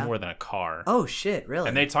it weighs more than a car. Oh, shit, really?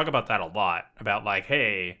 And they talk about that a lot. About, like,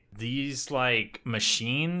 hey, these, like,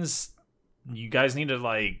 machines, you guys need to,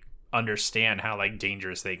 like, understand how, like,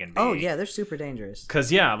 dangerous they can be. Oh, yeah, they're super dangerous.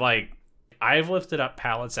 Because, yeah, like, I've lifted up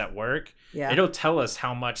pallets at work. Yeah. It'll tell us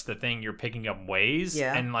how much the thing you're picking up weighs.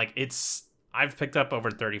 Yeah. And, like, I've picked up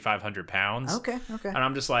over 3,500 pounds. Okay. And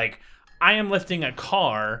I'm just like... I am lifting a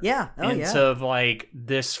car into, like,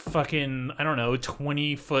 this fucking, I don't know,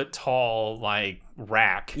 20-foot tall, like,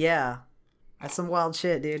 rack. Yeah. That's some wild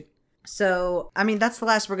shit, dude. So, I mean, that's the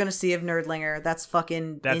last we're going to see of Nerdlinger. That's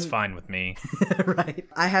fucking... That's fine with me. Right.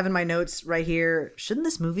 I have in my notes right here, shouldn't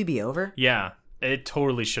this movie be over? Yeah, it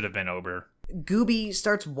totally should have been over. Gooby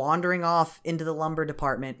starts wandering off into the lumber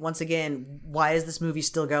department. Once again, why is this movie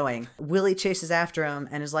still going? Willie chases after him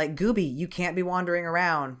and is like, Gooby, you can't be wandering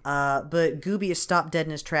around. But Gooby is stopped dead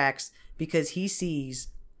in his tracks because he sees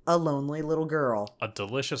a lonely little girl. A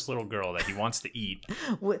delicious little girl that he wants to eat.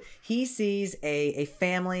 He sees a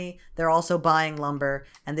family. They're also buying lumber.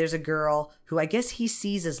 And there's a girl who I guess he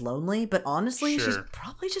sees as lonely. But honestly, she's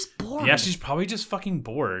probably just bored. Yeah, she's probably just fucking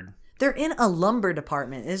bored. They're in a lumber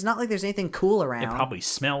department. It's not like there's anything cool around. It probably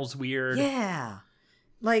smells weird. Yeah.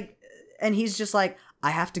 Like, and he's just like, I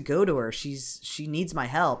have to go to her. She needs my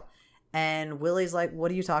help. And Willie's like, what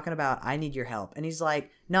are you talking about? I need your help. And he's like,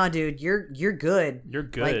 nah, dude, you're good. You're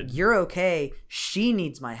good. Like, you're okay. She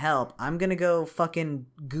needs my help. I'm going to go fucking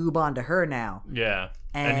goob onto her now. Yeah.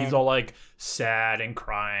 And he's all like sad and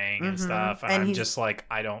crying and stuff. And I'm just like,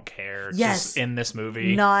 I don't care. Yes. Just in this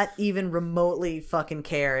movie. Not even remotely fucking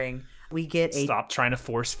caring. We get Stop trying to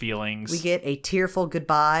force feelings. We get a tearful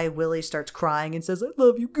goodbye. Willie starts crying and says, I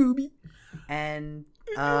love you, Gooby. And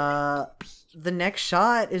the next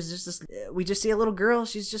shot is just this, we just see a little girl.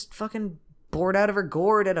 She's just fucking bored out of her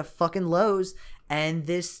gourd at a fucking Lowe's. And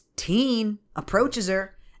this teen approaches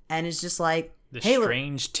her and is just like, this hey,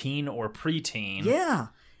 strange teen or preteen. Yeah.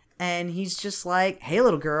 And he's just like, hey,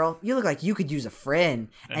 little girl, you look like you could use a friend.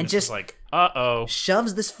 And just like, uh-oh.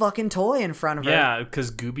 Shoves this fucking toy in front of her. Yeah,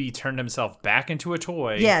 because Gooby turned himself back into a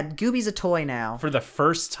toy. Yeah, Gooby's a toy now. For the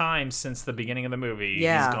first time since the beginning of the movie.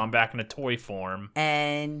 Yeah. He's gone back in a toy form.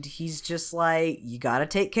 And he's just like, you gotta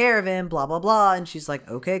take care of him, blah, blah, blah. And she's like,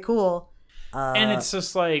 okay, cool. And it's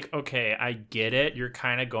just like, okay, I get it. You're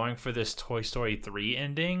kind of going for this Toy Story 3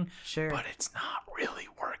 ending. Sure. But it's not really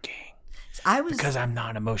working. Because I'm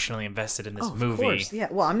not emotionally invested in this movie. Of course. Yeah.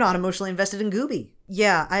 Well, I'm not emotionally invested in Gooby.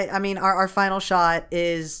 Yeah. I mean, our final shot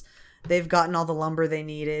is they've gotten all the lumber they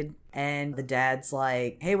needed. And the dad's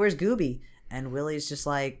like, hey, where's Gooby? And Willie's just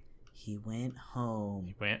like, he went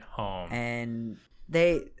home. And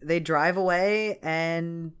they drive away.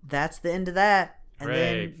 And that's the end of that. And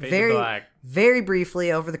then very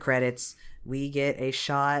briefly over the credits, we get a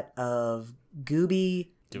shot of Gooby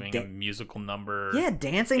doing a musical number. Yeah,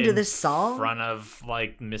 dancing to this song in front of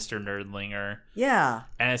like Mr. Nerdlinger. Yeah.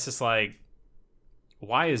 And it's just like,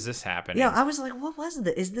 why is this happening? Yeah, I was like, what was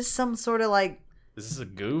this? Is this some sort of like... Is this a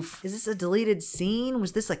goof? Is this a deleted scene?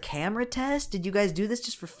 Was this a camera test? Did you guys do this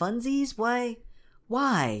just for funsies? Why?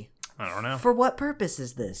 I don't know. For what purpose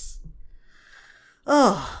is this?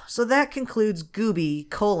 Oh, so that concludes Gooby,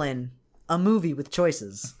 a movie with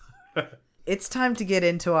choices. It's time to get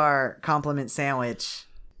into our compliment sandwich.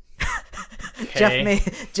 Okay.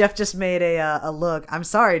 Jeff just made a look. I'm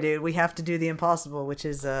sorry, dude. We have to do the impossible, which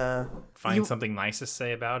is find something nice to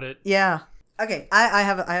say about it. Yeah. Okay. I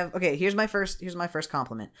have. Okay. Here's my first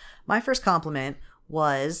compliment. My first compliment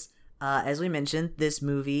was, as we mentioned, this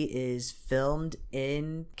movie is filmed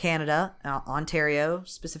in Canada, Ontario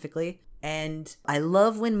specifically, and I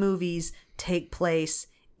love when movies take place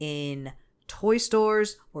in toy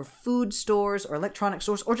stores or food stores or electronic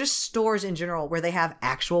stores or just stores in general where they have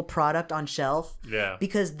actual product on shelf. Yeah.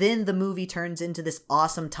 Because then the movie turns into this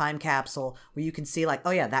awesome time capsule where you can see like,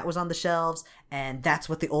 oh yeah, that was on the shelves and that's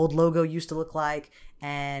what the old logo used to look like.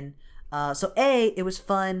 And so it was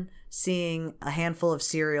fun seeing a handful of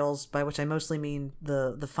cereals, by which I mostly mean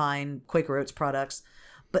the fine Quaker Oats products.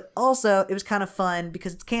 But also, it was kind of fun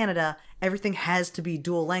because it's Canada. Everything has to be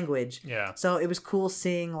dual language. Yeah. So it was cool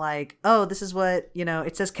seeing like, oh, this is what,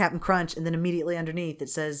 it says Captain Crunch. And then immediately underneath it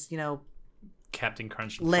says, Captain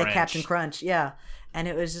Crunch. Le Captain Crunch. Yeah. And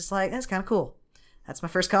it was just like, that's kind of cool. That's my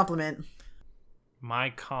first compliment.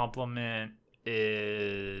 My compliment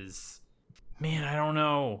is Man, I don't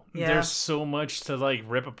know. Yeah. There's so much to like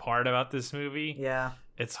rip apart about this movie. Yeah.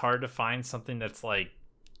 It's hard to find something that's like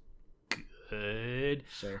good.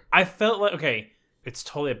 Sure. I felt like, okay, it's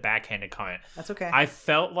totally a backhanded comment. That's okay. I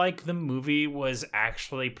felt like the movie was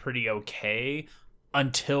actually pretty okay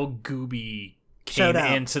until Gooby Showed came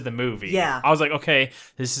up. into the movie. Yeah. I was like, okay,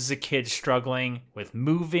 this is a kid struggling with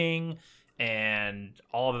moving and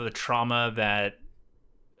all of the trauma that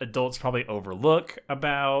adults probably overlook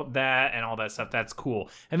about that and all that stuff. That's cool.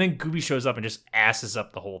 And then Gooby shows up and just asses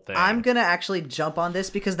up the whole thing. I'm gonna actually jump on this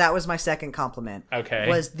because that was my second compliment. Okay.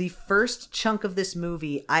 Was the first chunk of this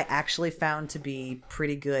movie I actually found to be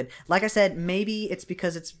pretty good. Like I said, maybe it's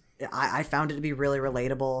because I found it to be really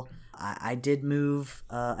relatable. I did move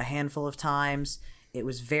a handful of times. It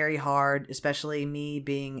was very hard, especially me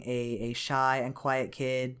being a shy and quiet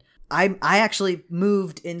kid. I actually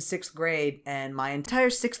moved in 6th grade, and my entire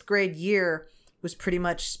 6th grade year was pretty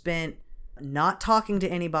much spent not talking to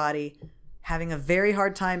anybody, having a very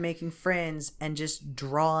hard time making friends, and just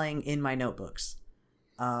drawing in my notebooks.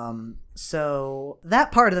 So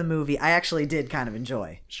that part of the movie I actually did kind of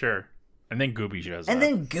enjoy. Sure. And then Gooby shows up. And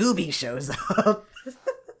then Gooby shows up.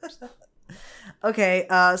 Okay,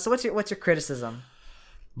 so what's your criticism?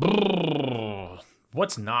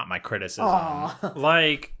 What's not my criticism? Aw.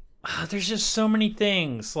 Like, there's just so many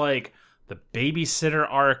things. Like, the babysitter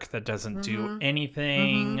arc that doesn't do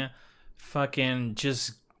anything. Fucking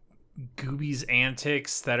just Gooby's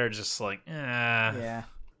antics that are just like, Yeah.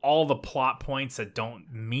 All the plot points that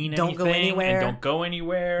don't mean Don't anything go anywhere. and don't go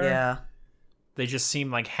anywhere. Yeah. They just seem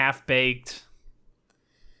like half-baked.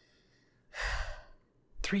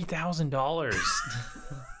 $3,000.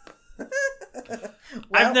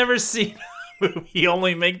 I've never seen a movie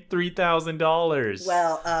only make $3,000.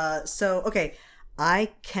 Well, so okay,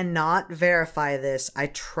 I cannot verify this. I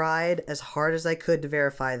tried as hard as I could to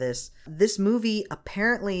verify this. This movie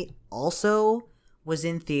apparently also was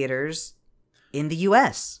in theaters in the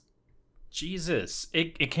US. Jesus.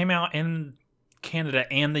 It came out in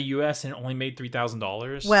Canada and the US and it only made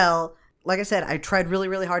 $3,000. Well, like I said, I tried really,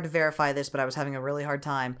 really hard to verify this, but I was having a really hard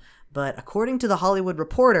time. But according to the Hollywood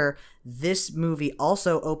Reporter, this movie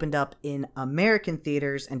also opened up in American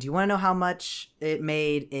theaters. And do you want to know how much it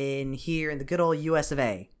made in the good old US of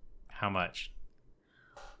A? How much?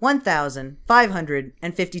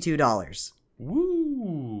 $1,552.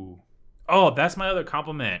 Woo. Oh, that's my other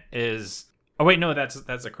compliment is... Oh, wait, no, that's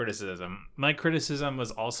a criticism. My criticism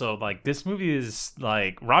was also, like, this movie is,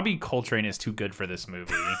 like, Robbie Coltrane is too good for this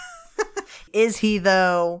movie. Is he,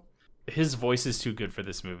 though? His voice is too good for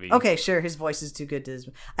this movie. Okay, sure, his voice is too good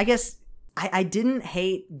to... I guess I didn't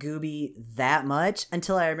hate Gooby that much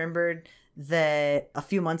until I remembered that a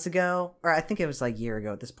few months ago, or I think it was like a year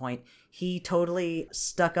ago at this point, he totally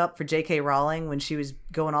stuck up for J.K. Rowling when she was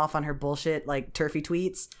going off on her bullshit, like, turfy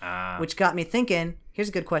tweets, which got me thinking, here's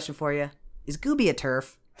a good question for you. Is Gooby a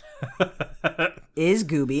turf? Is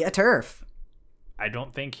Gooby a turf? I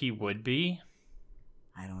don't think he would be.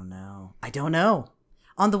 I don't know.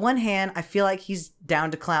 On the one hand, I feel like he's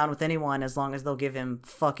down to clown with anyone as long as they'll give him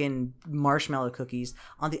fucking marshmallow cookies.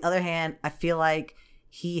 On the other hand, I feel like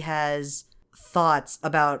he has thoughts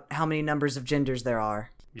about how many numbers of genders there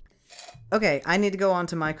are. Okay, I need to go on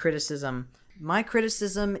to my criticism. My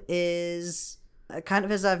criticism is, kind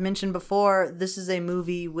of as I've mentioned before, this is a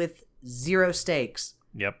movie with zero stakes.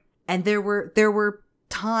 Yep. And there were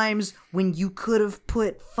times when you could have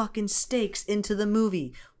put fucking stakes into the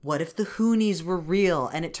movie. What if the Hoonies were real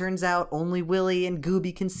and it turns out only Willie and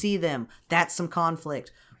Gooby can see them? That's some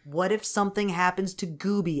conflict. What if something happens to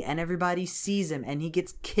Gooby and everybody sees him and he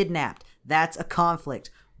gets kidnapped? That's a conflict.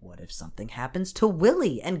 What if something happens to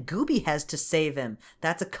Willie and Gooby has to save him?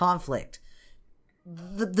 That's a conflict.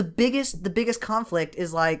 The biggest conflict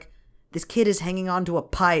is like, this kid is hanging onto a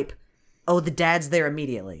pipe. Oh, the dad's there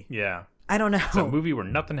immediately. Yeah. I don't know. It's a movie where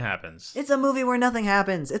nothing happens. It's a movie where nothing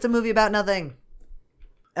happens. It's a movie about nothing.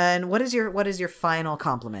 And what is your final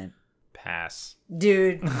compliment? Pass.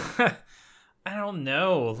 Dude. I don't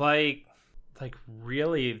know. Like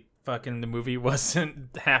really fucking the movie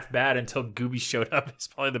wasn't half bad until Gooby showed up. It's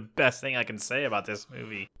probably the best thing I can say about this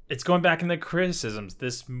movie. It's going back in the criticisms.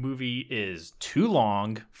 This movie is too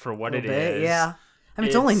long for what it is. Yeah. I mean,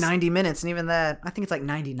 it's only 90 minutes, and even that, I think it's like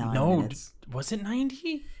 99 minutes. Was it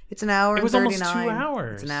 90? It's an hour and 39. It was almost 2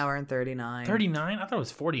 hours. It's an hour and 39. 39? I thought it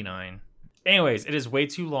was 49. Anyways, it is way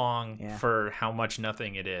too long Yeah. for how much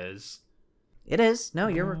nothing it is. It is. No,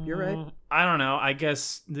 you're right. I don't know. I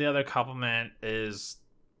guess the other compliment is,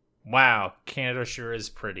 wow, Canada sure is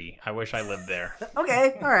pretty. I wish I lived there.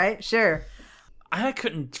 Okay, all right, sure. I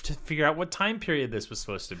couldn't figure out what time period this was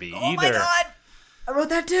supposed to be Oh either. my god! I wrote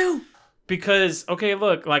that too! Because, okay,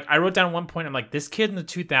 look, like I wrote down one point, I'm like, this kid in the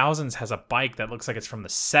 2000s has a bike that looks like it's from the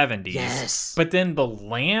 70s. Yes. But then the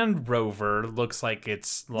Land Rover looks like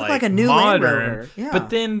it's like a new modern. Land Rover. Yeah. But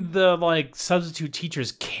then the like substitute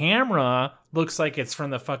teacher's camera looks like it's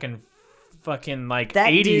from the fucking like That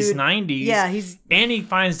 80s, dude- 90s. Yeah, he's. And he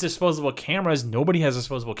finds disposable cameras. Nobody has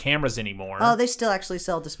disposable cameras anymore. Oh, they still actually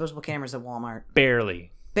sell disposable cameras at Walmart.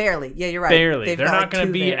 Barely. Barely. Yeah, you're right. Barely. They've They're got, not like, going to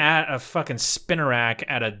two be there. at a fucking spinner rack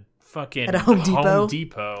at a fucking At a Home Depot?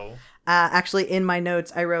 Depot. Actually, in my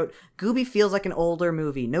notes, I wrote, Gooby feels like an older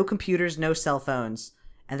movie. No computers, no cell phones.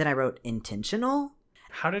 And then I wrote, intentional?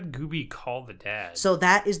 How did Gooby call the dad? So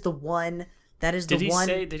that is the one. That is the Did one.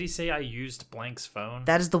 he say I used Blank's phone?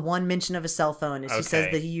 That is the one mention of a cell phone. Is he says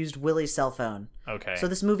Okay. that he used Willie's cell phone. Okay. So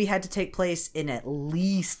this movie had to take place in at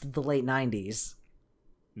least the late 90s.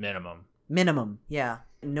 Minimum. Minimum, yeah.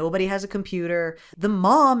 Nobody has a computer. The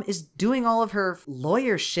mom is doing all of her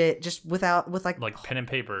lawyer shit just with Like pen and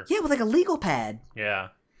paper. yeah, with like a legal pad. Yeah.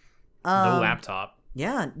 No laptop.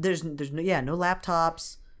 Yeah, there's no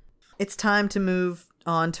laptops. It's time to move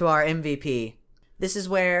on to our MVP. This is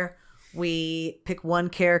where we pick one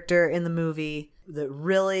character in the movie that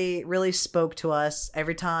really, really spoke to us.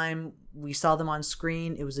 Every time we saw them on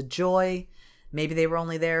screen, it was a joy. Maybe they were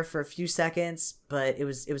only there for a few seconds, but it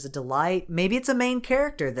was a delight. Maybe it's a main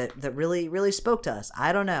character that really, really spoke to us.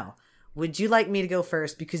 I don't know. Would you like me to go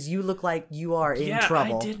first? Because you look like you are in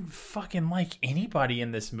trouble. I didn't fucking like anybody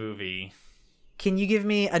in this movie. Can you give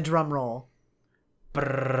me a drum roll?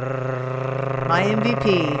 My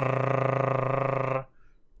MVP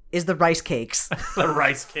is the rice cakes. The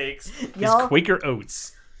rice cakes. Y'all- His Quaker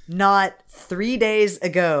Oats. Not 3 days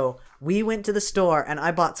ago, we went to the store and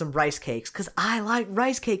I bought some rice cakes because I like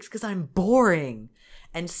rice cakes because I'm boring.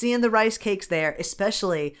 And seeing the rice cakes there,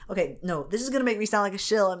 especially, okay, no, this is going to make me sound like a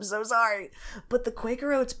shill. I'm so sorry. But the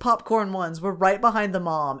Quaker Oats popcorn ones were right behind the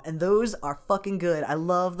mom, and those are fucking good. I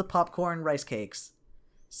love the popcorn rice cakes.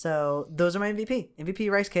 So those are my MVP.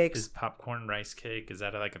 MVP rice cakes. Is popcorn rice cake, is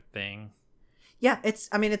that like a thing? Yeah, it's,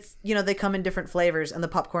 they come in different flavors, and the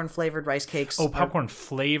popcorn flavored rice cakes. Oh, are- popcorn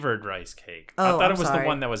flavored rice cake. Oh, I thought I'm it was sorry. the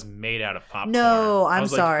one that was made out of popcorn. No, I I'm was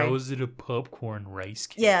sorry. Like, how is it a popcorn rice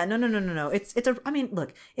cake? Yeah, no. It's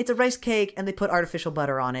look, it's a rice cake, and they put artificial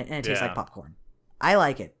butter on it, and it tastes Yeah. like popcorn. I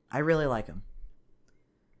like it. I really like them.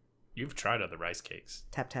 You've tried other rice cakes.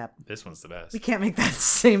 Tap tap. This one's the best. We can't make that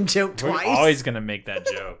same joke We're twice. always gonna make that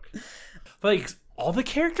joke. Like, all the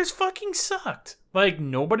characters fucking sucked. Like,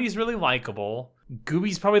 nobody's really likable.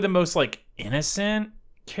 Gooby's probably the most, like, innocent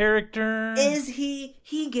character. Is he?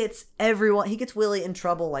 He gets everyone. He gets Willie in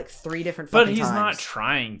trouble like 3 different But fucking he's times. not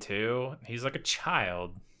trying to. He's like a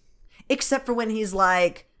child. Except for when he's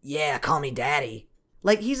like, "Yeah, call me daddy."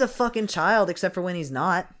 Like he's a fucking child. Except for when he's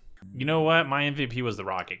not. You know what? My MVP was the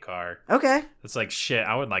rocket car. Okay. It's like, shit,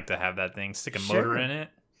 I would like to have that thing. Stick a Sure. motor in it.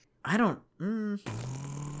 I don't.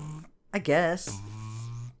 I guess.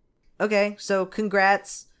 Okay, so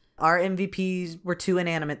congrats. Our MVPs were 2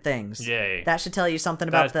 inanimate things. Yay. That should tell you something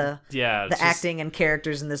about That- yeah, the it's just- acting and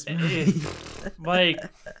characters in this movie. Like,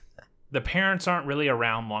 the parents aren't really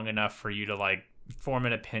around long enough for you to, like, form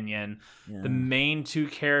an opinion. Yeah. The main 2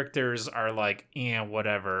 characters are like, yeah,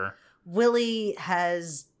 whatever. Willie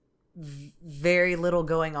has very little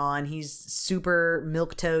going on. He's super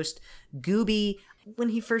milquetoast. Gooby, when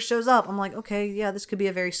he first shows up, I'm like, okay, yeah, this could be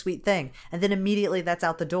a very sweet thing. And then immediately that's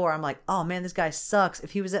out the door. I'm like, oh man, this guy sucks.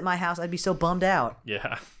 If he was at my house, I'd be so bummed out.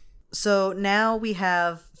 Yeah. So now we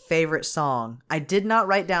have favorite song. I did not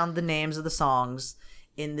write down the names of the songs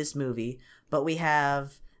in this movie, but we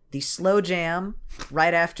have the slow jam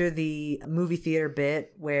right after the movie theater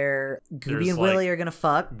bit where Gooby There's, and like, Willie are gonna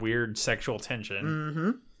fuck. Weird sexual tension.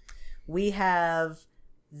 Mm-hmm. We have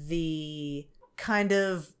the kind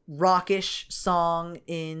of rockish song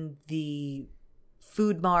in the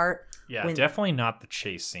food mart. Yeah, when- definitely not the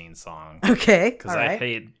chase scene song. Okay, Because all I right.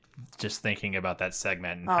 hate just thinking about that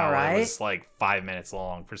segment and All how right. it was like 5 minutes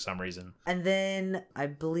long for some reason. And then I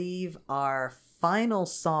believe our final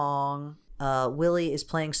song, Willie is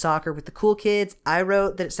playing soccer with the cool kids. I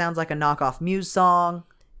wrote that it sounds like a knockoff Muse song.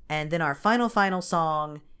 And then our final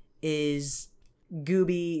song is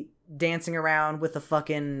Gooby dancing around with a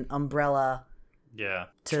fucking umbrella. Yeah,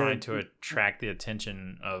 To- trying to attract the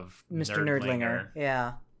attention of Mr. Nerdlinger.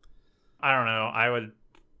 Yeah. I don't know. I would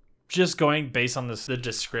just going based on the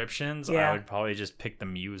descriptions. Yeah. I would probably just pick the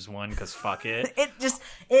Muse one because fuck it.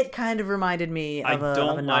 It kind of reminded me I of a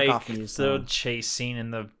don't knockoff like Muse the song. chase scene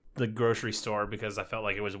in the grocery store because I felt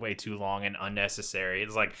like it was way too long and unnecessary.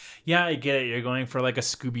 It's like, yeah, I get it. You're going for like a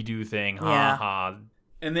Scooby-Doo thing. Ha Yeah. ha.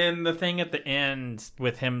 And then the thing at the end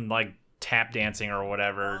with him like tap dancing or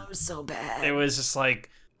whatever. Oh, it was so bad. It was just like,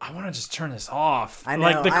 I want to just turn this off. I know,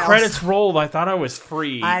 Like the I credits also- rolled, I thought I was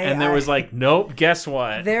free, and there was like, nope. Guess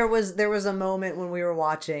what? There was a moment when we were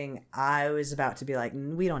watching. I was about to be like,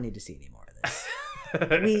 we don't need to see any more of this.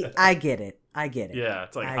 I get it. Yeah,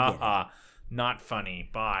 it's like, I get haha, not funny.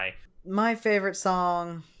 Bye. My favorite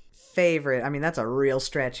song, I mean, that's a real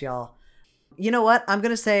stretch, y'all. You know what? I'm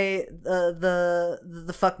gonna say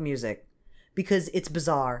the fuck music because it's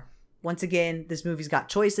bizarre. Once again, this movie's got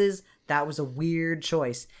choices. That was a weird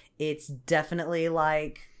choice. It's definitely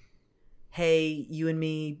like, hey, you and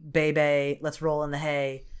me, baby, let's roll in the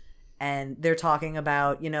hay. And they're talking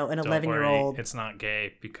about, an Don't 11-year-old. worry, it's not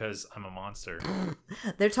gay because I'm a monster.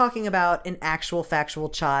 They're talking about an actual factual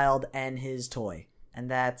child and his toy. And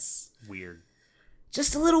that's Weird.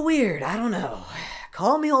 just a little weird. I don't know.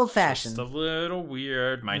 Call me old-fashioned. Just a little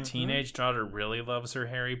weird. My teenage daughter really loves her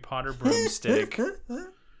Harry Potter broomstick.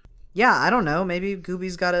 Yeah, I don't know. Maybe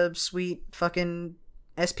Gooby's got a sweet fucking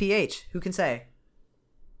SPH. Who can say?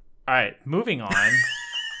 All right, moving on.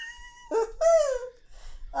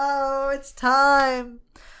 Oh, it's time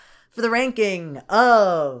for the ranking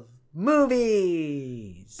of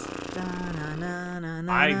movies.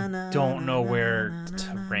 I don't know where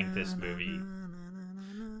to rank this movie.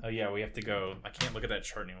 Oh yeah, we have to go. I can't look at that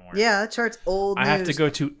chart anymore. Yeah, that chart's old I news. have to go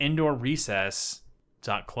to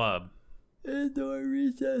indoorrecess.club. Indoor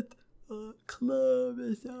Recess Club.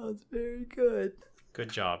 It sounds very good. Good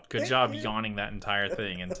job. Good job yawning that entire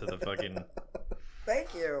thing into the fucking...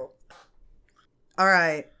 Thank you. All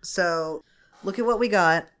right, so look at what we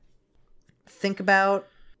got. Think about...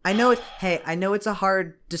 I know it's a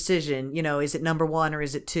hard decision. Is it number 1 or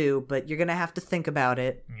is it 2? But you're going to have to think about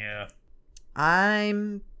it. Yeah.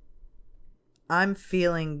 I'm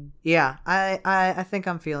feeling... Yeah, I think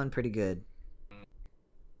I'm feeling pretty good.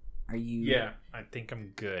 Are you... Yeah, I think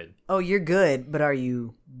I'm good. Oh, you're good, but are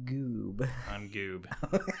you goob? I'm goob.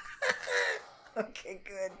 Okay,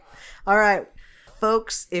 good. All right,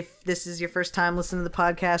 folks, if this is your first time listening to the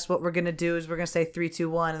podcast, what we're going to do is we're going to say 3, 2,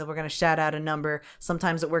 1, and then we're going to shout out a number.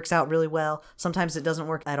 Sometimes it works out really well. Sometimes it doesn't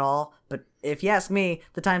work at all. But if you ask me,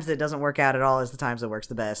 the times that it doesn't work out at all is the times it works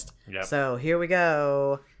the best. Yep. So here we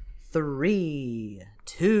go. 3,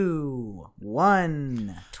 2,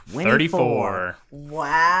 1. 34.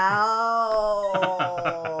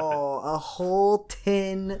 Wow. A whole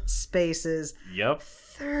 10 spaces. Yep.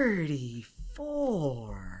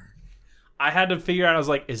 34. I had to figure out, I was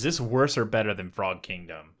like, is this worse or better than Frog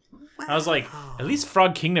Kingdom? I was like, at least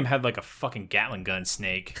Frog Kingdom had like a fucking Gatling gun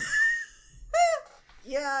snake.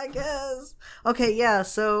 Yeah, I guess. Okay, yeah,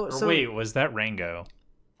 so Wait, was that Rango?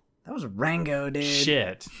 that was Rango, dude.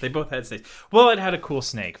 Shit. They both had snakes. Well, it had a cool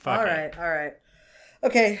snake. Fuck it. All right.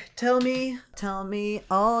 Okay, tell me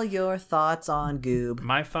all your thoughts on Goob.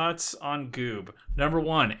 My thoughts on Goob. Number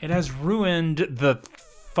 1, it has ruined the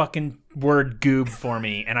fucking word goob for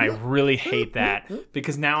me, and I really hate that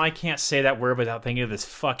because now I can't say that word without thinking of this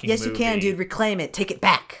fucking Yes, movie. you can, dude. Reclaim it. Take it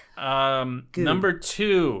back. Number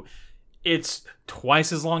 2, it's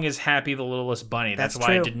twice as long as Happy the Littlest Bunny. That's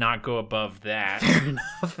why I true. did not go above that. Fair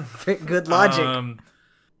enough. Good logic.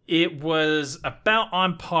 It was about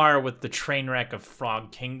on par with the train wreck of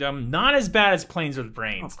Frog Kingdom. Not as bad as Planes with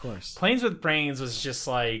Brains. Of course. Planes with Brains was just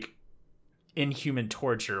like inhuman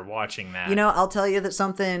torture watching that. I'll tell you that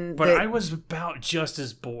something. But that, I was about just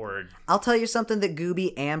as bored. I'll tell you something that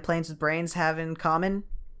Gooby and Planes with Brains have in common.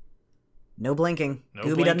 No blinking. No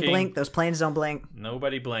Gooby doesn't blinking. blink. Those planes don't blink.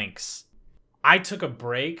 Nobody blinks. I took a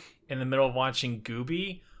break in the middle of watching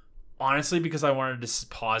Gooby, honestly, because I wanted to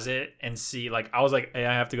pause it and see, I was like, hey,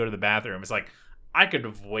 I have to go to the bathroom. It's like, I could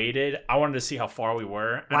have waited. I wanted to see how far we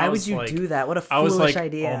were. And Why I would was you like, do that? What a I was foolish like,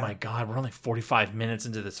 idea. oh my God, we're only 45 minutes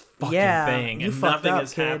into this fucking Yeah, thing, you and fucked nothing up,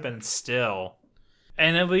 has kid. happened still.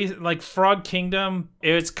 And at least, Frog Kingdom,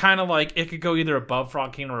 it's kind of like, it could go either above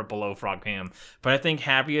Frog Kingdom or below Frog Kingdom. But I think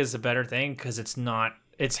Happy is a better thing because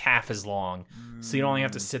it's half as long. So you only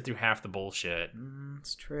have to sit through half the bullshit.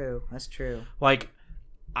 That's true.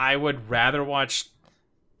 I would rather watch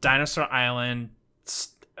Dinosaur Island.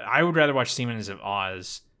 I would rather watch Demons of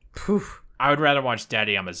Oz. Poof. I would rather watch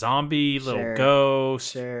Daddy I'm a Zombie, Little Sure.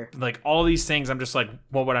 Ghost. Sure. All these things, I'm just like,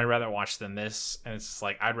 what would I rather watch than this? And it's just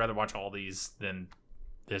like, I'd rather watch all these than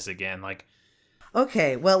this again.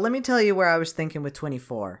 Okay, well, let me tell you where I was thinking with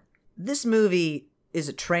 24. This movie is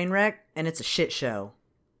a train wreck, and it's a shit show.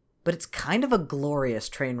 But it's kind of a glorious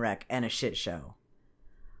train wreck and a shit show.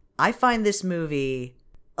 I find this movie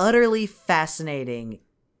utterly fascinating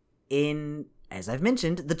in, as I've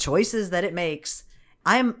mentioned, the choices that it makes.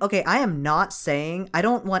 I am not saying, I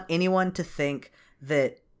don't want anyone to think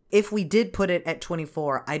that if we did put it at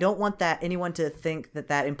 24, I don't want anyone to think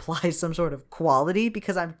that implies some sort of quality,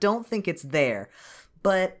 because I don't think it's there.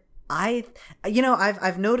 But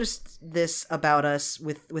I've noticed this about us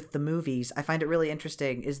with the movies. I find it really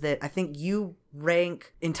interesting is that I think you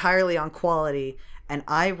rank entirely on quality, and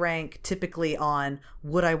I rank typically on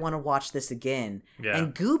would I want to watch this again. Yeah.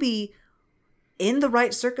 And Gooby, in the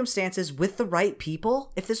right circumstances with the right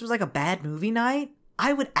people, if this was like a bad movie night,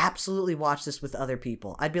 I would absolutely watch this with other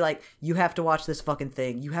people. I'd be like, you have to watch this fucking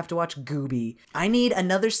thing. You have to watch Gooby. I need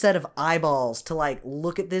another set of eyeballs to like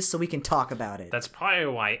look at this so we can talk about it. That's probably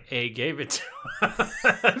why A gave it to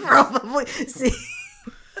Probably. See,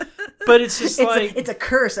 But it's just like... it's a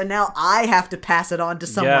curse, and now I have to pass it on to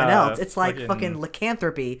someone Yeah, else. It's like fucking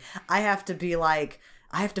lycanthropy. I have to be like,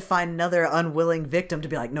 I have to find another unwilling victim to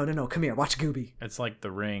be like, no, come here, watch Gooby. It's like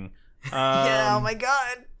The Ring. Yeah, oh my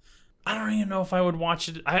god. I don't even know if I would watch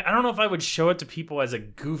it. I don't know if I would show it to people as a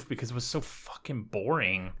goof because it was so fucking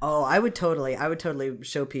boring. Oh, I would totally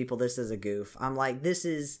show people this as a goof. I'm like,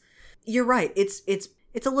 you're right. It's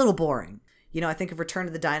a little boring. You know, I think of Return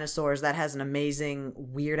of the Dinosaurs, that has an amazing,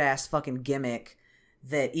 weird-ass fucking gimmick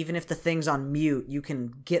that even if the thing's on mute, you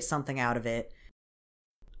can get something out of it.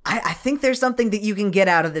 I think there's something that you can get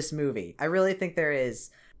out of this movie. I really think there is.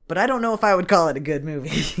 But I don't know if I would call it a good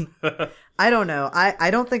movie. I don't know.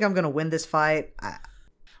 I don't think I'm going to win this fight.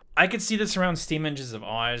 I could see this around Steam Engines of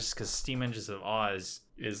Oz, because Steam Engines of Oz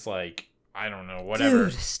is like, I don't know, whatever.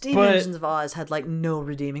 Dude, Steam Engines of Oz had like no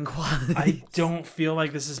redeeming quality. I don't feel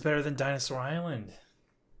like this is better than Dinosaur Island.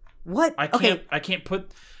 What? I can't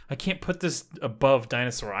put this above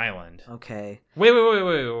Dinosaur Island. Okay. Wait.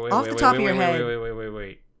 Off the top of your head.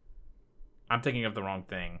 Wait. I'm thinking of the wrong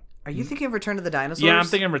thing. Are you thinking of Return of the Dinosaurs? Yeah, I'm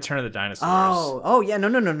thinking of Return of the Dinosaurs. Oh yeah,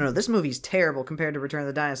 no. This movie's terrible compared to Return of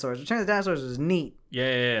the Dinosaurs. Return of the Dinosaurs was neat.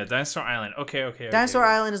 Yeah. Dinosaur Island. Okay. Dinosaur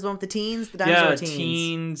Island is the one with the teens. The dinosaur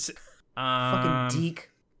teens. Fucking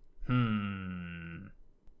Deke.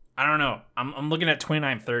 I don't know. I'm looking at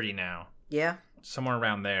 2930 now. Yeah. Somewhere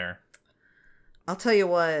around there. I'll tell you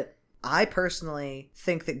what. I personally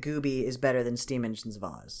think that Gooby is better than Steam Engines of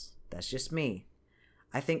Oz. That's just me.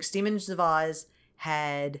 I think Steam Engines of Oz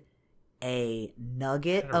had a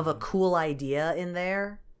nugget of a cool idea in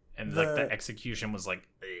there. And the execution was like...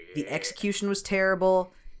 The execution was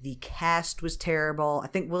terrible. The cast was terrible. I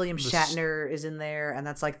think William Shatner is in there, and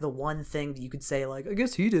that's like the one thing that you could say, like, I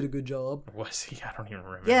guess he did a good job. Was he? I don't even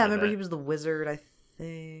remember. Yeah, I remember he was the wizard, I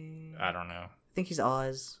think. I don't know. I think he's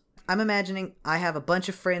Oz. I'm imagining I have a bunch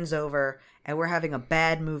of friends over, and we're having a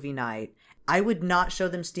bad movie night. I would not show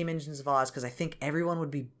them Steam Engines of Oz because I think everyone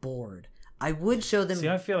would be bored. I would show them... See,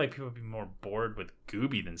 I feel like people would be more bored with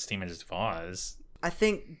Gooby than Steam Engines of Oz. I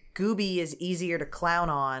think Gooby is easier to clown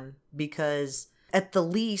on because at the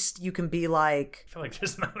least you can be like... I feel like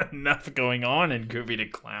there's not enough going on in Gooby to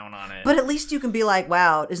clown on it. But at least you can be like,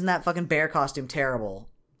 wow, isn't that fucking bear costume terrible?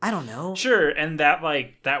 I don't know. Sure, and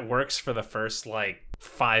that works for the first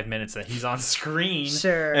 5 minutes that he's on screen.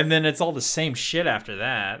 Sure. And then it's all the same shit after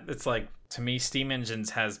that. It's like, to me, Steam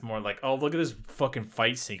Engines has more like, oh, look at this fucking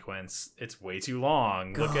fight sequence. It's way too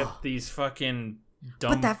long. Look at these fucking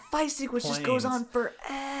dumb But that fight sequence just goes planes. on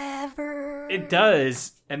forever. It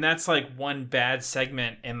does. And that's one bad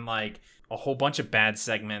segment in a whole bunch of bad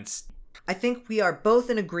segments. I think we are both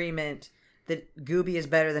in agreement that Gooby is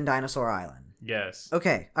better than Dinosaur Island. Yes.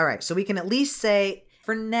 Okay, all right. So we can at least say,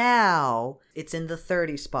 for now, it's in the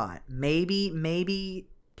 30 spot. Maybe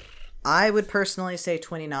I would personally say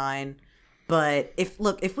 29. But if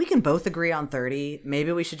we can both agree on 30,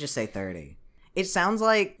 maybe we should just say 30. It sounds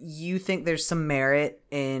like you think there's some merit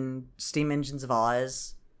in Steam Engines of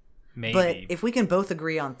Oz. Maybe. But if we can both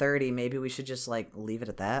agree on 30, maybe we should just leave it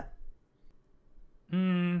at that.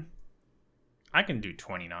 I can do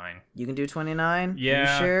 29. You can do 29? Yeah.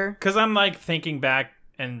 You sure? Because I'm thinking back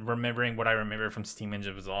and remembering what I remember from Steam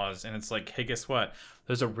Engines of Oz, and it's like, hey, guess what?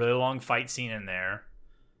 There's a really long fight scene in there,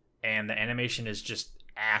 and the animation is just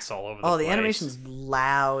ass all over the place. Oh, the animation's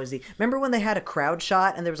lousy. Remember when they had a crowd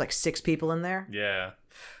shot and there was 6 people in there? Yeah.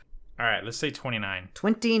 All right, let's say 29.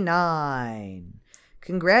 29.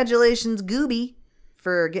 Congratulations, Gooby,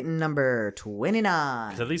 for getting number 29.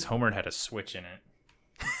 Because at least Homer had a Switch in it.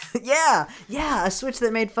 yeah, a Switch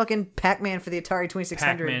that made fucking Pac-Man for the Atari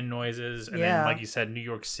 2600. Pac-Man noises, and Yeah. then, like you said, New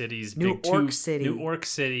York City's New Big Orc Tooth, City. New York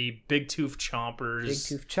City, Big Tooth Chompers, Big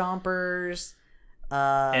Tooth Chompers.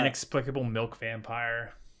 Inexplicable Milk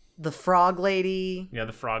Vampire. The Frog Lady. Yeah,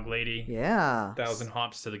 the Frog Lady. Yeah. 1,000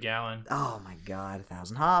 hops to the gallon. Oh my god,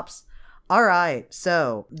 1,000 hops. All right,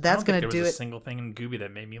 so that's I don't think gonna there do was it. a single thing in Gooby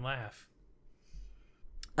that made me laugh.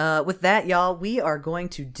 With that, y'all, we are going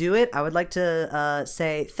to do it. I would like to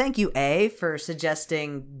say thank you, A, for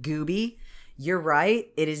suggesting Gooby. You're right.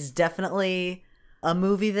 It is definitely a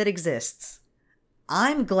movie that exists.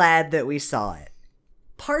 I'm glad that we saw it.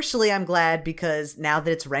 Partially, I'm glad because now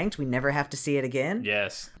that it's ranked, we never have to see it again.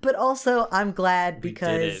 Yes. But also, I'm glad We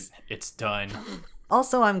because... did it. It's done.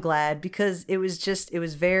 Also, I'm glad because it was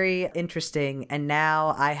very interesting, and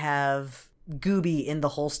now I have Gooby in the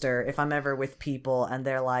holster if I'm ever with people and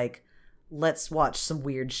they're like, let's watch some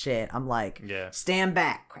weird shit. I'm like, Yeah. stand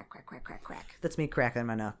back. Crack, crack, crack, crack, crack. That's me cracking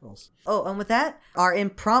my knuckles. Oh, and with that, our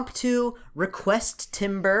impromptu request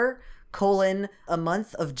timber, a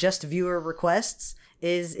month of just viewer requests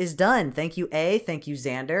is done. Thank you, A. Thank you,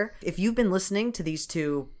 Xander. If you've been listening to these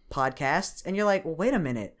two podcasts and you're like, well, wait a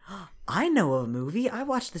minute, I know a movie. I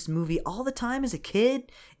watched this movie all the time as a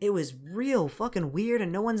kid. It was real fucking weird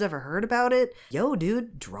and no one's ever heard about it. Yo,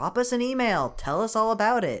 dude, drop us an email. Tell us all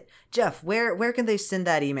about it. Jeff, where can they send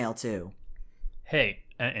that email to? Hey,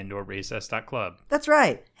 at indoorrecess.club. That's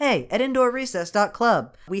right. Hey, at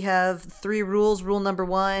indoorrecess.club. We have 3 rules. Rule number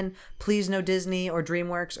 1, please no Disney or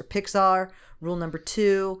DreamWorks or Pixar. Rule number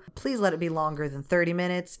 2, please let it be longer than 30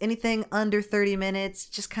 minutes. Anything under 30 minutes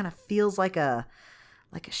just kind of feels like a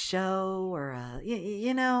show or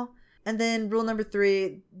you know. And then rule number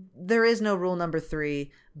 3, there is no rule number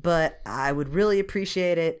 3, but I would really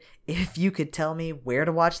appreciate it if you could tell me where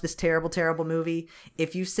to watch this terrible, terrible movie.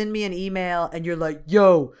 If you send me an email and you're like,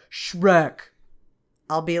 yo, Shrek,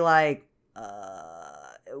 I'll be like,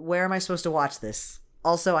 where am I supposed to watch this?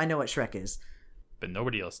 Also, I know what Shrek is. But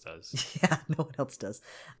nobody else does. Yeah, no one else does.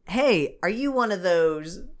 Hey, are you one of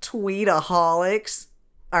those tweetaholics?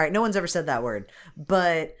 All right, no one's ever said that word,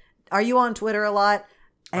 but are you on Twitter a lot?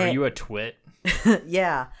 Are you a twit?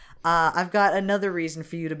 Yeah. I've got another reason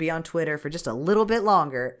for you to be on Twitter for just a little bit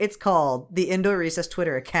longer. It's called the Indoor Recess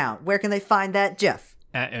Twitter account. Where can they find that, Jeff?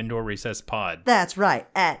 At Indoor Recess Pod. That's right,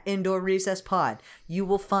 at Indoor Recess Pod. You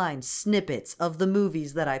will find snippets of the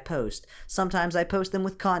movies that I post. Sometimes I post them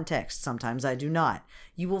with context, sometimes I do not.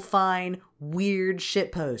 You will find weird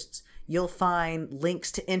shit posts. You'll find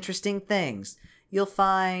links to interesting things. You'll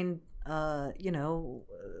find,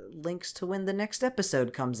 links to when the next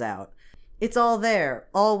episode comes out. It's all there,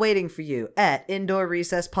 all waiting for you at Indoor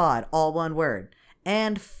Recess Pod, all one word.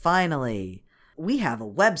 And finally, we have a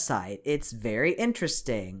website. It's very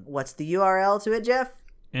interesting. What's the URL to it, Jeff?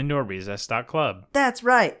 IndoorRecess.club. That's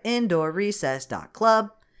right,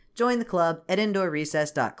 IndoorRecess.club. Join the club at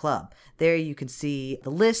IndoorRecess.club. There you can see the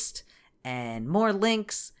list and more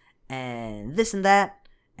links and this and that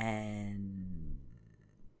and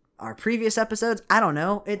our previous episodes. I don't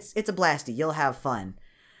know. It's a blasty. You'll have fun.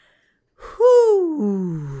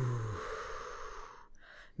 Whew.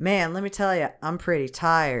 Man, let me tell you, I'm pretty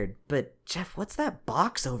tired. But, Jeff, what's that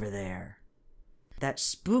box over there? That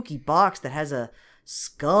spooky box that has a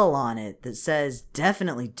skull on it that says,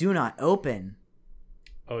 definitely do not open.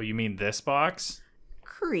 Oh, you mean this box?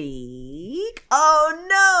 Creak. Oh,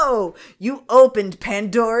 no! You opened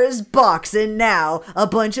Pandora's box, and now a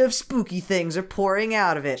bunch of spooky things are pouring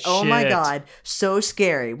out of it. Oh, my Shit. God. So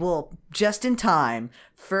scary. Well, just in time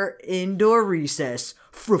for Indoor Recess.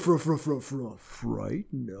 Fright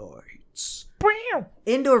Nights.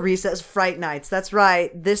 Indoor Recess Fright Nights. That's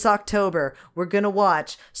right. This October, we're going to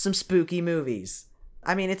watch some spooky movies.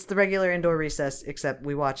 I mean, it's the regular Indoor Recess, except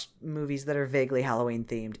we watch movies that are vaguely Halloween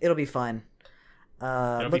themed. It'll be fun.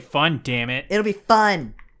 It'll be fun, damn it. It'll be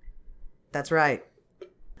fun. That's right.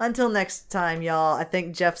 Until next time, y'all, I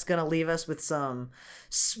think Jeff's going to leave us with some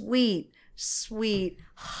sweet,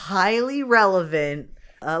 highly relevant,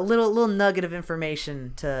 little nugget of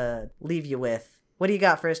information to leave you with. What do you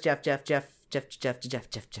got for us, Jeff?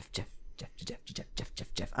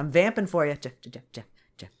 I'm vamping for you.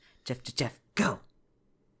 Jeff. Go.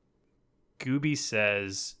 Gooby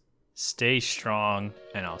says, stay strong,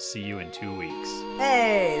 and I'll see you in 2 weeks.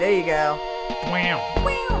 Hey, there you go. Wow.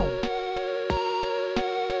 Wow.